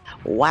heal.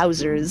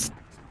 Wowzers.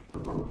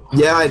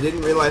 Yeah, I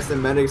didn't realize that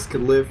medics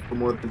could live for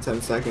more than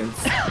 10 seconds.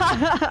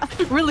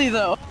 Really,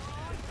 though?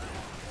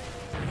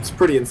 It's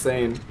pretty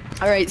insane.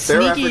 Alright,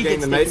 They're after Sneaky getting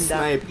gets the nice taken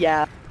down. snipe.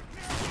 Yeah.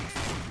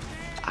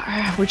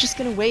 We're just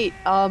gonna wait.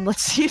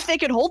 Let's see if they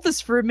can hold this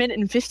for a minute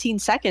and 15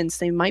 seconds.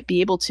 They might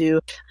be able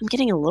to. I'm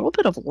getting a little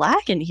bit of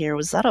lag in here.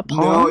 Was that a pause?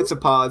 No, it's a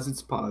pause.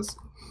 It's a pause.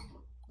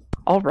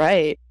 All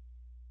right.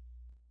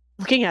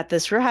 Looking at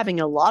this, we're having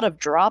a lot of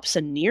drops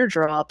and near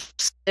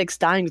drops. Six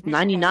dying with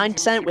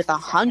 99% with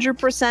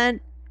 100%.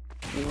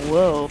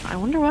 Whoa. I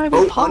wonder why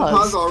we paused.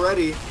 Unpause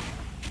already.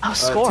 Oh,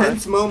 score.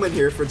 Tense moment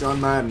here for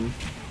John Madden.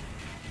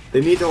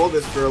 They need to hold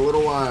this for a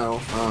little while.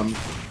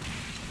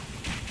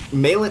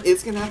 Malin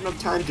is going to have enough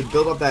time to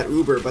build up that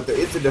Uber, but there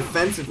is a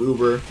defensive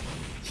Uber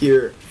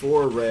here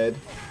for red.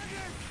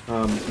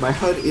 My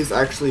HUD is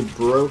actually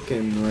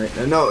broken right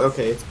now. No,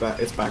 okay, it's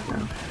back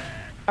now.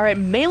 Alright,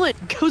 Malin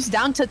goes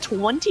down to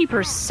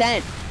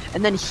 20%,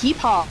 and then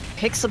Heaphop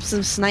picks up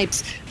some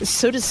snipes.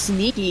 So does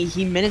Sneaky.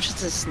 He manages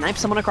to snipe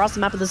someone across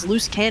the map with this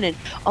loose cannon.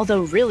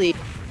 Although, really,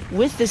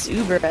 with this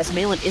Uber, as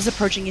Malin is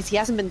approaching, he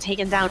hasn't been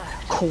taken down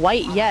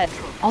quite yet.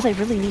 All they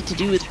really need to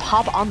do is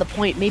pop on the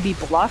point, maybe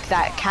block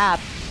that cap,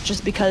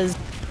 just because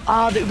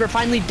the Uber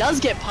finally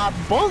does get popped.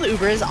 Both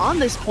Ubers on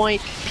this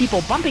point,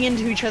 people bumping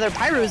into each other,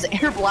 Pyros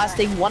air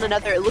blasting one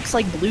another. It looks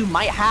like Blue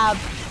might have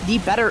the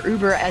better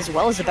Uber as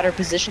well as the better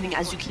positioning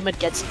as Yukima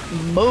gets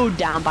mowed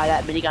down by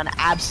that minigun.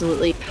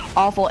 Absolutely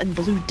awful, and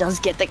Blue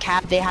does get the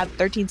cap. They have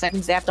 13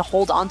 seconds, they have to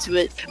hold on to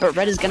it, but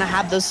Red is going to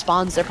have those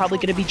spawns. They're probably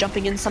going to be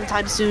jumping in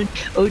sometime soon.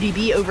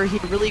 ODB over here,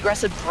 really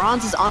aggressive.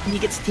 Bronze is on, he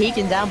gets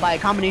taken down by a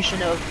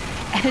combination of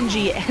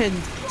NG and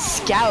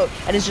Scout,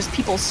 and it's just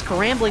people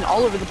scrambling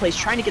all over the place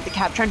trying to get the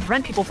cap, trying to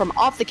prevent people from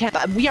off the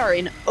cap. We are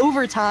in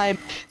overtime.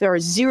 There are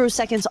 0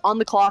 seconds on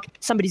the clock.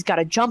 Somebody's got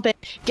to jump it,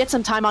 get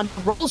some time on.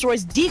 Rolls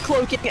Royce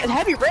decloaking, and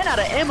Heavy ran out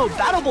of ammo.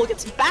 Battle Bull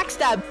gets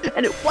backstabbed,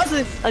 and it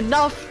wasn't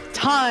enough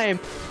time.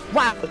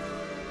 Wow,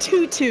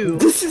 2-2.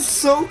 This is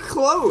so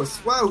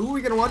close. Wow, who are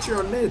we gonna watch here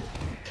on mid?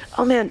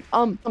 Oh man,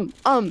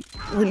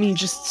 let me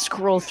just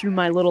scroll through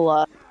my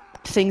little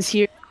things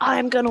here.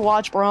 I'm gonna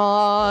watch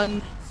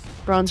Bronze.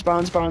 Bronze.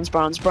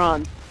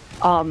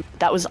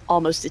 That was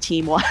almost a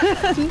team one.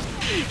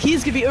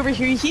 He's gonna be over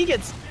here. He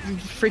gets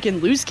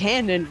freaking loose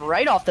cannon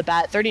right off the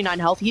bat. 39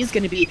 health. He's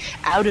gonna be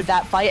out of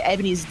that fight.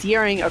 Ebony's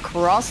deering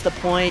across the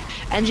point.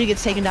 NG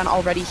gets taken down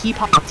already. He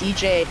popped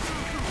DJ.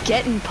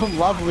 getting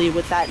Lovely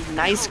with that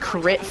nice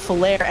crit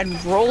flare,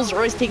 and Rolls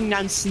Royce taking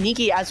down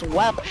Sneaky as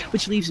well,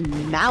 which leaves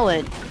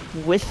Malin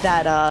with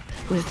that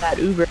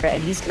Uber,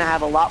 and he's gonna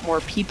have a lot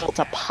more people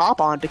to pop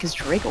on because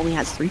Drake only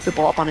has 3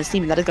 people up on his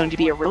team, and that is going to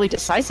be a really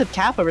decisive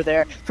cap over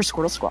there for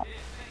Squirtle Squad.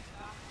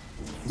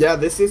 Yeah,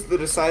 this is the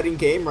deciding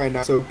game right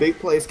now. So big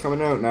plays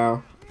coming out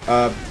now.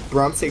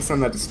 Bronze takes on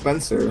that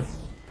dispenser.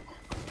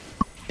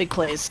 Big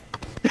plays.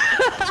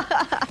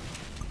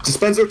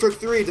 Dispenser took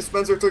 3.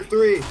 Dispenser took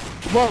 3.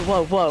 Whoa,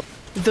 whoa, whoa.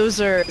 Those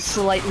are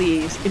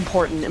slightly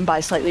important, and by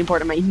slightly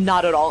important, I mean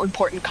not at all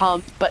important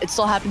comp, but it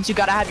still happens. You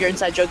gotta have your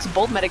inside jokes.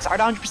 Both medics are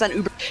 100%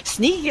 Uber.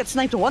 Sneaky gets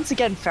sniped once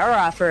again.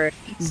 Faraffer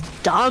is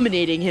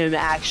dominating him,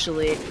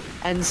 actually.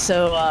 And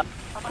so,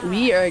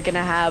 we are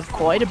gonna have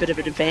quite a bit of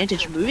an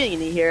advantage moving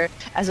into here,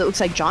 as it looks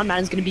like John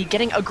Madden's gonna be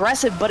getting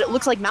aggressive, but it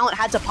looks like Mallet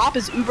had to pop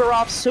his Uber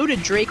off. So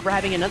did Drake. We're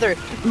having another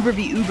Uber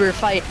v Uber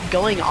fight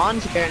going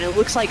on here, and it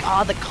looks like,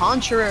 the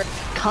Conjurer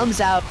comes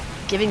out,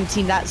 giving the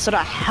team that sort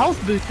of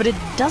health boost, but it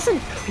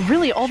doesn't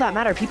really all that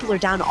matter. People are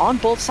down on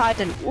both sides,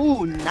 and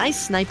ooh,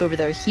 nice snipe over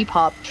there. Heap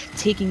Hop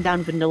taking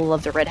down Vanilla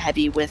of the Red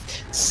Heavy with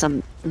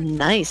some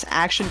nice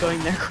action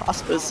going there.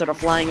 Crossbows sort of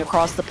flying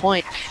across the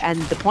point,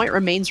 and the point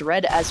remains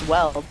red as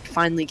well.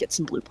 Finally get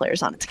some blue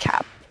players on it to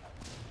cap.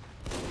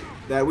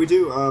 That we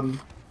do.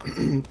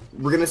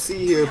 We're gonna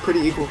see here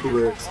pretty equal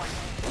careers.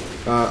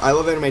 I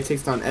Love Anime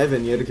takes down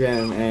Evan yet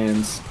again,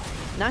 and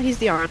Now he's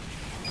the Arn.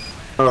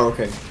 oh,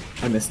 okay,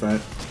 I missed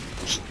that.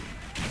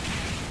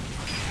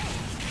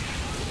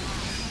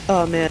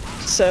 Oh man,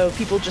 so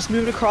people just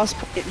moved across,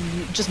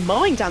 just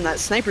mowing down that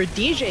sniper.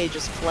 DJ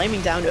just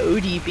flaming down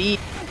ODB.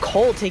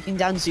 Cole taking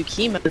down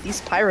Zukima. These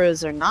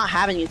Pyros are not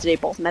having it today.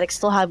 Both medics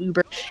still have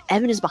Uber.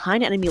 Evan is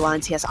behind enemy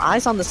lines. He has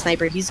eyes on the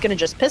sniper. He's going to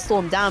just pistol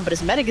him down, but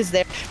his medic is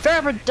there.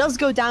 Fairhaver does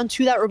go down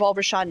to that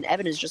revolver shot, and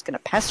Evan is just going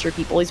to pester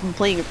people. He's been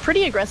playing a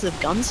pretty aggressive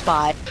gun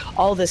spy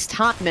all this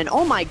time, and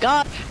oh my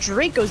god,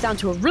 Drake goes down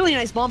to a really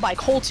nice bomb by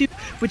Cole too,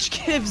 which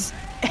gives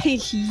a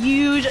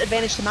huge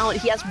advantage to Mallet.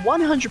 He has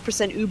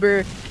 100%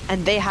 Uber,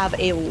 and they have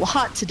a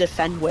lot to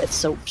defend with,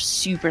 so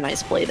super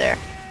nice play there.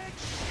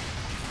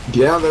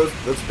 Yeah,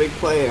 that's a big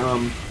play.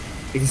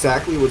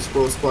 Exactly what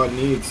Squirtle Squad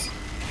needs.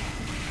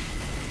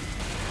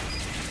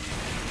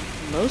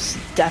 Most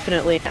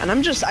definitely, and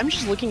I'm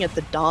just looking at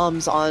the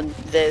doms on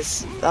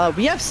this.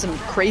 We have some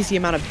crazy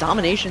amount of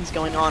dominations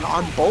going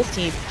on both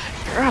teams.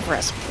 Faraffer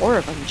has 4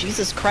 of them.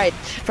 Jesus Christ!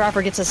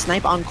 Faraffer gets a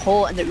snipe on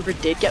Cole, and the Uber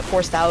did get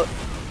forced out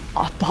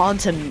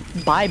onto him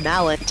by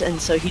Mallet,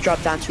 and so he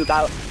dropped down to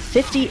about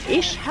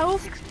 50-ish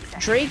health.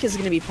 Drake is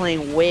going to be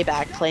playing way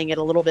back, playing it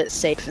a little bit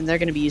safe, and they're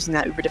going to be using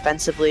that Uber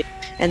defensively.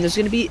 And there's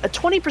going to be a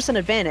 20%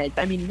 advantage.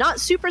 I mean, not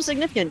super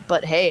significant,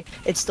 but hey,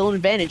 it's still an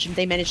advantage if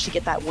they manage to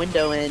get that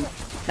window in,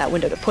 that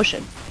window to push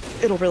in.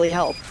 It'll really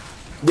help.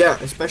 Yeah,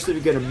 especially if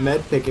you get a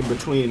med pick in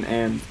between.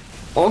 And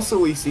also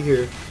we see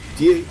here,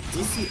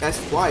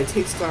 DCSY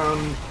takes down,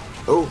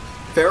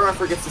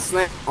 Faraffer gets a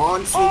snipe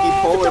on Sneaky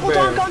Polar double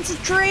Bear. dunk onto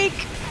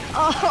Drake!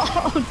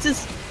 Oh,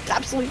 just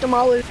absolutely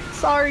demolished.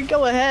 Sorry,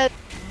 go ahead.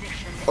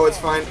 Oh, it's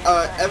fine.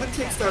 Evan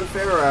takes down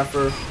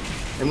Faraffer,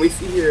 and we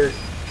see here,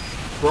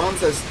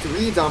 Bronze has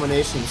 3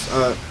 dominations.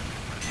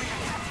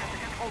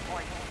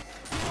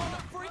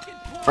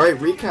 Alright,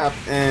 recap,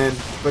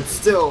 but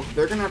still,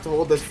 they're gonna have to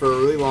hold this for a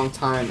really long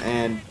time,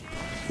 and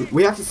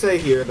we have to say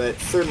here that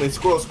certainly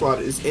Squirtle Squad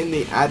is in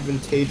the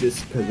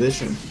advantageous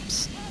position.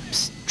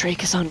 Psst,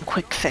 Drake is on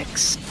quick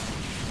fix.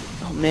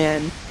 Oh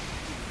man,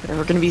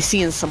 we're gonna be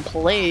seeing some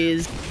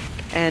plays,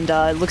 and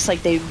it looks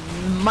like they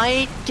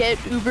might get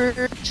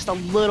Uber just a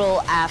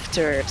little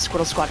after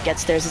Squirtle Squad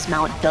gets theirs, as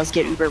Mallet does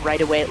get Uber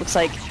right away. It looks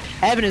like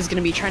Evan is going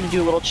to be trying to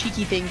do a little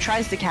cheeky thing,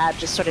 tries to cap,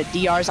 just sort of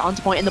DRs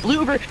onto point, and the blue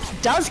Uber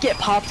does get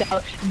popped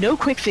out. No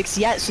quick fix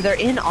yet, so they're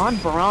in on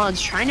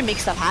Bronze, trying to make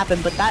stuff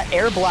happen, but that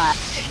air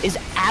blast is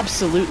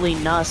absolutely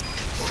nuts.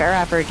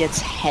 Faraffer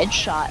gets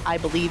headshot, I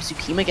believe.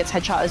 Zukima gets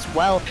headshot as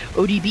well.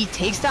 ODB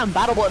takes down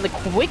Battleball, and the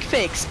quick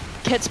fix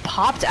gets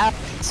popped out.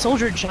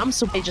 Soldier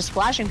jumps away, just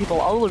flashing people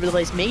all over the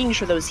place, making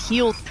sure those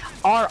heals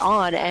are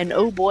on, and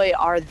oh boy,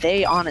 are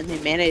they on, and they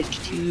manage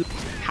to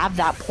have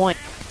that point.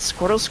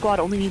 Squirtle Squad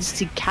only needs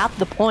to cap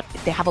the point.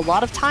 They have a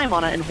lot of time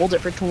on it and hold it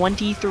for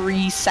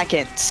 23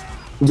 seconds.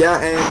 Yeah,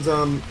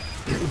 and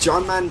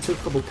John Madden took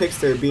a couple picks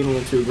there, being a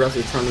little too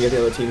aggressive, trying to get the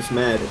other team's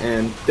med,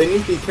 and they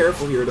need to be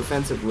careful here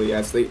defensively,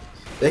 as they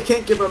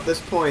can't give up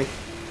this point,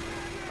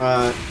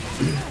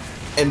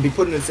 and be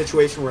put in a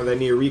situation where they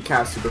need to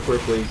recap super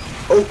quickly.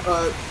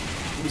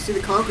 We see the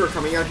Conqueror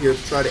coming out here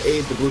to try to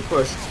aid the blue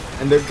push,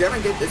 and they're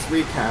gonna get this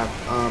recap,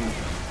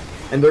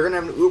 and they're gonna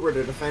have an Uber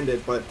to defend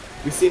it, but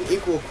we see an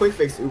equal quick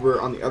fix Uber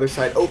on the other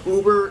side.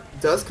 Uber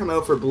does come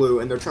out for blue,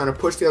 and they're trying to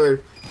push the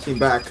other team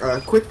back.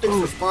 Quick fix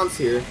response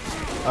here.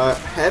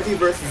 Heavy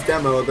versus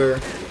Demo.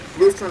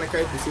 Blue's trying to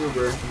kite this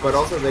Uber, but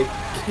also they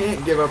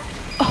can't give up.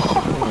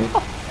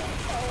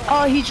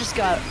 Oh, he just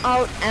got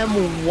out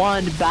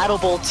M1. Battle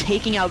Bull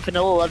taking out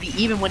Vanilla Lovey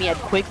even when he had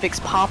quick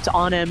fix popped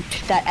on him.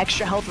 That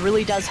extra health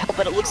really does help,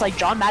 but it looks like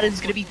John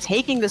Madden's going to be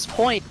taking this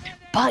point.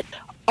 But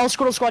all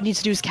Squirtle Squad needs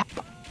to do is cap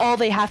all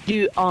they have to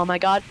do. Oh my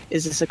god,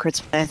 is this a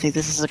crits play? I think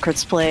this is a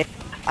crits play.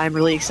 I'm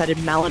really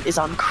excited. Malin is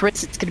on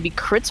crits. It's going to be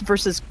crits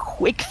versus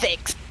quick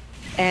fix.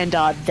 And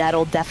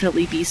that'll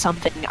definitely be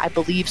something. I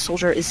believe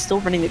Soldier is still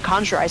running the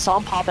Conjure. I saw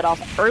him pop it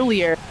off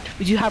earlier.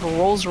 We do have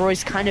Rolls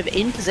Royce kind of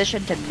in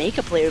position to make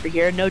a play over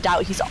here. No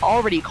doubt he's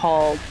already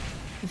called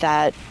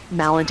that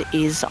Malin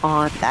is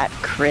on that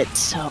crit,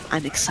 so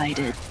I'm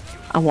excited.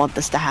 I want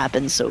this to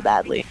happen so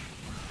badly.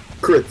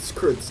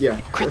 Crits, yeah.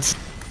 Crits.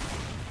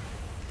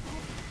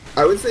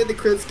 I would say the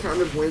crits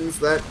kind of wins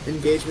that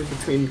engagement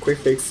between quick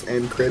fix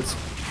and crits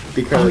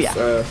because,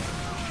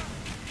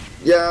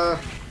 yeah,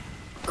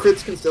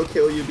 crits can still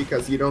kill you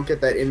because you don't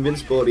get that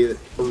invincibility that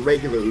a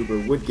regular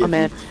Uber would give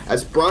you.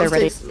 As Bronze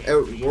takes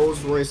out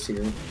Rolls Royce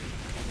here.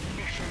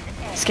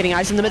 He's getting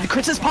eyes in the mid. The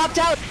crits has popped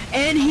out,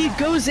 and he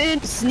goes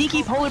in.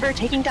 Sneaky Polar Bear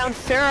taking down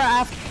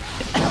Farah.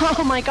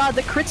 Oh my god,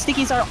 the crit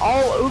stickies are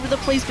all over the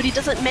place, but he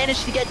doesn't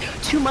manage to get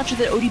too much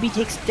of it. ODB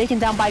takes taken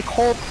down by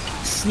Cole.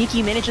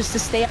 Sneaky manages to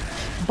stay up.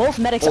 Both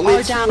medics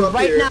are down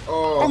right now.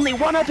 Only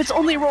one up. It's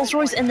only Rolls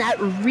Royce, and that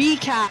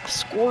recap.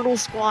 Squirtle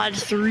Squad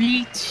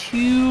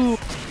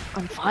 3-2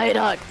 on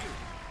Viaduct.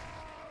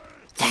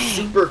 Dang.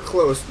 Super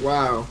close.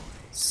 Wow.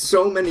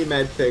 So many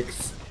med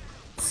picks.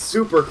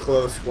 Super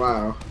close.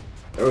 Wow.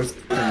 That was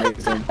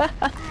amazing.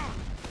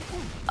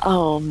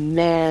 Oh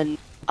man.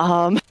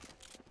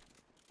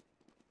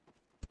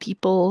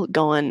 People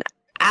going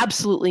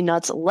absolutely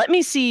nuts. Let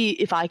me see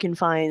if I can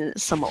find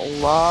some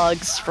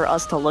logs for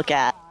us to look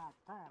at.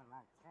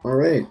 All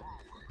right.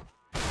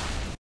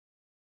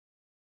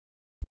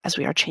 As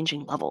we are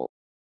changing level.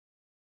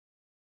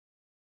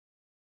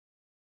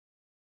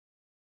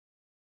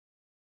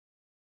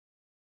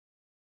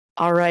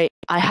 All right,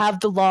 I have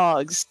the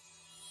logs.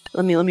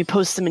 Let me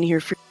post them in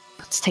here for.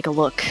 Let's take a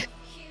look.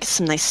 Get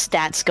some nice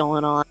stats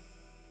going on.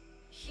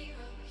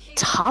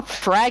 Top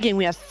fragging,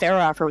 we have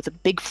Farah with a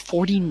big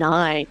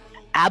 49.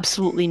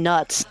 Absolutely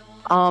nuts.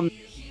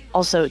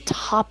 Also,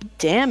 top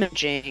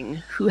damaging,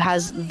 who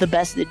has the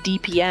best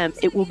DPM?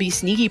 It will be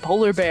Sneaky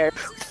Polar Bear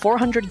with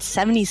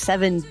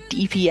 477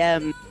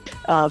 DPM,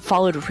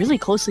 followed really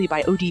closely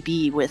by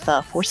ODB with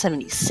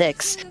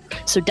 476.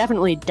 So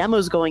definitely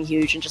Demo's going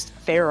huge, and just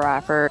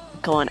Farah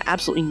going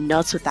absolutely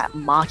nuts with that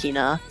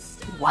Machina.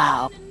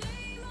 Wow.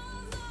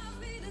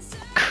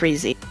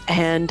 Crazy.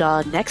 And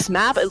next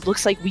map, it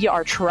looks like we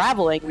are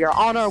traveling. We are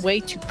on our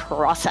way to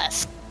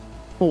Process.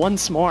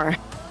 Once more.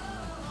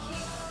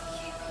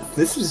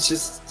 This is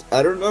just,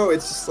 I don't know,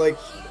 it's just like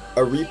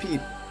a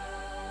repeat.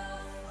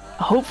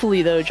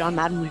 Hopefully, though, John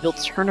Madden will be able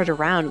to turn it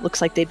around. It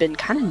looks like they've been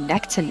kind of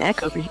neck to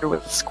neck over here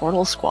with the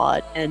Squirtle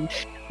Squad, and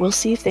we'll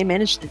see if they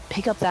manage to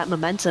pick up that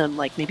momentum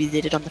like maybe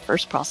they did on the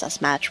first Process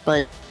match,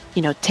 but,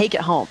 you know, take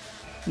it home.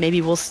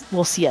 Maybe we'll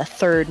see a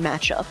third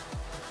matchup.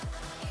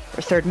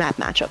 Or third map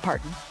matchup,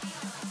 pardon.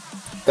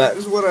 That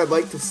is what I'd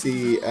like to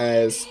see,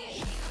 as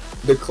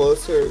the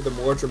closer, the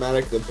more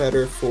dramatic, the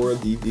better for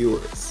the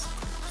viewers.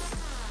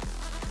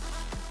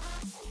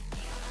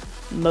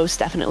 Most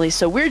definitely.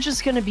 So we're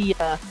just going to be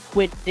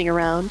waiting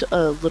around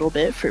a little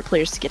bit for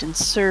players to get in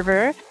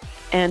server.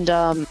 And,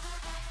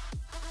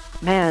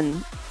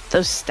 man,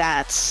 those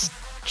stats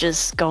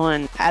just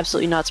going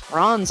absolutely nuts.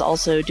 Bronze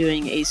also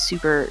doing a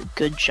super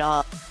good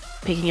job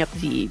picking up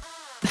the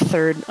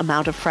third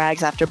amount of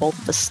frags after both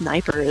of the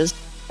snipers.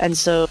 And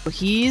so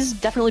he's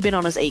definitely been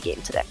on his A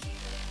game today.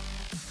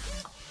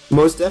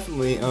 Most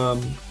definitely.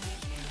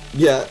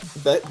 Yeah,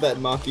 that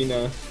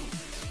Machina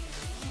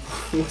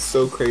was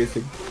so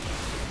crazy.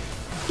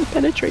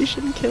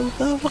 Penetration kill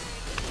though.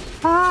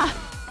 Ah!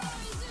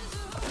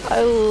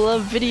 I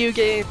love video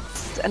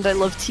games, and I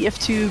love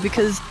TF2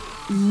 because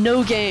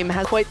no game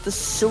has quite the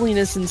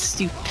silliness and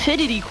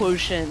stupidity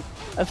quotient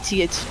of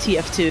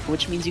TF2,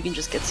 which means you can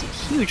just get some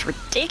huge,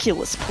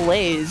 ridiculous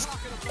plays,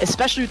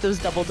 especially with those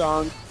double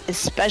dong,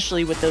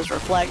 especially with those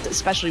reflect,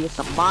 especially with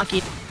the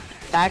Maki,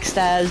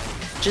 backstab.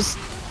 Just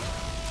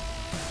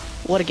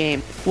what a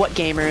game. What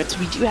gamers.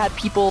 We do have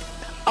people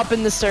up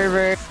in the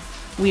server.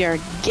 We are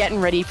getting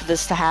ready for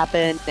this to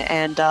happen,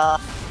 and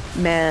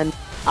man,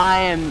 I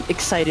am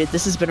excited.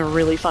 This has been a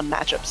really fun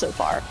matchup so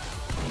far.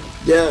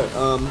 Yeah,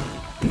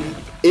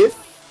 if,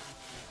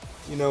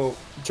 you know,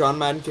 John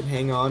Madden can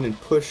hang on and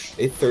push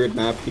a third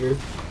map here,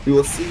 we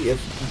will see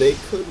if they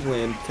could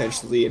win,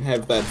 potentially, and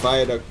have that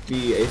Viaduct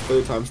be a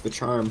third time's the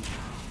charm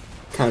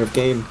kind of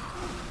game.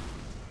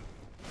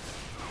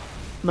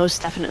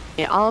 Most definitely.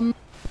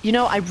 You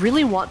know, I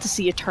really want to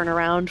see a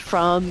turnaround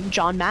from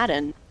John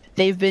Madden.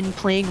 They've been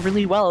playing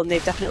really well, and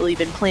they've definitely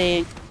been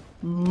playing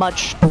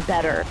much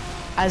better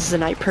as the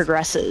night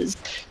progresses.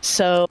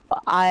 So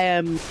I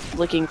am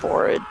looking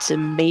forward to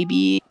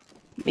maybe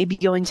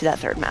going to that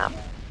third map.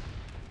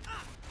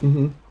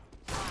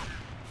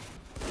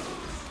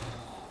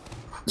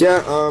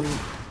 Yeah,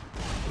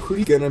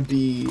 who's gonna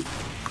be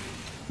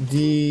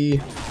the...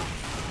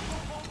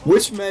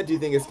 Which med do you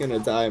think is gonna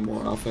die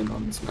more often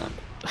on this map?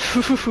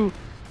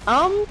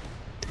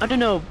 I don't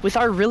know. With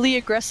our really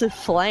aggressive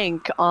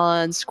flank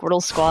on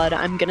Squirtle Squad,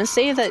 I'm gonna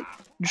say that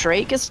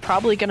Drake is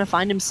probably going to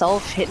find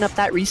himself hitting up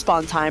that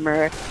respawn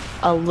timer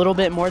a little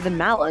bit more than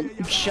Malin,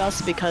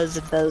 just because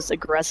of those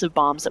aggressive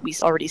bombs that we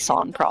already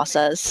saw in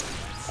process.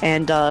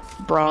 And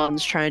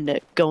Braun's trying to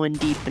go in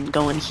deep and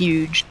go in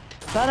huge.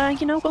 But,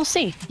 you know, we'll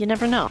see. You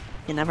never know.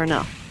 You never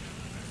know.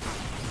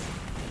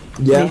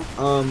 Yeah,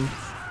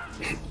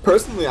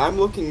 personally, I'm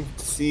looking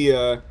to see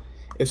if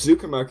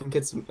Zoomoo can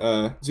get some,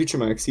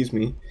 Zoomoo, excuse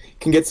me,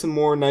 can get some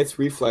more nice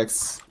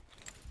reflex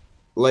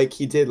like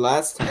he did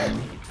last time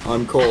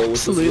on Cole,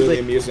 which was really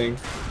amusing.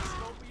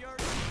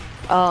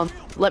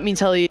 Let me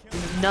tell you,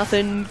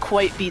 nothing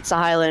quite beats a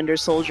Highlander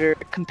soldier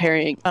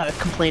complaining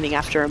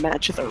after a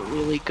match with a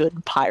really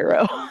good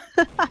pyro.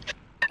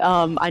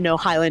 I know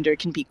Highlander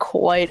can be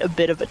quite a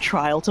bit of a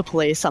trial to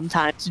play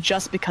sometimes,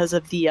 just because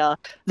of the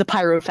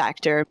pyro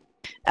factor.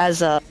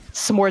 As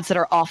some words that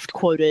are oft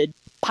quoted,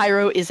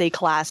 pyro is a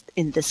class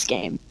in this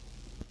game.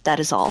 That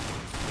is all.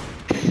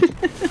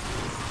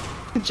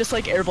 Just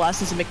like air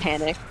blast is a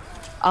mechanic.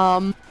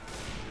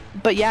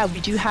 But yeah, we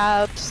do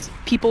have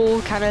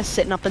people kind of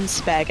sitting up in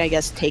spec, I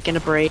guess, taking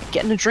a break,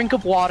 getting a drink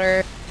of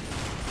water,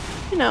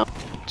 you know,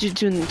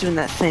 doing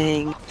that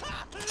thing.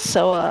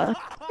 So yeah,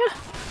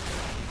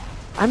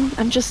 I'm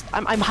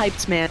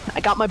hyped, man. I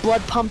got my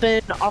blood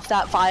pumping off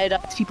that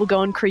viaduct, people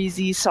going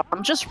crazy, so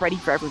I'm just ready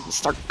for everyone to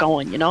start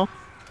going, you know?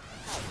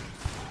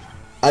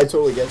 I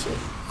totally get you.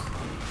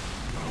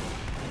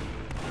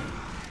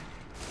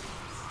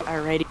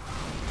 Alrighty.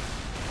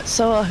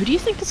 So, who do you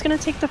think is gonna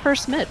take the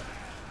first mid?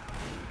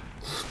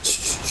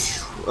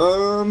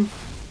 I'm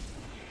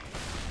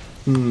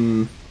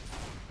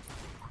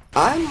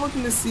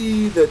looking to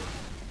see that,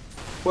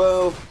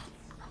 well,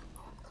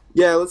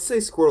 yeah, let's say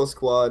Squirtle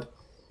Squad.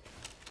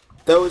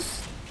 That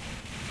was,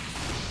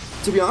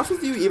 to be honest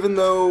with you, even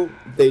though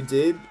they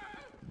did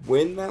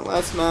win that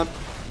last map,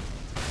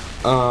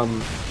 I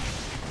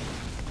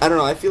don't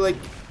know, I feel like,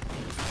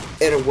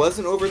 and it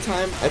wasn't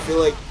overtime, I feel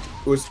like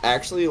it was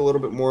actually a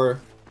little bit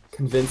more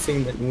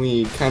convincing than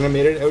we kind of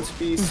made it out to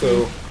be,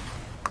 so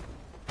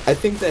I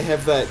think they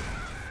have that,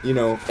 you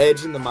know,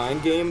 edge in the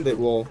mind game that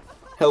will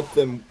help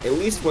them at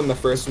least win the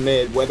first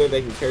mid, whether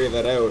they can carry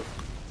that out.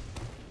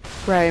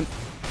 Right,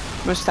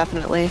 most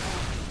definitely.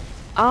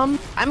 I'm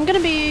gonna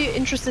be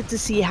interested to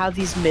see how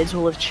these mids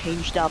will have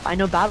changed up. I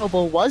know Battle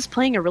Bowl was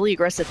playing a really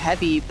aggressive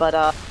heavy, but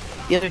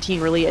the other team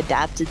really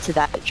adapted to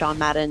that. John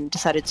Madden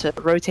decided to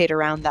rotate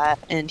around that,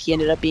 and he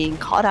ended up being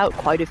caught out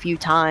quite a few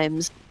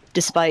times,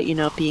 despite, you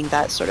know, being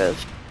that sort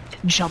of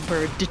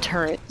jumper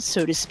deterrent,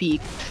 so to speak.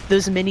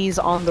 Those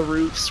minis on the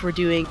roofs were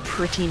doing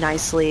pretty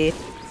nicely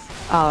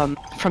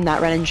from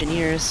that Red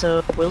Engineer,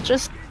 so we'll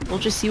just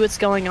see what's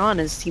going on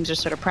as teams are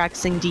sort of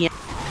practicing DM.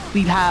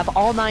 We have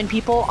all 9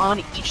 people on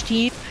each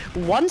team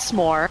once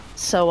more,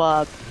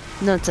 so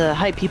not to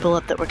hype people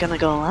up that we're gonna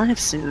go live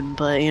soon,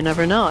 but you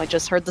never know. I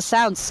just heard the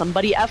sound.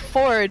 Somebody F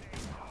forward.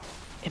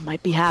 It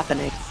might be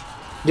happening.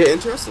 Yeah,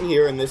 interesting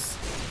here in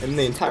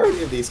the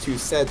entirety of these two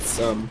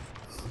sets,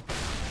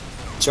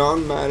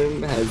 John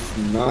Madden has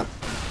not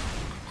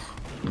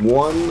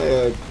won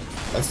a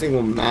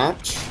single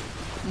match.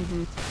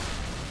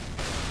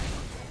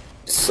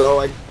 So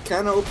I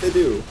kind of hope they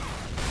do.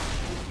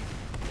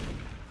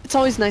 It's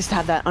always nice to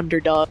have that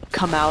underdog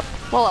come out.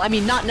 Well, I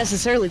mean, not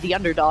necessarily the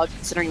underdog,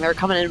 considering they're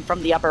coming in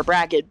from the upper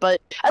bracket, but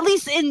at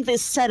least in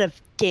this set of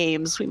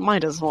games, we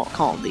might as well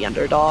call them the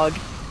underdog.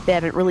 They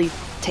haven't really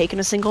taken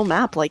a single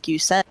map, like you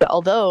said,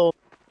 although,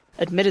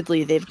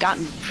 admittedly, they've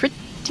gotten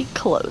pretty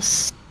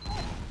close.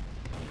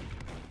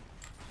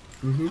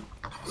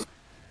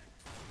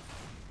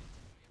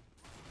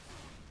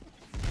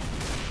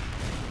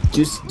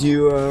 Just,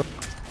 I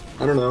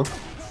don't know.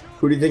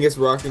 Who do you think is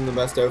rocking the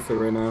best outfit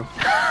right now?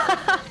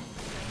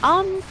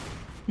 I'm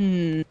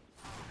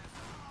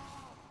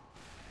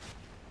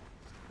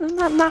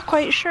not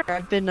quite sure.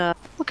 I've been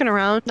looking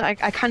around. I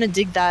kind of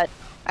dig that.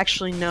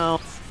 Actually, no.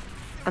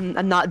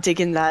 I'm not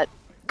digging that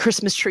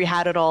Christmas tree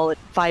hat at all. It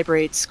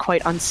vibrates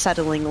quite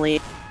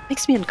unsettlingly.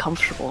 Makes me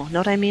uncomfortable, know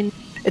what I mean?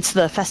 It's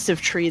the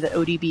festive tree that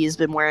ODB has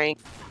been wearing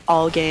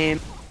all game.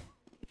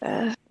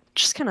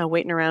 Just kind of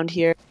waiting around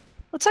here.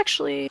 Let's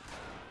actually...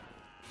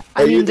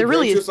 Are you the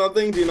Grinch or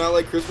something? Do you not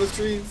like Christmas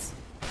trees?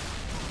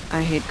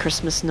 I hate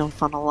Christmas, no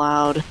fun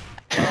allowed.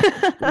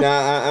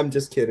 Nah, I'm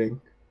just kidding.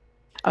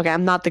 Okay,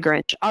 I'm not the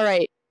Grinch.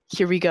 Alright,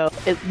 here we go.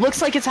 It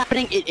looks like it's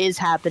happening. It is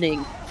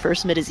happening.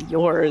 First mid is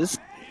yours.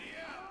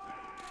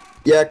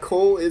 Yeah,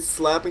 Cole is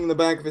slapping the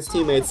back of his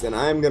teammates, and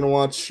I'm gonna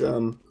watch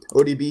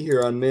ODB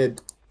here on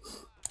mid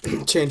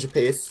change of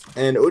pace.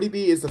 And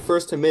ODB is the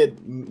first to mid,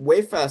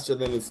 way faster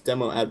than its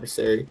demo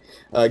adversary.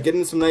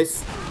 Getting some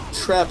nice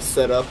traps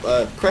set up.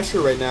 Pressure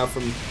right now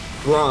from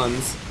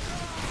Bronze.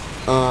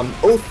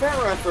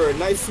 Farah for a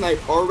nice snipe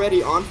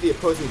already onto the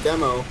opposing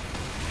demo.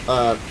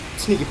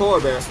 Sneaky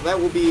Polar Bear, so that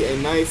will be a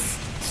nice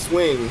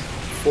swing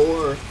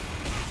for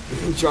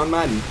John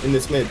Madden in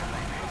this mid.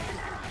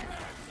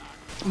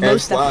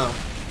 Most wow.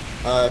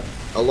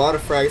 A lot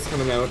of frags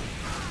coming out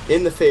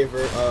in the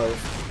favor of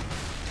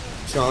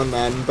John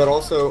Madden, but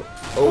also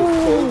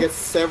Cole gets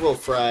several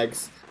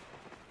frags.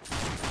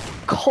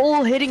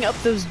 Cole hitting up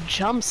those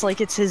jumps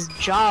like it's his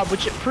job,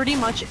 which it pretty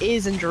much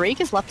is, and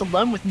Drake is left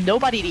alone with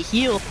nobody to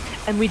heal.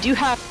 And we do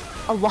have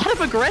a lot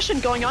of aggression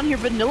going on here.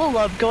 Vanilla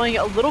Love going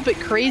a little bit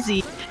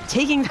crazy,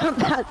 taking down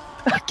that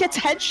gets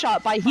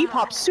headshot by Heap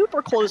Hop,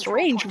 super close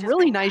range,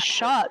 really nice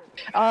shot.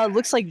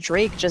 Looks like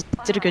Drake just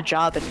did a good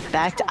job and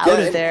backed out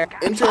of there.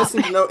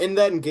 Interesting to note, in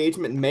that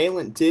engagement,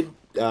 Malin did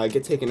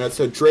get taken out,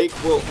 so Drake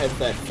will have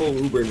that full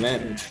Uber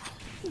advantage.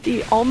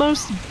 The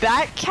almost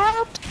back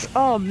capped?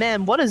 Oh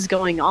man, what is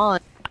going on?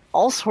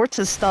 All sorts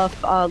of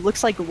stuff.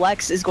 Looks like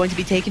Lex is going to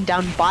be taken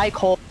down by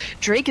Cole.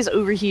 Drake is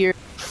over here,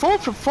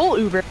 full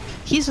Uber.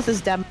 He's with his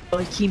demo.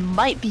 He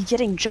might be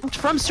getting jumped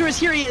from sewers.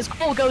 Here he is.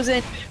 Cole goes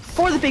in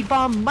for the big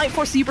bomb. Might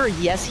force the Uber.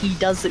 Yes, he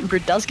does. The Uber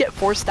does get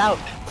forced out.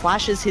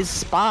 Flashes his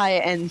spy,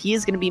 and he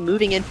is going to be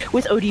moving in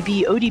with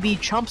ODB.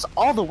 ODB jumps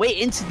all the way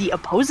into the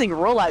opposing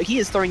rollout. He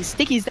is throwing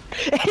stickies,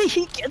 and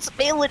he gets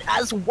Malin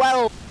as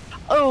well.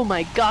 Oh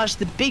my gosh,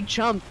 the big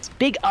jumps,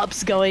 big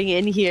ups going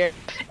in here.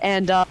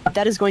 And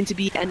that is going to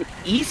be an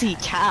easy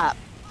cap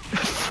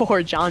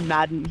for John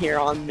Madden here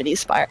on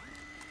Minispire.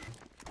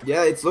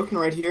 Yeah, it's looking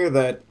right here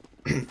that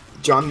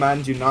John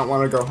Madden do not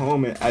want to go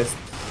home as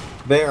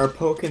they are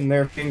poking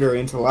their finger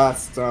into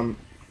last. I'm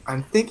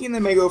thinking they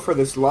may go for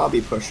this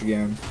lobby push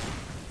again.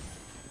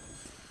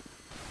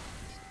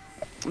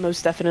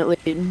 Most definitely.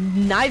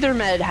 Neither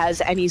med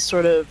has any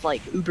sort of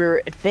like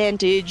Uber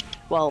advantage,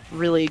 well,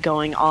 really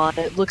going on.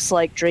 It looks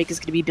like Drake is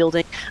going to be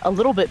building a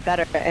little bit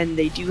better, and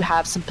they do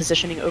have some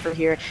positioning over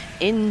here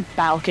in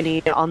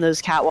balcony on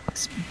those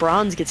catwalks.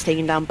 Bronze gets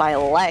taken down by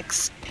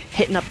Lex,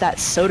 hitting up that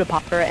soda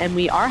popper, and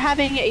we are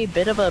having a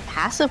bit of a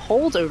passive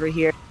hold over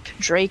here.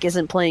 Drake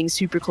isn't playing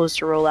super close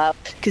to rollout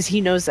because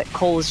he knows that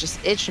Cole is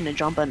just itching to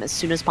jump him as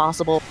soon as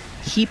possible.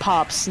 He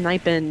pops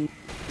sniping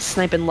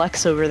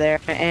Lex over there,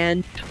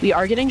 and we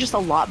are getting just a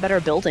lot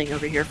better building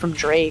over here from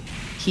Drake.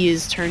 He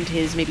has turned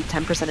his maybe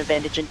 10%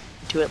 advantage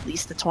into at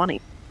least a 20.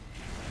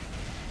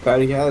 That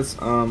he has.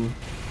 I'm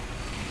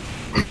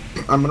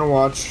gonna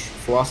watch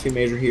Philosophy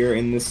Major here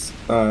in this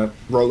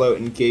rollout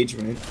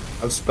engagement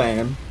of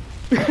spam.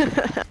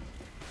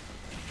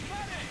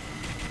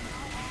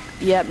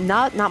 Yep,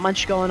 not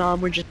much going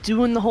on. We're just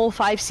doing the whole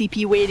 5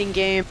 CP waiting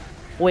game,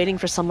 waiting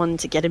for someone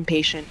to get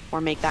impatient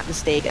or make that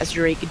mistake, as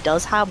Drake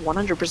does have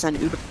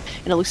 100% Uber,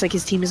 and it looks like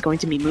his team is going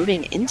to be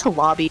moving into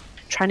lobby,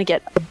 trying to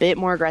get a bit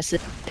more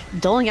aggressive,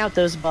 doling out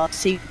those buffs,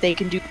 see if they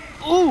can do...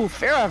 Ooh,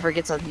 Fairhover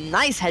gets a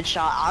nice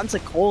headshot onto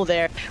Cole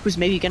there, who's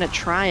maybe going to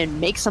try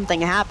and make something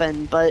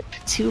happen, but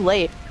too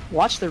late.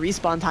 Watch the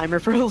respawn timer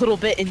for a little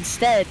bit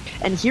instead,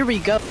 and here we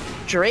go.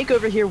 Drake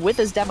over here with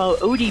his demo,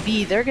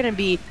 ODB, they're going to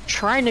be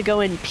trying to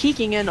go in,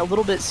 peeking in a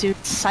little bit soon,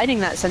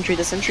 sighting that sentry.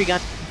 The sentry gun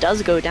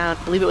does go down,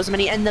 I believe it was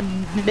Mini, and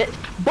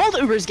both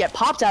Ubers get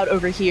popped out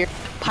over here.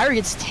 Pyro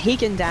gets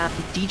taken down,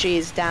 DJ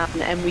is down,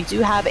 and we do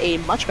have a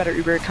much better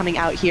Uber coming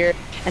out here,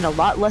 and a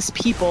lot less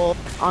people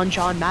on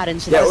John Madden.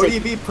 So yeah,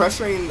 ODB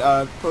pressuring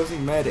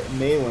opposing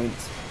Malin,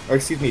 or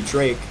excuse me,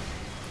 Drake.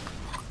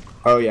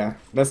 Oh yeah,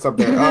 messed up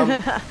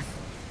there.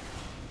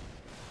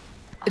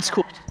 It's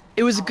cool.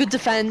 It was a good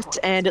defense,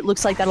 and it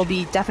looks like that'll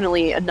be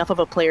definitely enough of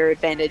a player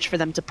advantage for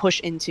them to push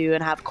into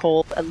and have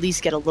Cole at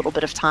least get a little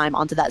bit of time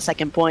onto that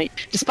second point,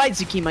 despite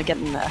Zukima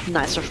getting a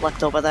nice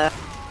reflect over there.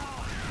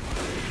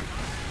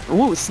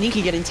 Ooh,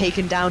 Sneaky getting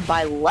taken down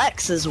by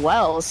Lex as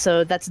well,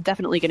 so that's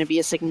definitely going to be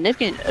a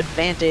significant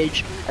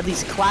advantage, at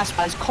least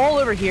class-wise. Cole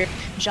over here,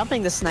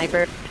 jumping the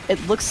sniper.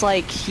 It looks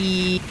like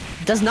he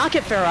does not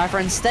get fair offer.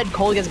 Instead,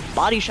 Cole gets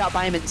body shot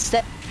by him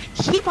instead.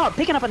 Heap Hop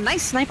picking up a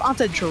nice snipe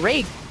onto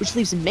Drake, which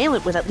leaves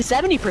Malin with at least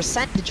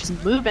 70% to just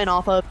move in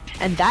off of,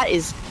 and that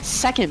is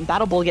second.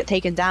 Battle Bull get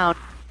taken down,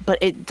 but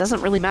it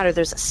doesn't really matter.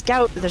 There's a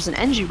scout, there's an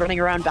NG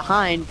running around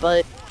behind,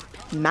 but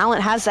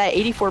Malin has that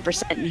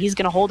 84%, and he's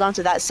going to hold on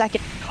to that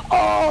second.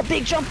 Oh,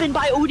 big jump in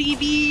by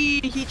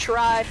ODV! He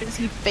tries,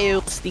 he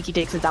failed. Sneaky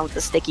takes it down with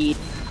the sticky.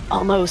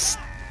 Almost.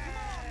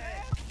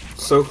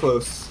 So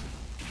close.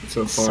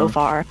 So far. So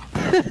far.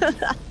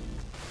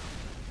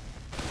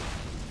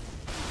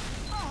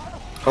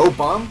 Oh,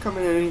 bomb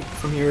coming in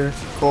from here.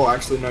 Cole,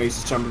 actually, no, he's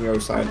just jumping the other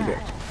side to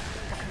get.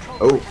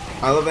 Oh,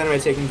 I Love Anime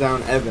taking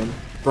down Evan.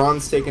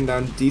 Bronze taking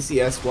down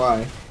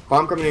DCSY.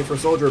 Bomb coming in for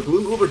Soldier.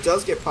 Blue Uber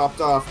does get popped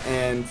off,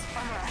 and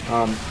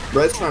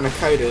Red's trying to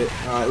kite it.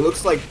 It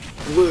looks like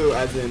Blue,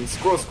 as in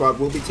Squirrel Squad,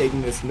 will be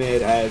taking this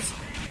mid, as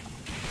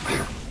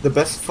the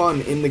best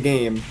fun in the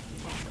game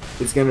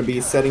is going to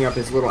be setting up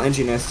his little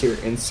engine nest here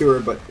in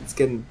sewer, but it's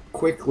getting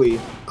quickly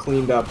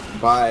cleaned up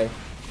by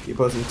the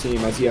opposing team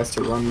as he has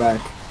to run back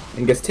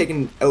and gets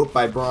taken out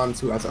by Bronze,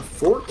 who has a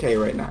 4K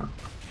right now.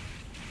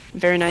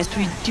 Very nice.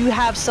 We do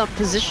have some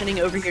positioning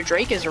over here.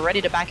 Drake is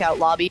ready to back out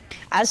lobby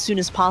as soon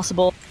as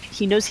possible.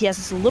 He knows he has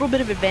this little bit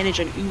of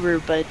advantage on Uber,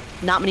 but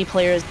not many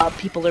players.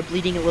 People are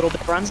bleeding a little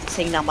bit. Bronze gets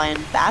taken down by an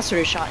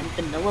Ambassador shot, and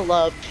Vanilla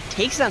Love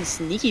takes down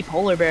Sneaky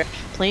Polar Bear,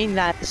 playing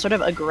that sort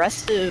of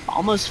aggressive,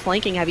 almost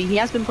flanking heavy. He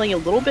has been playing a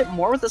little bit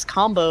more with this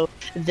combo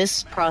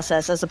this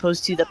process as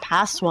opposed to the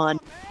past one,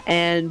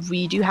 and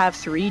we do have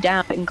 3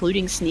 down,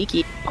 including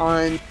Sneaky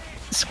on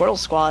Squirtle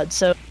Squad.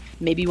 So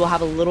maybe we'll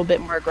have a little bit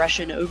more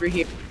aggression over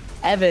here.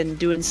 Evan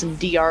doing some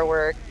DR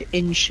work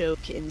in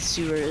choke in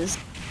sewers.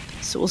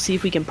 So we'll see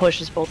if we can push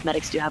as both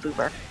medics do have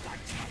Uber.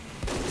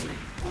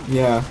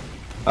 Yeah.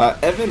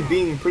 Evan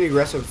being pretty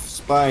aggressive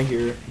spy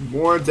here.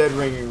 More dead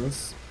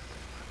ringers.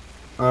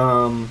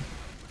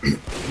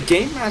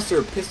 Game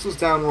Master pistols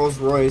down Rolls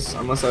Royce,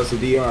 unless that was a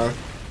DR.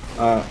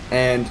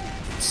 And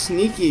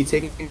Sneaky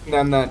taking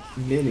down that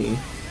mini.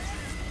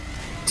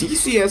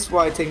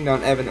 DCSY taking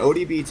down Evan.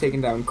 ODB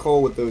taking down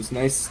Cole with those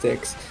nice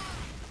sticks.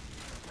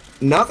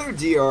 Another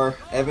DR.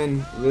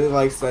 Evan really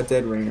likes that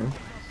dead ringer.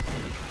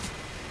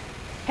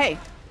 Hey,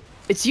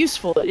 it's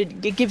useful. It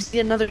gives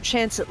you another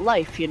chance at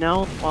life, you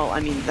know? Well, I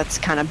mean, that's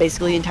kind of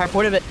basically the entire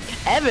point of it.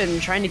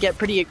 Evan trying to get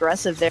pretty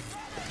aggressive there,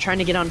 trying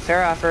to get on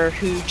Fairaffer,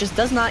 who just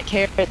does not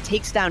care. It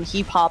takes down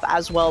Heap Hop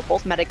as well.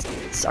 Both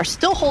medics are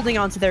still holding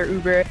on to their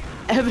Uber.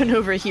 Evan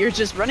over here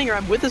just running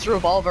around with his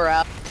revolver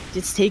out.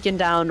 Gets taken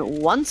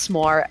down once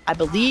more, I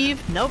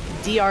believe. Nope,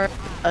 DR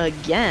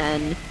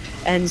again.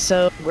 And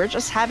so we're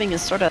just having a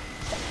sort of,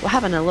 we're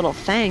having a little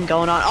thing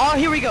going on. Oh,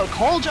 here we go.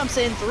 Cole jumps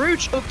in through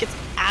choke, gets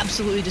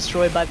absolutely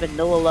destroyed by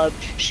Vanilla Love,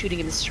 shooting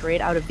him straight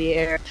out of the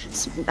air.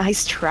 Some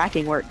nice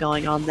tracking work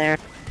going on there.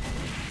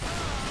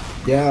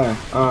 Yeah,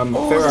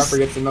 Fairaffer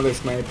gets another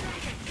snipe.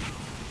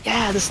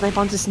 Yeah, the snipe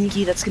onto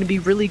Sneaky, that's going to be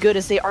really good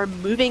as they are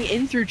moving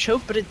in through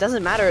choke, but it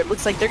doesn't matter. It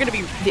looks like they're going to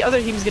be, the other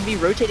team's going to be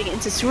rotating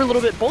into sewer a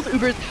little bit. Both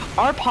Ubers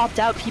are popped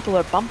out. People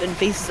are bumping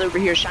faces over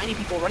here. Shiny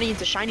people running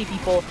into shiny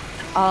people.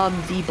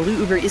 The blue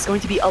Uber is going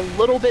to be a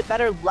little bit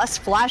better, less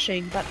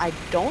flashing, but I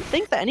don't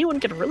think that anyone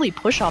can really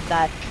push off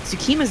that.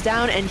 Tsukima's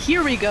down, and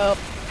here we go.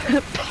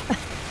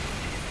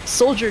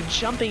 Soldier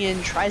jumping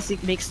in, tries to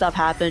make stuff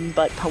happen,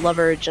 but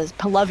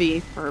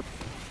Pallavi,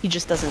 he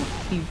just doesn't.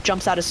 He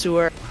jumps out of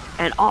sewer,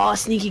 and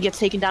Sneaky gets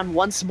taken down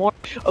once more.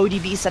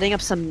 ODB setting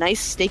up some nice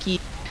sticky,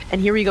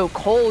 and here we go.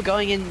 Cole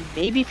going in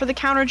maybe for the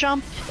counter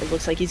jump. It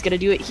looks like he's gonna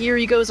do it. Here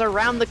he goes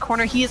around the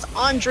corner. He is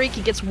on Drake.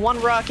 He gets one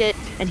rocket,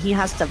 and he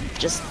has to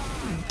just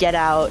get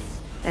out.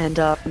 And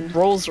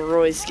Rolls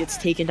Royce gets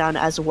taken down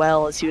as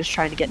well as he was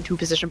trying to get into a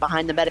position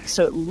behind the medic.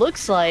 So it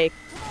looks like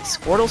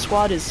Squirtle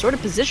Squad is sort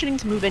of positioning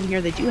to move in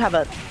here. They do have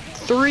a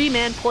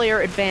 3-man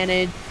player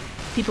advantage.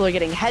 People are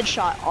getting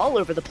headshot all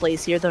over the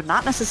place here, though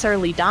not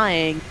necessarily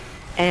dying.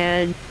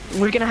 And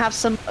we're going to have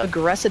some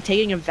aggressive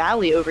taking of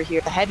Valley over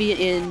here. The heavy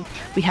in,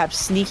 we have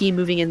Sneaky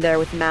moving in there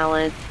with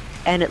Malin.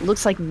 And it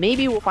looks like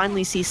maybe we'll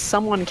finally see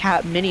someone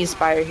cap Mini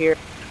Spire here.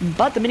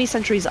 But the Mini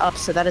Sentry's up,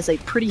 so that is a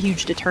pretty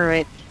huge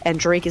deterrent. And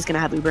Drake is going to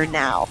have Uber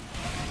now.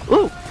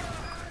 Ooh!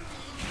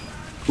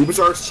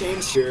 Ubers are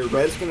exchanged here.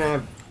 Red's going to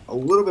have a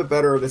little bit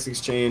better of this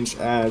exchange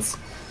as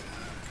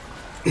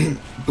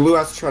Blue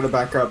has to try to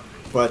back up.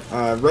 But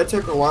Red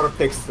took a lot of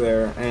picks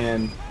there,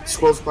 and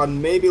Squirtle Squad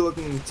may be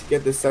looking to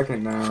get this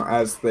second now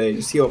as they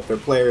just heal up their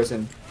players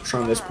and push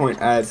on this point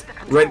as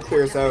Red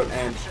clears out.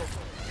 And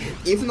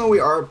even though we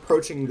are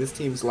approaching this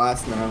team's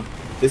last now,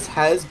 this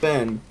has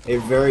been a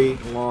very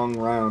long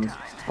round.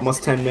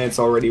 Almost 10 minutes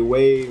already,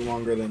 way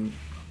longer than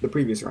the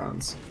previous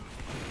rounds.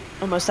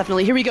 Oh, most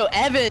definitely. Here we go.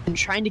 Evan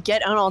trying to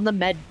get on the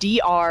med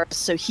DR.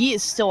 So he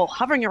is still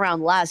hovering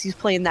around last. He's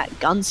playing that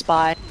gun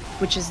spy,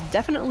 which is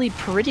definitely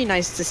pretty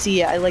nice to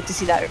see. I like to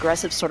see that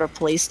aggressive sort of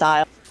play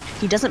style.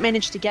 He doesn't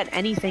manage to get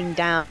anything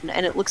down,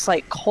 and it looks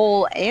like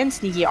Cole and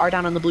Sneaky are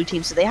down on the blue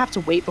team, so they have to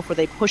wait before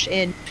they push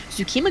in.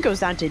 Tsukima goes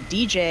down to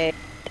DJ,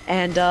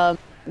 and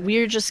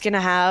we're just going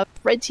to have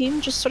red team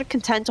just sort of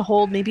content to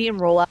hold, maybe in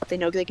rollout. They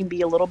know they can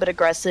be a little bit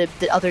aggressive.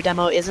 The other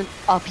demo isn't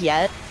up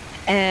yet,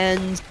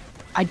 and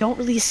I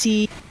don't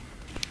see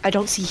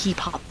Heap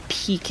Hop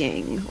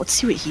peeking. Let's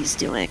see what he's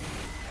doing.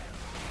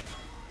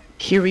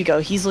 Here we go.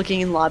 He's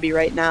looking in lobby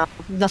right now.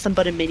 Nothing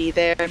but a mini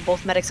there, and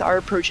both medics are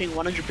approaching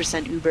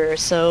 100% Uber,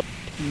 so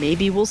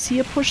maybe we'll see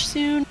a push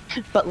soon,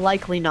 but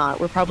likely not.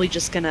 We're probably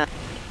just gonna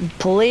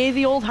play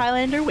the old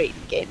Highlander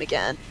waiting game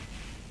again.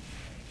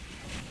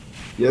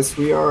 Yes,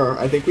 we are.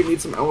 I think we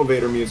need some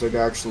elevator music,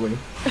 actually.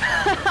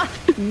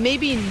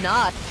 Maybe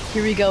not.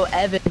 Here we go,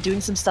 Evan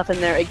doing some stuff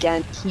in there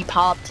again. Heap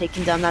Hop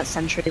taking down that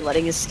sentry,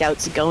 letting his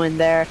scouts go in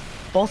there.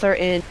 Both are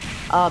in.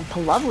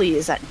 Palovely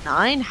is at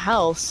 9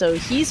 health, so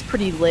he's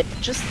pretty lit.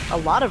 Just a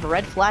lot of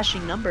red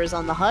flashing numbers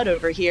on the HUD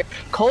over here.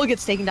 Cole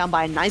gets taken down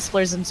by a nice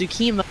flares and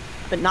Tsukima,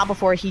 but not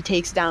before he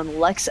takes down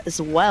Lex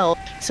as well.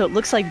 So it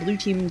looks like blue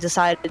team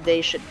decided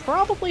they should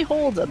probably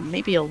hold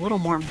maybe a little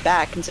more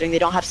back, considering they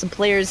don't have some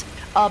players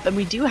up. And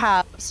we do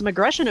have some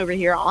aggression over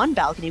here on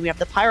balcony. We have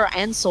the Pyro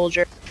and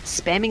Soldier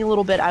spamming a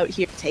little bit out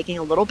here, taking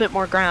a little bit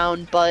more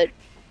ground, but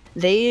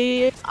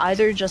they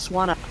either just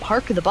want to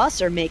park the bus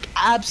or make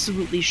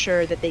absolutely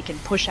sure that they can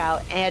push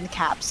out and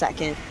cap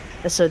second.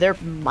 So they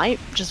might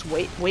just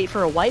wait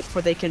for a wipe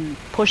before they can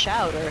push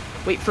out, or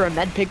wait for a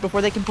med pick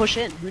before they can push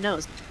in. Who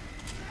knows?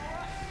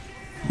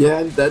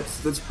 Yeah,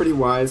 that's pretty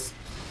wise.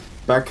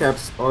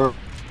 Backcaps are...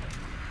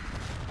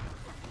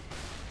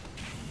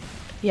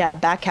 Yeah,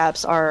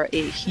 backcaps are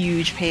a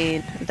huge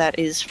pain, that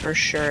is for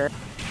sure.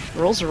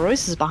 Rolls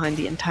Royce is behind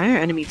the entire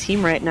enemy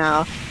team right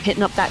now,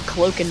 hitting up that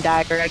cloak and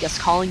dagger, I guess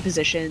calling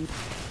position.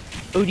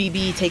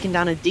 ODB taking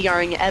down a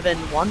DRing Evan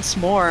once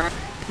more.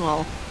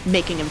 Well,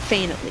 making him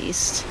feign at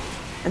least.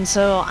 And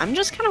so I'm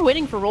just kind of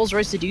waiting for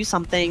Rolls-Royce to do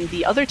something.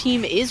 The other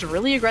team is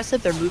really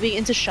aggressive. They're moving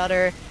into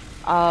Shutter,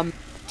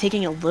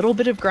 taking a little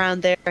bit of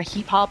ground there.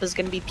 Heap Hop is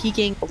going to be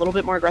peeking a little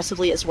bit more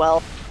aggressively as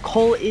well.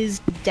 Cole is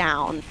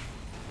down.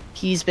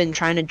 He's been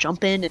trying to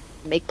jump in and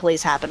make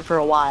plays happen for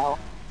a while.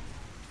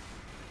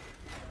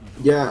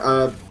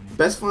 Yeah,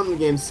 best fun in the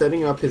game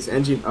setting up his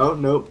engine. Oh,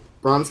 nope.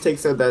 Bronze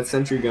takes out that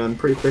sentry gun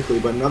pretty quickly,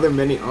 but another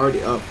mini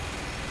already up,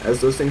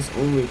 as those things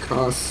only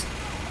cost,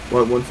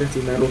 what,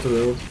 150 metal to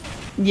build?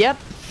 Yep,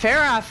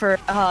 Faraffer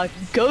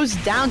goes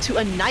down to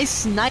a nice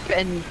snipe,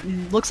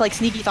 and looks like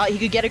Sneaky thought he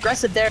could get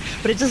aggressive there,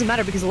 but it doesn't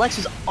matter because Lex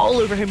was all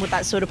over him with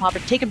that soda popper.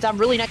 Take him down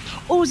really nice.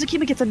 Oh,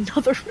 Zakima gets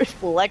another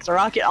reflex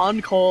rocket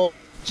on Cole,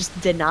 just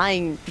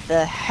denying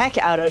the heck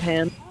out of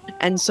him.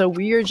 And so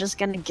we're just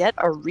going to get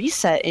a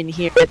reset in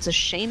here. It's a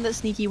shame that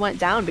Sneaky went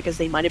down because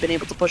they might have been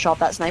able to push off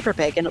that sniper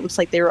pick, and it looks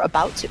like they were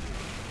about to.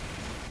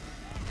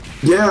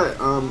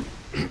 Yeah,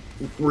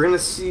 we're going to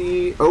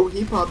see... Oh,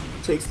 Heap Hop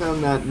takes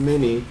down that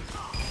mini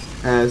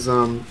as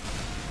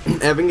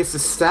Evan gets a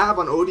stab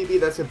on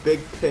ODB. That's a big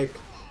pick.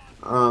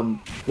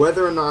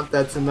 Whether or not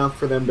that's enough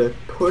for them to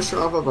push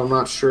off of, I'm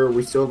not sure.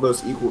 We still have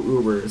those equal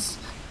Ubers.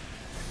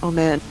 Oh,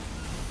 man.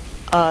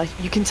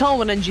 You can tell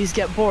when NGs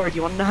get bored.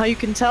 You want to know how you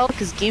can tell?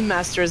 Because Game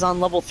Master is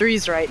on level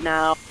 3s right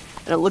now,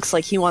 and it looks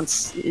like he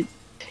wants...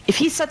 If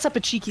he sets up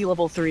a cheeky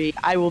level 3,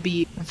 I will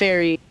be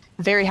very,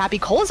 very happy.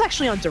 Cole is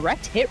actually on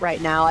direct hit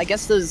right now. I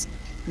guess those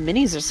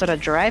minis are sort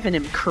of driving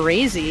him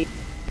crazy.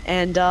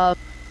 And,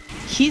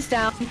 he's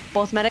down.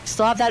 Both medics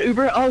still have that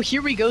Uber. Oh,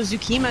 here we go.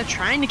 Zukima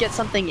trying to get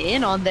something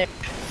in on there.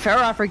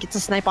 Faraffer gets a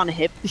snipe on a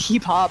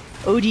Heap Hop.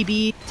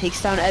 ODB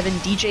takes down Evan.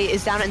 DJ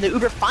is down, and the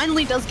Uber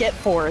finally does get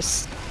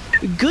forced.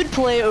 Good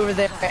play over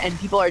there, and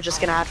people are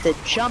just gonna have to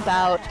jump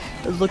out.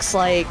 It looks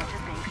like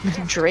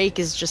Drake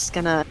is just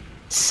gonna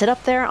sit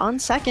up there on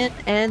second,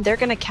 and they're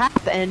gonna cap,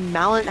 and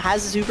Malin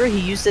has his Uber. He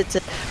used it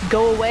to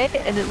go away,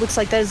 and it looks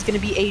like that is gonna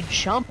be a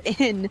jump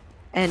in,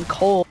 and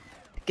Cole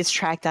gets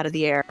tracked out of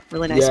the air.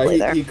 Really nice play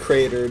there. Yeah, he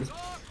cratered.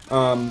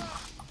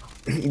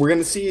 We're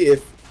gonna see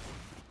if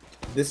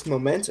this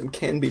momentum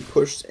can be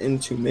pushed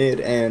into mid,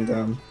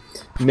 and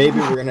maybe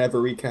we're gonna have a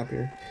recap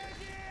here.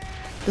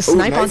 The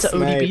snipe nice onto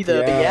ODB snipe,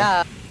 though,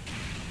 yeah.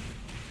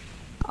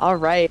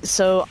 Alright,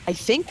 so I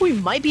think we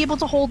might be able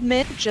to hold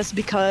mid just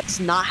because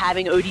not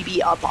having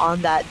ODB up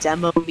on that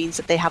demo means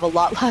that they have a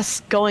lot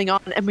less going on,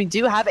 and we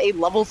do have a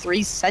level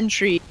 3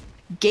 sentry.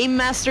 Game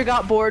Master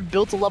got bored,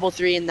 built a level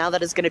 3, and now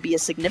that is going to be a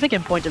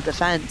significant point of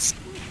defense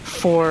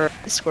for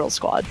the Squirtle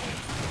squad.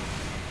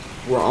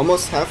 We're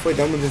almost halfway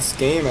done with this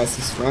game as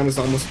this round is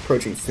almost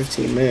approaching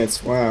 15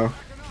 minutes. Wow.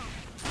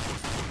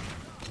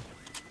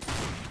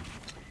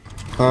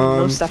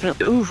 Most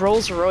definitely. Ooh,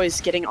 Rolls-Royce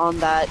getting on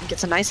that.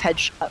 Gets a nice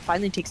headshot.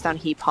 Finally takes down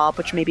Heap Hop,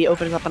 which maybe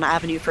opens up an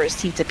avenue for his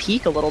team to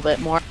peek a little bit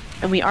more.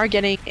 And we are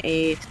getting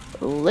a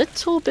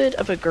little bit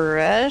of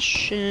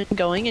aggression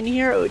going in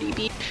here.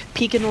 ODB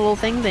peeking a little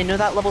thing. They know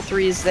that level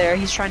 3 is there.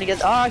 He's trying to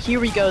get... Oh,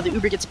 here we go. The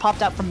Uber gets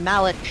popped out from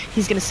Mallet.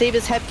 He's going to save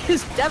his head.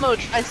 His demo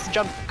tries to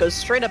jump, goes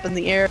straight up in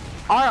the air.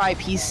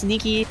 RIP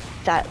Sneaky.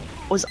 That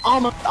was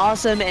almost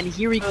awesome. And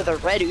here we go. The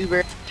red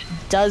Uber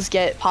does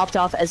get popped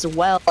off as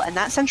well, and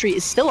that sentry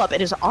is still up.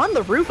 It is on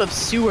the roof of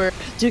Sewer,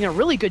 doing a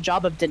really good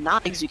job of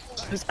denying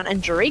Zuki,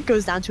 and Drake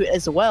goes down to it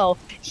as well.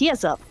 He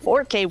has a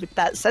 4K with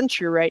that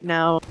sentry right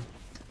now,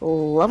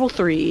 level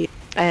 3,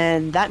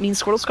 and that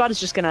means Squirtle Squad is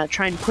just gonna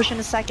try and push in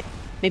a second,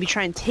 maybe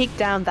try and take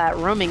down that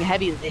roaming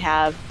heavy that they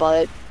have,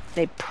 but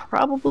they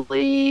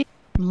probably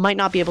might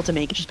not be able to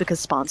make it just because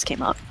spawns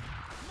came up.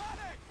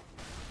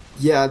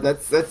 Yeah,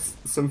 that's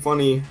some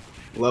funny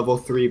level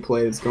 3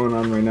 plays going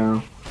on right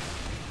now.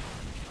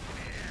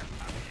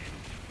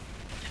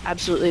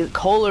 Absolutely.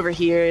 Cole over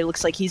here, it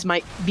looks like he's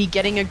might be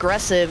getting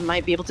aggressive,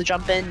 might be able to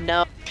jump in.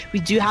 No, we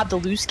do have the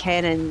loose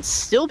cannon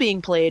still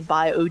being played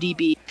by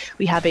ODB.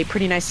 We have a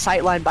pretty nice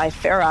sightline by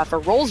Farah. For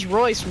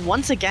Rolls-Royce,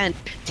 once again,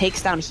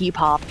 takes down Heap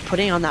Hop,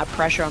 putting on that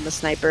pressure on the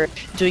sniper,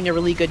 doing a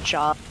really good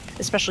job,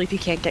 especially if he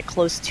can't get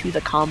close to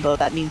the combo.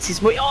 That means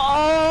he's...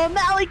 Oh,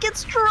 Mally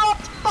gets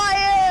dropped by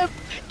him!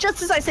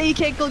 Just as I say he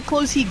can't go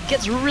close, he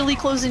gets really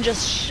close and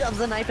just shoves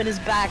the knife in his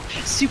back.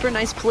 Super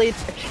nice play.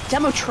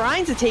 Demo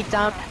trying to take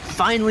down.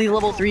 Finally,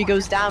 level 3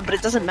 goes down, but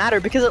it doesn't matter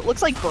because it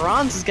looks like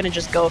Bronze is going to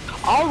just go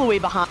all the way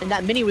behind. And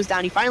that mini was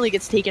down. He finally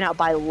gets taken out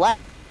by Left.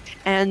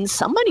 And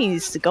somebody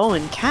needs to go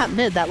and cap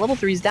mid. That level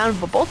 3 is down,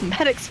 but both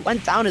medics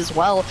went down as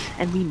well.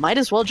 And we might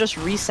as well just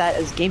reset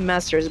as Game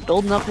Master is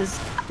building up his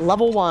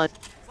level 1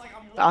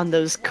 on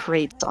those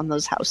crates, on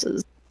those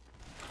houses.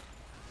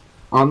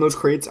 On those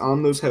crates,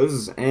 on those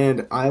houses,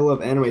 and I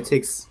Love Anime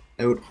takes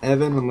out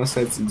Evan, unless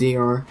that's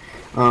DR.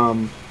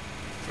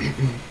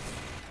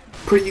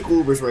 Pretty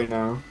equal Ubers right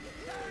now,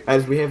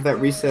 as we have that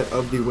reset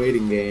of the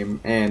waiting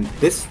game, and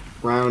this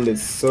round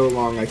is so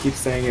long, I keep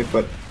saying it,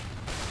 but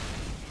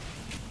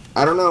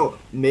I don't know,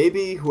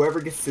 maybe whoever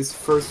gets this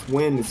first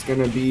win is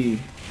gonna be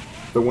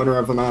the winner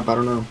of the map, I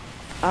don't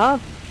know.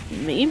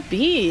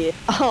 Maybe.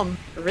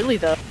 Really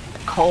though.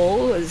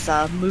 Cole is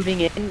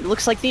moving in.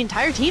 Looks like the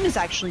entire team is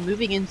actually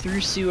moving in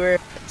through sewer.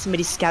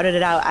 Somebody scouted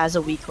it out as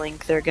a weak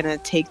link. They're gonna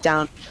take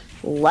down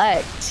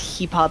Lex.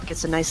 Heapop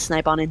gets a nice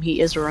snipe on him.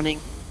 He is running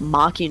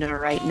Machina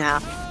right now.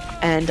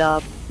 And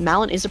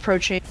Malin is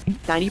approaching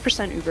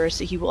 90% Uber,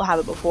 so he will have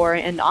it before.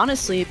 And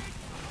honestly,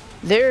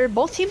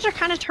 both teams are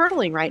kind of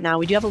turtling right now.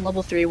 We do have a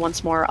level 3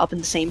 once more up in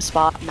the same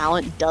spot.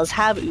 Malin does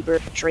have Uber.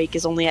 Drake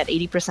is only at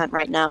 80%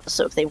 right now,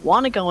 so if they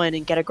want to go in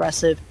and get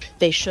aggressive,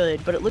 they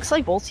should. But it looks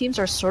like both teams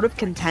are sort of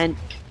content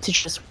to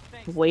just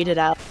wait it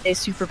out. They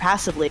super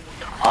passively.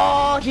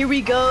 Oh, here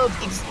we go.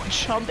 Big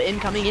jump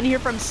in coming in here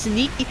from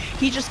Sneaky.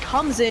 He just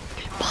comes in,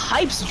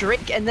 pipes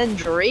Drake, and then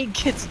Drake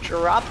gets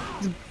dropped.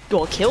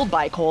 Well, killed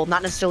by Cole,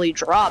 not necessarily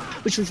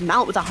dropped, which was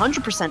Mount with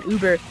 100%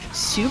 Uber.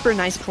 Super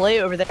nice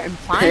play over there, and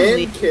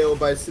finally... And kill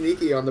by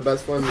Sneaky on the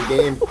best one in the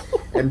game.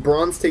 And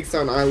Bronze takes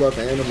down I Love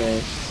Anime.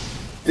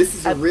 This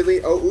is a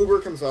really... Oh,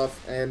 Uber comes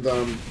off, and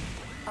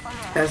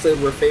as I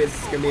said, we're phased.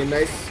 It's going to be a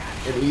nice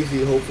and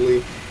easy,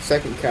 hopefully,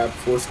 second cap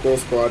for Skull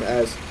Squad,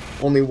 as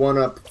only one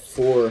up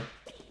for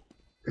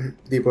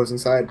the opposing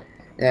side.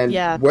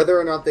 And whether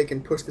or not they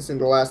can push this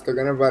into last, they're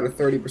going to have about a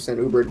 30%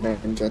 Uber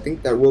advantage. I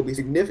think that will be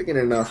significant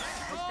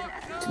enough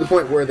to the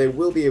point where they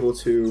will be able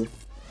to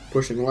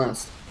push in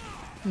last.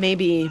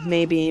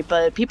 Maybe,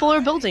 but people are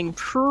building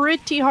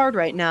pretty hard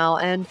right now,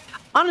 and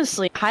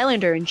honestly,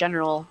 Highlander in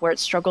general, where it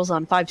struggles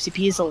on 5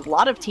 CPs, a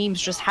lot of teams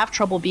just have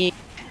trouble being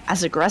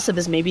as aggressive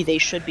as maybe they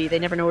should be. They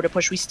never know where to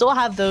push. We still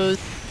have those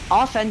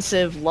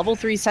offensive level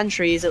 3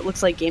 sentries. It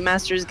looks like Game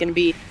Master is going to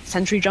be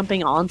sentry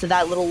jumping onto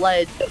that little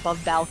ledge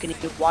above balcony,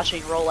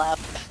 watching rollout.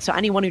 So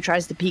anyone who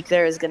tries to peek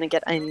there is going to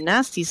get a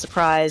nasty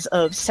surprise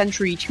of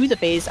sentry to the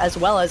face as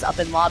well as up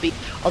in lobby,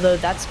 although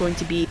that's going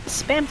to be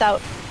spammed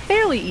out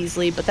fairly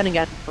easily. But then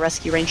again,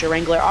 Rescue Ranger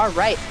Wrangler,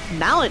 alright,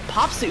 Mallet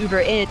pops the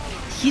Uber in.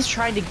 He's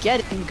trying to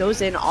get it and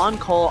goes in on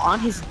Cole on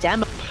his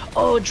demo.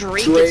 Oh,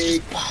 Drake gets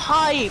just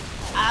piped,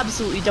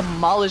 absolutely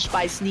demolished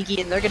by Sneaky,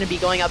 and they're going to be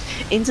going up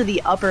into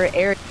the upper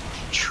area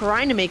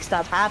trying to make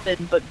stuff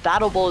happen, but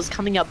Battle Bull is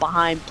coming up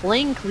behind,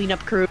 playing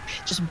cleanup crew,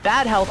 just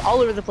bad health all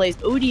over the place.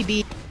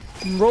 ODB,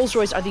 Rolls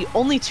Royce are the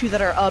only two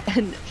that are up,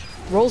 and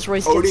Rolls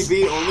Royce gets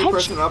ODB, only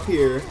person up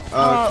here. Can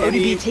ODB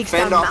he takes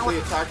fend down off the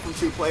attack from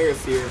 2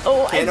 players here?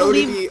 Oh, can I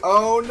believe... ODB...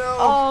 Oh, no.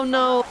 Oh,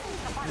 no.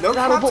 No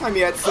cap time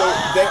yet, so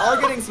they are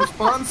getting some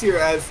spawns here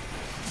as...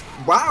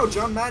 Wow,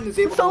 John Madden is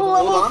able to hold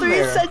level on 3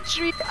 there.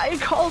 sentry, I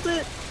called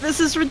it. This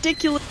is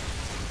ridiculous.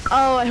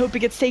 Oh, I hope it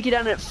gets taken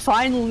down. It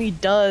finally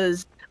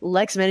does.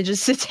 Lex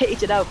manages to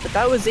take it out, but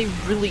that was a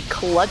really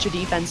clutch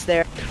defense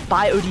there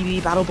by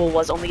ODB. Battle Bull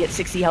was only at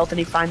 60 health, and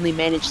he finally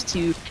managed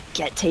to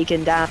get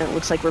taken down. It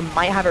looks like we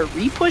might have a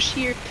repush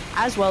here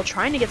as well,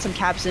 trying to get some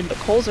caps in, but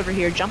Cole's over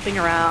here jumping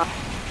around.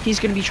 He's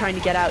going to be trying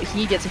to get out.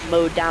 He gets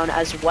mowed down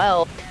as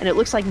well, and it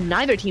looks like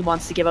neither team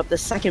wants to give up the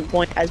second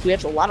point, as we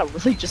have a lot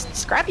of really just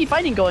scrappy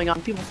fighting going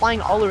on. People flying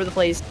all over the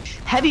place.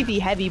 Heavy v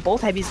heavy.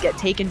 Both heavies get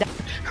taken down.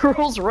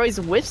 Rolls Royce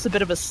whiffs a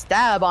bit of a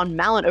stab on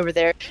Mallet over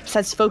there.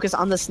 Sets focus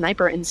on the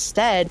sniper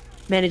instead.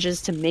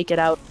 Manages to make it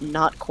out.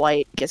 Not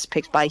quite. Gets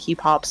picked by Heap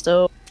Hop.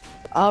 So,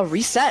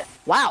 reset.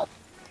 Wow.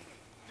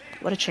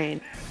 What a chain.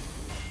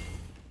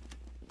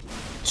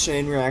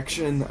 Chain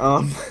reaction.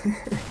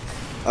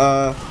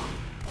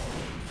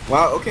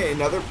 Wow, okay,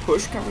 another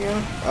push coming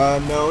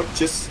out? No,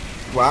 just,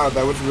 wow,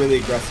 that was really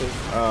aggressive.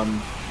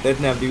 They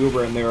didn't have the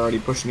Uber and they were already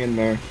pushing in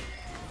there.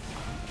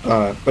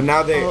 But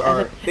now they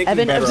are thinking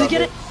better of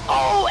it.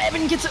 Oh,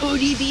 Evan gets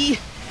ODB!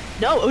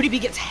 No,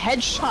 ODB gets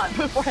headshot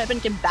before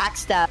Evan can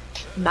backstab.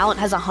 Mallet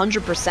has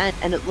 100%,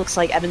 and it looks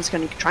like Evan's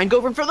going to try and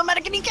go for the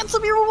medic, and he gets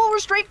him here, revolver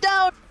straight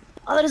down!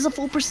 Oh, that is a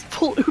full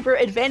Uber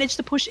advantage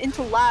to push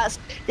into last.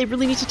 They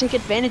really need to take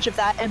advantage of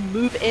that and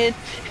move in.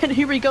 And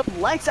here we go.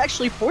 Lex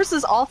actually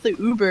forces off the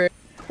Uber,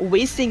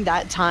 wasting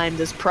that time,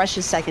 those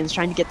precious seconds,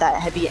 trying to get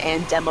that heavy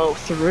and demo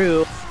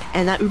through.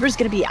 And that Uber's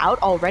going to be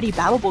out already.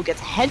 Battle Bull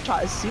gets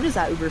headshot as soon as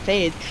that Uber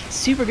fades.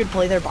 Super good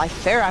play there by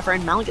Fairaffer,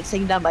 and Malin gets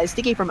taken down by a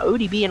sticky from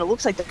ODB, and it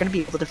looks like they're going to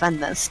be able to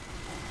defend this.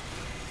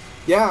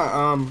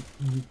 Yeah,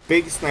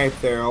 big snipe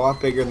there, a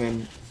lot bigger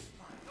than...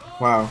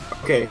 Wow.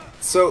 Okay,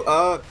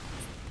 so,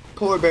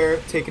 Polar Bear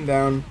taken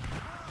down.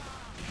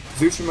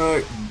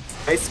 Zoomoo,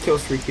 nice kill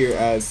streak here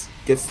as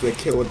gets the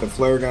kill with the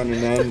flare gun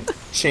and then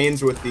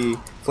chains with the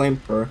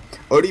flamethrower.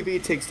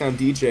 ODB takes down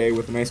DJ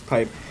with a nice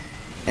pipe.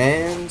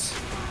 And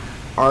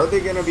are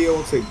they going to be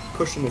able to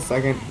push in the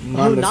second?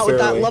 Not necessarily. Not with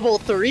that level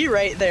 3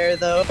 right there,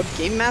 though.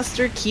 Game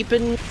Master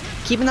keeping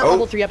that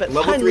level 3 up. It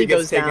level finally 3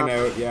 gets goes taken down.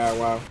 out. Yeah,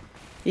 wow.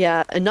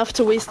 Yeah, enough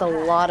to waste a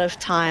lot of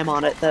time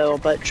on it, though.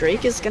 But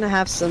Drake is going to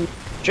have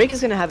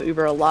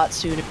Uber a lot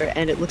sooner,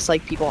 and it looks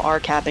like people are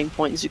capping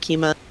point.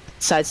 Zukima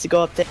decides to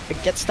go up there,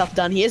 get stuff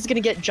done. He is going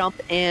to get jumped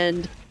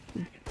and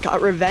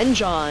got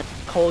revenge on.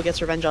 Cole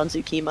gets revenge on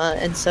Zukima,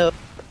 and so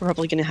we're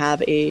probably going to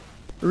have a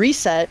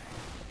reset,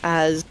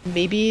 as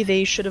maybe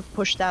they should have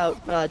pushed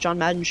out, John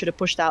Madden should have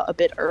pushed out a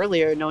bit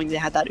earlier, knowing they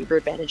had that Uber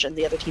advantage and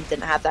the other team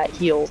didn't have that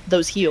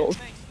those heals.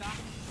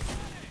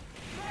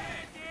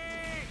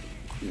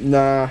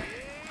 Nah,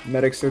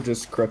 Medics are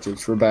just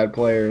crutches for bad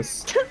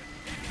players.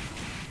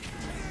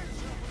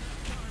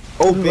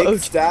 Oh, big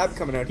stab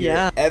coming out here.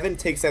 Yeah. Evan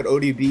takes out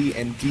ODB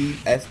and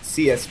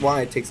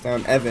CSY takes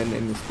down Evan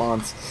in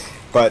response.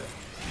 But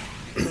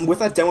with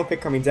that demo pick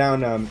coming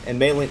down and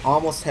Malin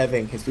almost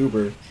having his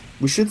Uber,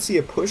 we should see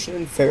a push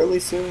in fairly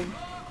soon.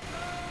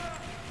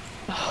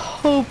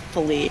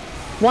 Hopefully.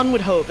 One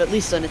would hope, at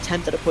least an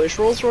attempt at a push.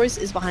 Rolls-Royce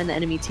is behind the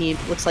enemy team.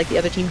 Looks like the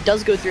other team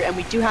does go through, and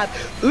we do have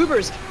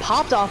Ubers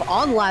popped off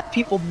on lap.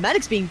 People,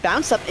 medics being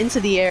bounced up into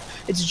the air.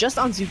 It's just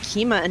on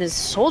Zukima and his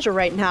soldier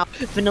right now.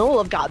 Vanilla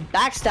Love got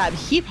backstab.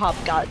 Heap Hop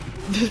got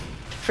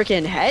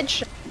freaking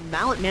headshot.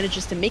 Mallet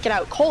manages to make it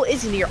out. Cole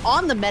is in here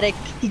on the medic.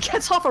 He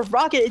gets off a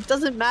rocket. It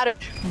doesn't matter.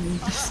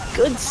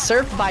 Good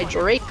surf by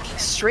Drake.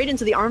 Straight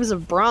into the arms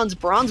of Bronze.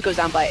 Bronze goes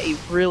down by a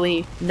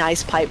really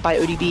nice pipe by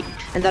ODB.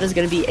 And that is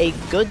going to be a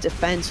good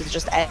defense with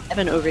just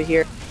Evan over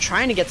here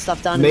trying to get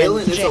stuff done.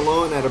 Malin is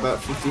alone at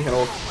about 50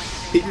 health.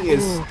 Peeking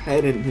his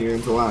head in here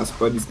into last,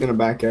 but he's going to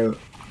back out.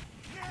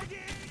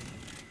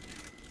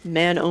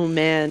 Man, oh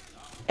man.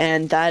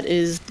 And that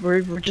is,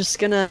 we're just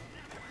going to...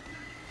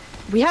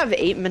 We have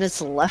 8 minutes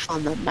left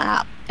on the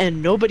map,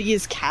 and nobody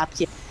is capped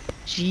yet.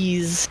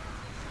 Jeez.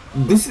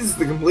 This is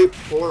the complete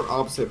polar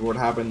opposite of what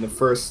happened in the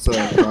first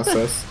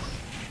process.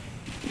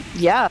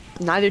 Yeah,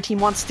 neither team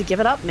wants to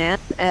give it up, man.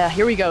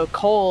 Here we go.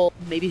 Cole,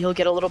 maybe he'll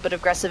get a little bit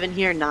aggressive in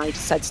here. Nah, he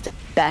decides to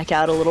back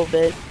out a little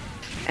bit.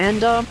 And,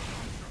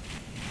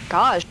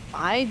 gosh,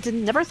 I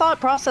never thought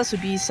Process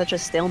would be such a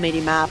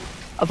stalematy map.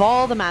 Of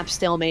all the map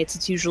stalemates,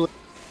 it's usually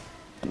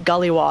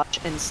Gully Watch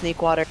and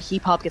Snakewater.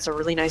 Heap Hop gets a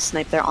really nice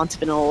snipe there onto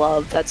Vanilla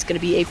Love. That's going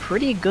to be a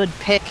pretty good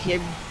pick,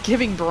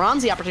 giving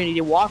Bronze the opportunity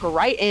to walk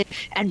right in,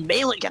 and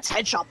Malin gets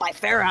headshot by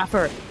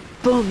Faraffer.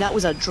 Boom, that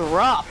was a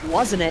drop,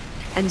 wasn't it?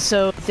 And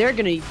so they're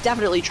going to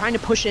definitely trying to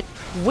push it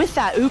with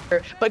that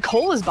Uber, but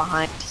Cole is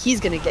behind. He's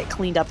going to get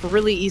cleaned up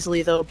really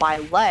easily, though, by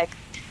Lek,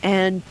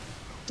 and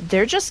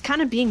they're just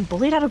kind of being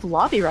bullied out of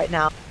lobby right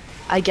now.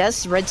 I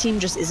guess Red Team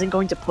just isn't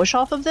going to push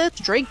off of this.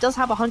 Drake does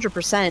have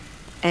 100%.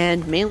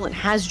 And Malin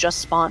has just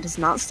spawned, has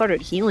not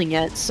started healing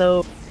yet,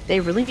 so they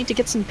really need to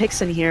get some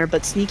picks in here,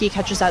 but Sneaky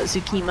catches out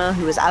Zukima,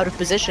 who is out of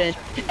position.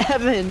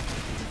 Evan,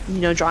 you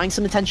know, drawing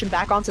some attention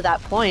back onto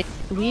that point.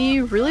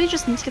 We really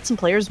just need to get some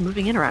players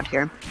moving in around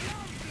here.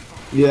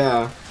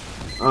 Yeah.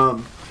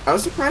 I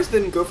was surprised they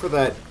didn't go for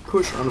that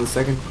push on the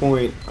second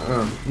point.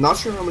 Not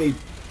sure how many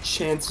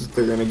chances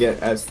they're going to get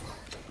as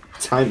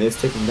time is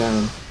ticking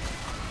down.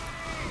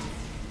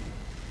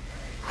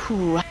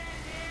 Whew.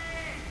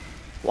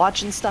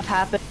 Watching stuff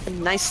happen.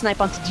 Nice snipe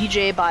onto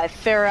DJ by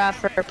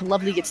Faraffer.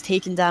 Lovely gets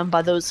taken down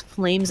by those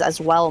flames as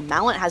well.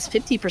 Mallet has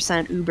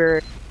 50%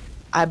 Uber,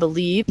 I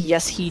believe.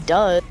 Yes, he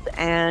does.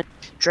 And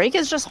Drake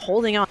is just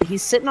holding on.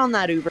 He's sitting on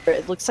that Uber.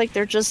 It looks like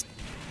they're just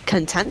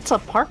content to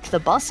park the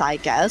bus, I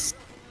guess.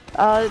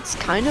 It's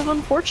kind of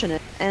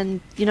unfortunate. And,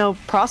 you know,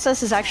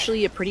 Process is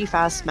actually a pretty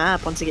fast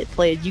map once it gets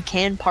played. You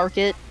can park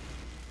it.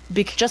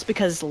 Just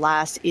because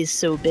last is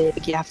so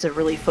big, you have to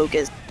really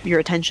focus your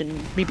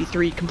attention, maybe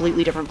 3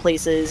 completely different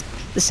places,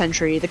 the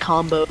sentry, the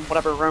combo,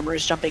 whatever roamer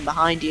is jumping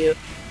behind you.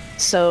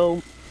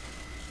 So,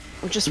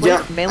 we're just waiting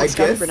for Malin's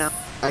cover now.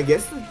 I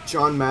guess that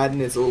John Madden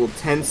is a little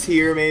tense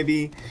here,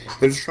 maybe.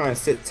 They're just trying to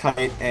sit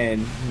tight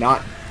and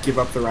not give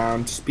up the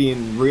round, just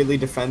being really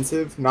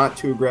defensive, not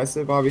too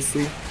aggressive,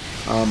 obviously.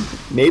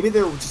 Maybe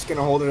they're just going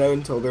to hold it out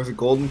until there's a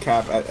golden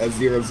cap at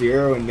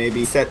 0-0 and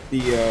maybe set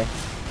the...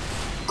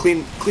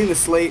 Clean the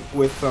slate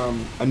with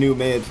a new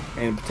mid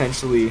and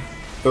potentially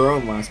their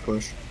own last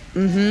push.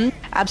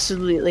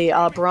 Absolutely.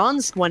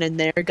 Bronze went in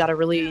there, got a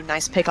really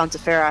nice pick onto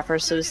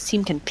Faraffer, so his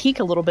team can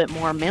peek a little bit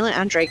more. Malin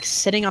and Drake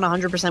sitting on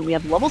 100%. We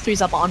have level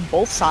 3s up on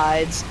both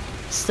sides.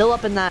 Still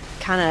up in that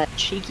kind of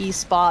cheeky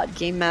spot.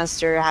 Game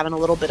Master having a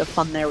little bit of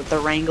fun there with the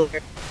Wrangler,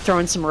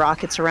 throwing some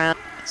rockets around.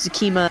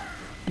 Zukima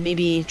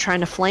maybe trying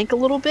to flank a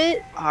little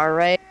bit. All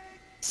right.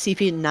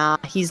 CP, nah,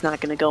 he's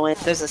not going to go in.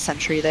 There's a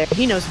sentry there.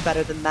 He knows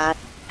better than that.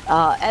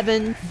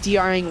 Evan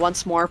DRing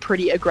once more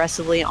pretty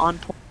aggressively on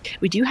point.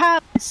 We do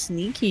have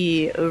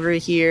Sneaky over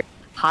here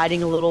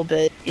hiding a little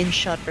bit in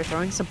shutter,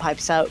 throwing some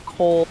pipes out.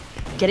 Cole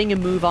getting a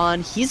move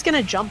on. He's going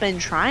to jump in,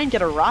 try and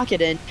get a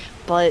rocket in,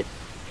 but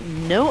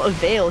no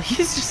avail.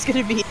 He's just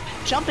going to be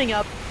jumping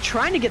up,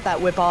 trying to get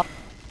that whip off.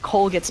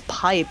 Cole gets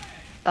piped.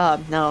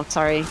 No,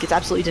 sorry. Gets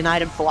absolutely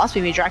denied, and Philosophy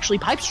Major actually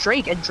pipes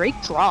Drake, and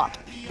Drake dropped.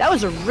 That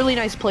was a really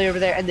nice play over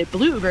there, and the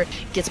blue Uber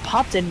gets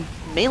popped in.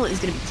 Malin is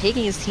going to be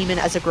taking his team in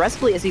as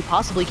aggressively as he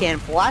possibly can,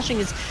 flashing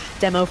his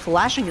demo,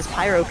 flashing his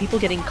pyro, people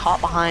getting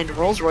caught behind,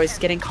 Rolls-Royce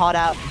getting caught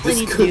out.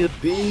 This could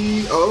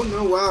be... Oh,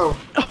 no, wow.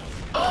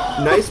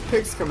 Nice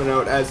picks coming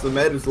out as the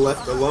med is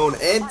left alone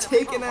and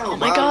taken out. Oh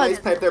my god. Nice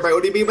pipe there by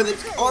ODB, but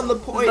it's on the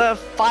point.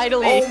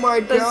 Finally, oh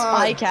my the god.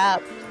 spy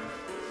cap.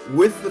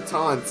 With the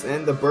taunts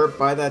and the burp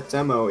by that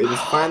demo, it is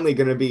finally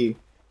going to be...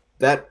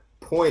 That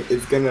point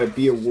is going to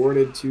be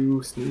awarded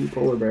to Sneaky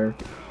Polar Bear.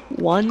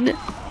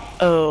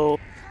 1-0.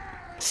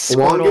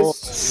 Squirtle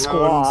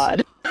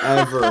squad.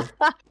 Ever.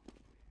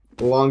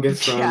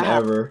 Longest round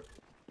ever.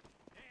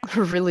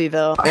 Really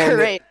though. And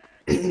Alright.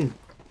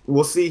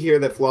 we'll see here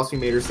that Philosophy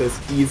Mater says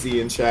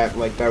easy in chat,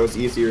 like that was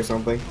easy or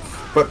something.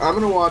 But I'm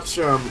gonna watch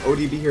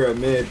ODB here at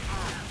mid.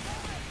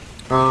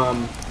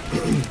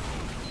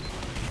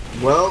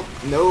 Well,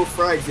 no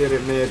frags yet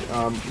at mid.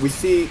 We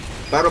see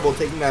Battleball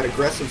taking that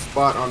aggressive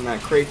spot on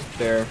that crate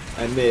there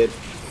at mid.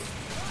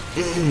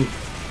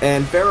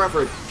 And fair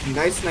effort,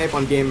 nice snipe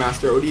on Game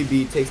Master.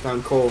 ODB takes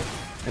down Cole,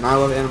 and I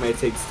Love Anime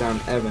takes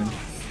down Evan.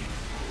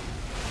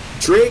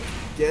 Drake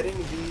getting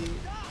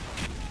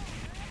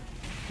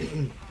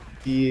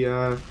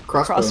the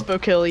crossbow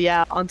kill,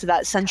 yeah, onto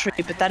that sentry,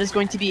 but that is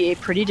going to be a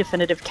pretty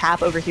definitive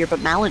cap over here.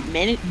 But Malent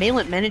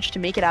managed to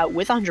make it out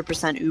with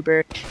 100%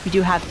 Uber. We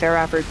do have fair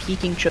effort,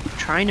 peeking,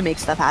 trying to make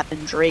stuff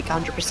happen. Drake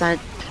 100%.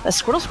 The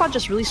Squirtle squad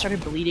just really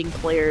started bleeding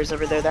players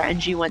over there. Their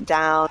NG went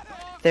down.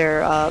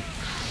 Their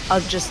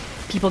just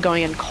people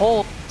going in.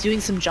 Cole doing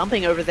some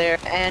jumping over there,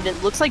 and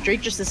it looks like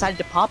Drake just decided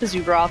to pop his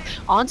Uber off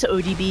onto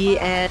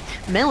ODB, and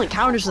Malent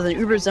counters with an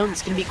Uber zone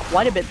that's going to be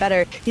quite a bit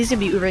better. He's going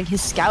to be Ubering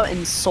his Scout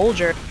and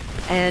Soldier,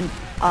 and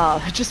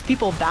just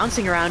people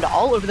bouncing around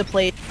all over the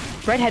place.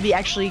 Red Heavy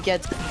actually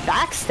gets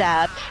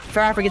backstabbed.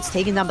 Fairaffer gets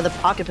taken down by the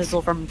pocket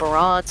pistol from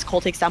Bronze.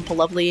 Cole takes down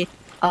Palovely.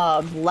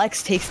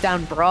 Lex takes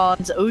down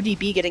Bronze.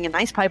 ODB getting a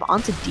nice pipe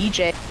onto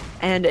DJ.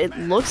 And it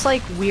looks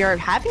like we are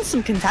having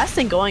some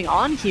contesting going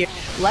on here.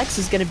 Lex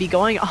is going to be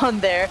going on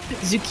there.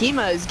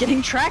 Zukima is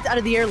getting tracked out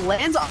of the air,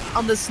 lands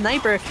on the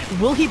sniper.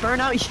 Will he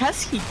burn out?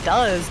 Yes, he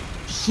does.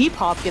 Heat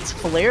Pop gets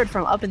flared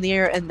from up in the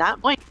air, and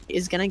that point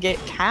is going to get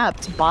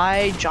capped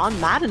by John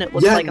Madden, it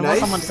looks like, unless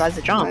someone decides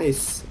to jump.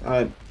 Nice.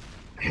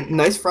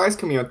 Nice fries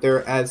coming out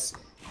there, as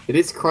it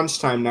is crunch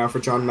time now for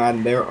John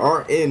Madden. They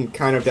are in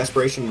kind of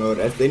desperation mode,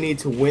 as they need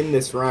to win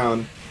this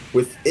round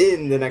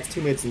within the next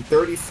 2 minutes and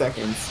 30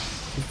 seconds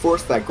to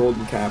force that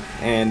golden cap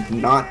and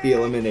not be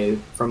eliminated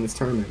from this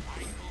tournament.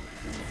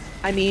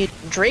 I mean,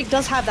 Drake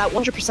does have that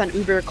 100%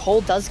 Uber.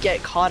 Cole does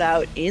get caught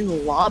out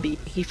in lobby.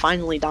 He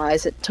finally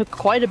dies. It took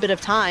quite a bit of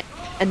time,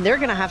 and they're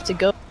going to have to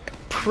go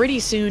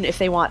pretty soon if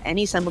they want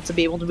any semblance to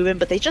be able to move in,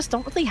 but they just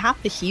don't really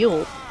have the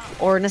heal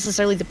or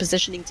necessarily the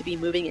positioning to be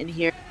moving in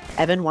here.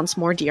 Evan once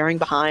more DRing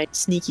behind.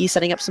 Sneaky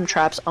setting up some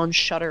traps on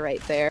Shutter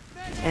right there,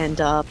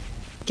 and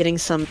getting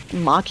some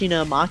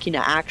Machina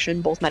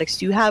action. Both medics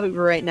do have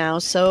Uber right now,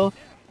 so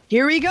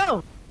here we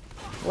go.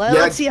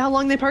 Let's see how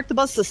long they park the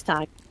bus this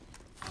time.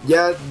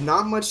 Yeah,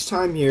 not much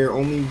time here.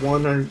 Only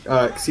 1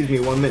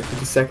 minute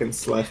 50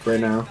 seconds left right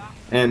now.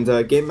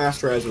 And Game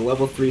Master has a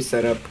level 3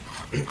 setup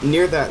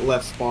near that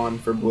left spawn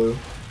for blue.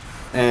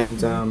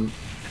 And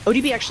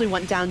ODB actually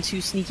went down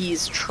to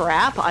Sneaky's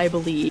trap, I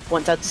believe.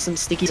 Went out to some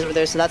sneakies over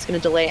there, so that's going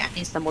to delay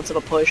any semblance of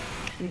a push.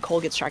 And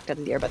Cole gets tracked out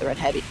of the air by the Red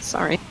Heavy.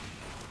 Sorry.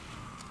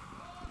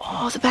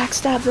 Oh, the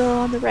backstab though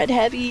on the Red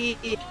Heavy.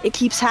 It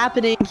keeps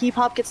happening. Heat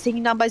Pop gets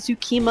taken down by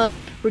Zukima.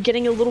 We're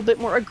getting a little bit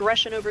more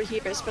aggression over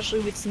here, especially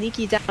with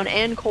Sneaky down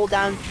and Cole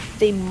down.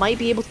 They might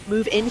be able to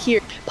move in here.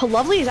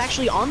 Palovely is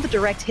actually on the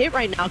direct hit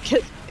right now.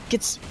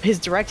 Gets his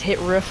direct hit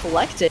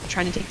reflected,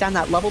 trying to take down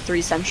that level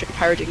 3 sentry.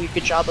 Pyro doing a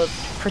good job of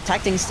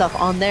protecting stuff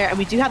on there. And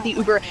we do have the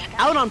Uber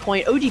out on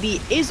point. ODB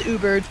is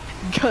Ubered,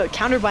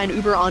 countered by an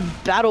Uber on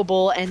Battle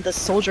Bull and the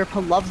Soldier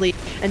Palovely.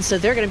 And so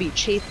they're going to be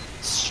chased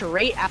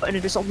straight out, and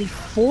it is only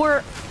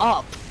 4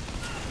 up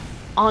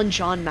on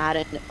John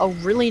Madden. A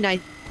really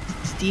nice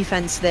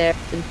defense there,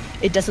 and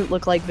it doesn't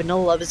look like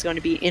Vanilla Love is going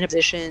to be in a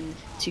position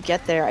to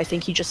get there. I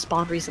think he just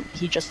spawned recently.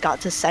 He just got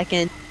to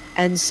second,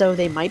 and so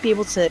they might be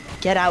able to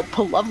get out.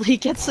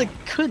 Palovely gets a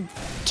good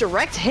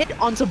direct hit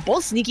onto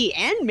both Sneaky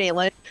and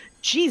Malent.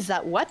 Jeez,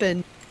 that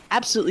weapon,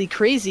 absolutely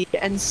crazy.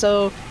 And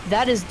so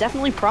that is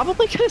definitely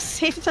probably going to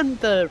save them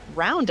the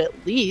round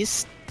at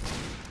least.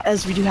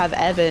 As we do have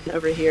Evan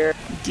over here,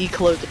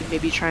 decloaking,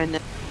 maybe trying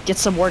to get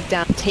some work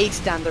down,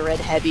 takes down the Red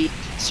Heavy,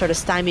 sort of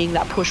stymieing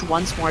that push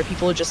once more.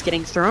 People are just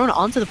getting thrown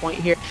onto the point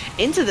here,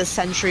 into the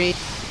sentry.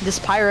 This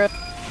Pyro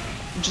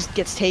just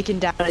gets taken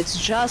down.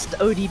 It's just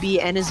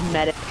ODB and his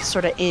medic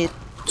sort of in.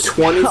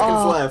 20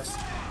 seconds left.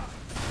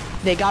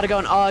 They gotta go,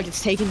 and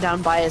gets taken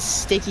down by a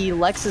Sticky.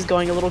 Lex is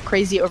going a little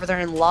crazy over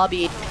there in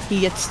lobby.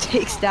 He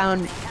takes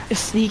down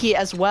Sneaky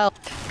as well.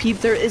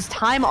 There is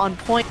time on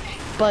point,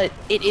 but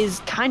it is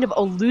kind of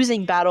a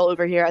losing battle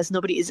over here as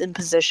nobody is in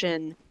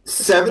position.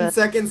 7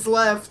 seconds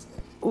left.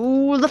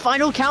 Ooh, the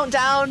final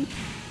countdown.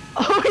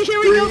 Oh, here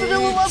we go.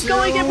 Vanilla Love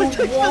going in with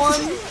the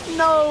 1.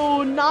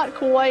 No, not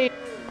quite.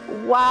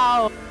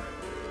 Wow.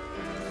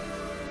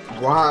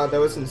 Wow, that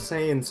was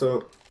insane.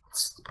 So,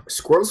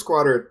 Squirtle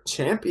Squad are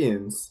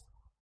champions.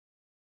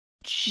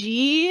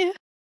 Gee.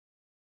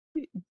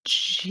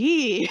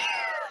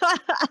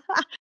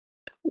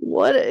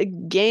 What a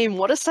game.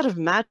 What a set of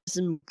matches,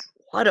 and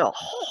what a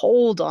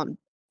hold on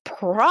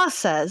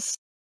process.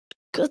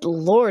 Good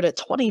lord, a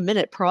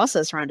 20-minute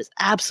process round is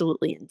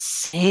absolutely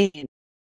insane.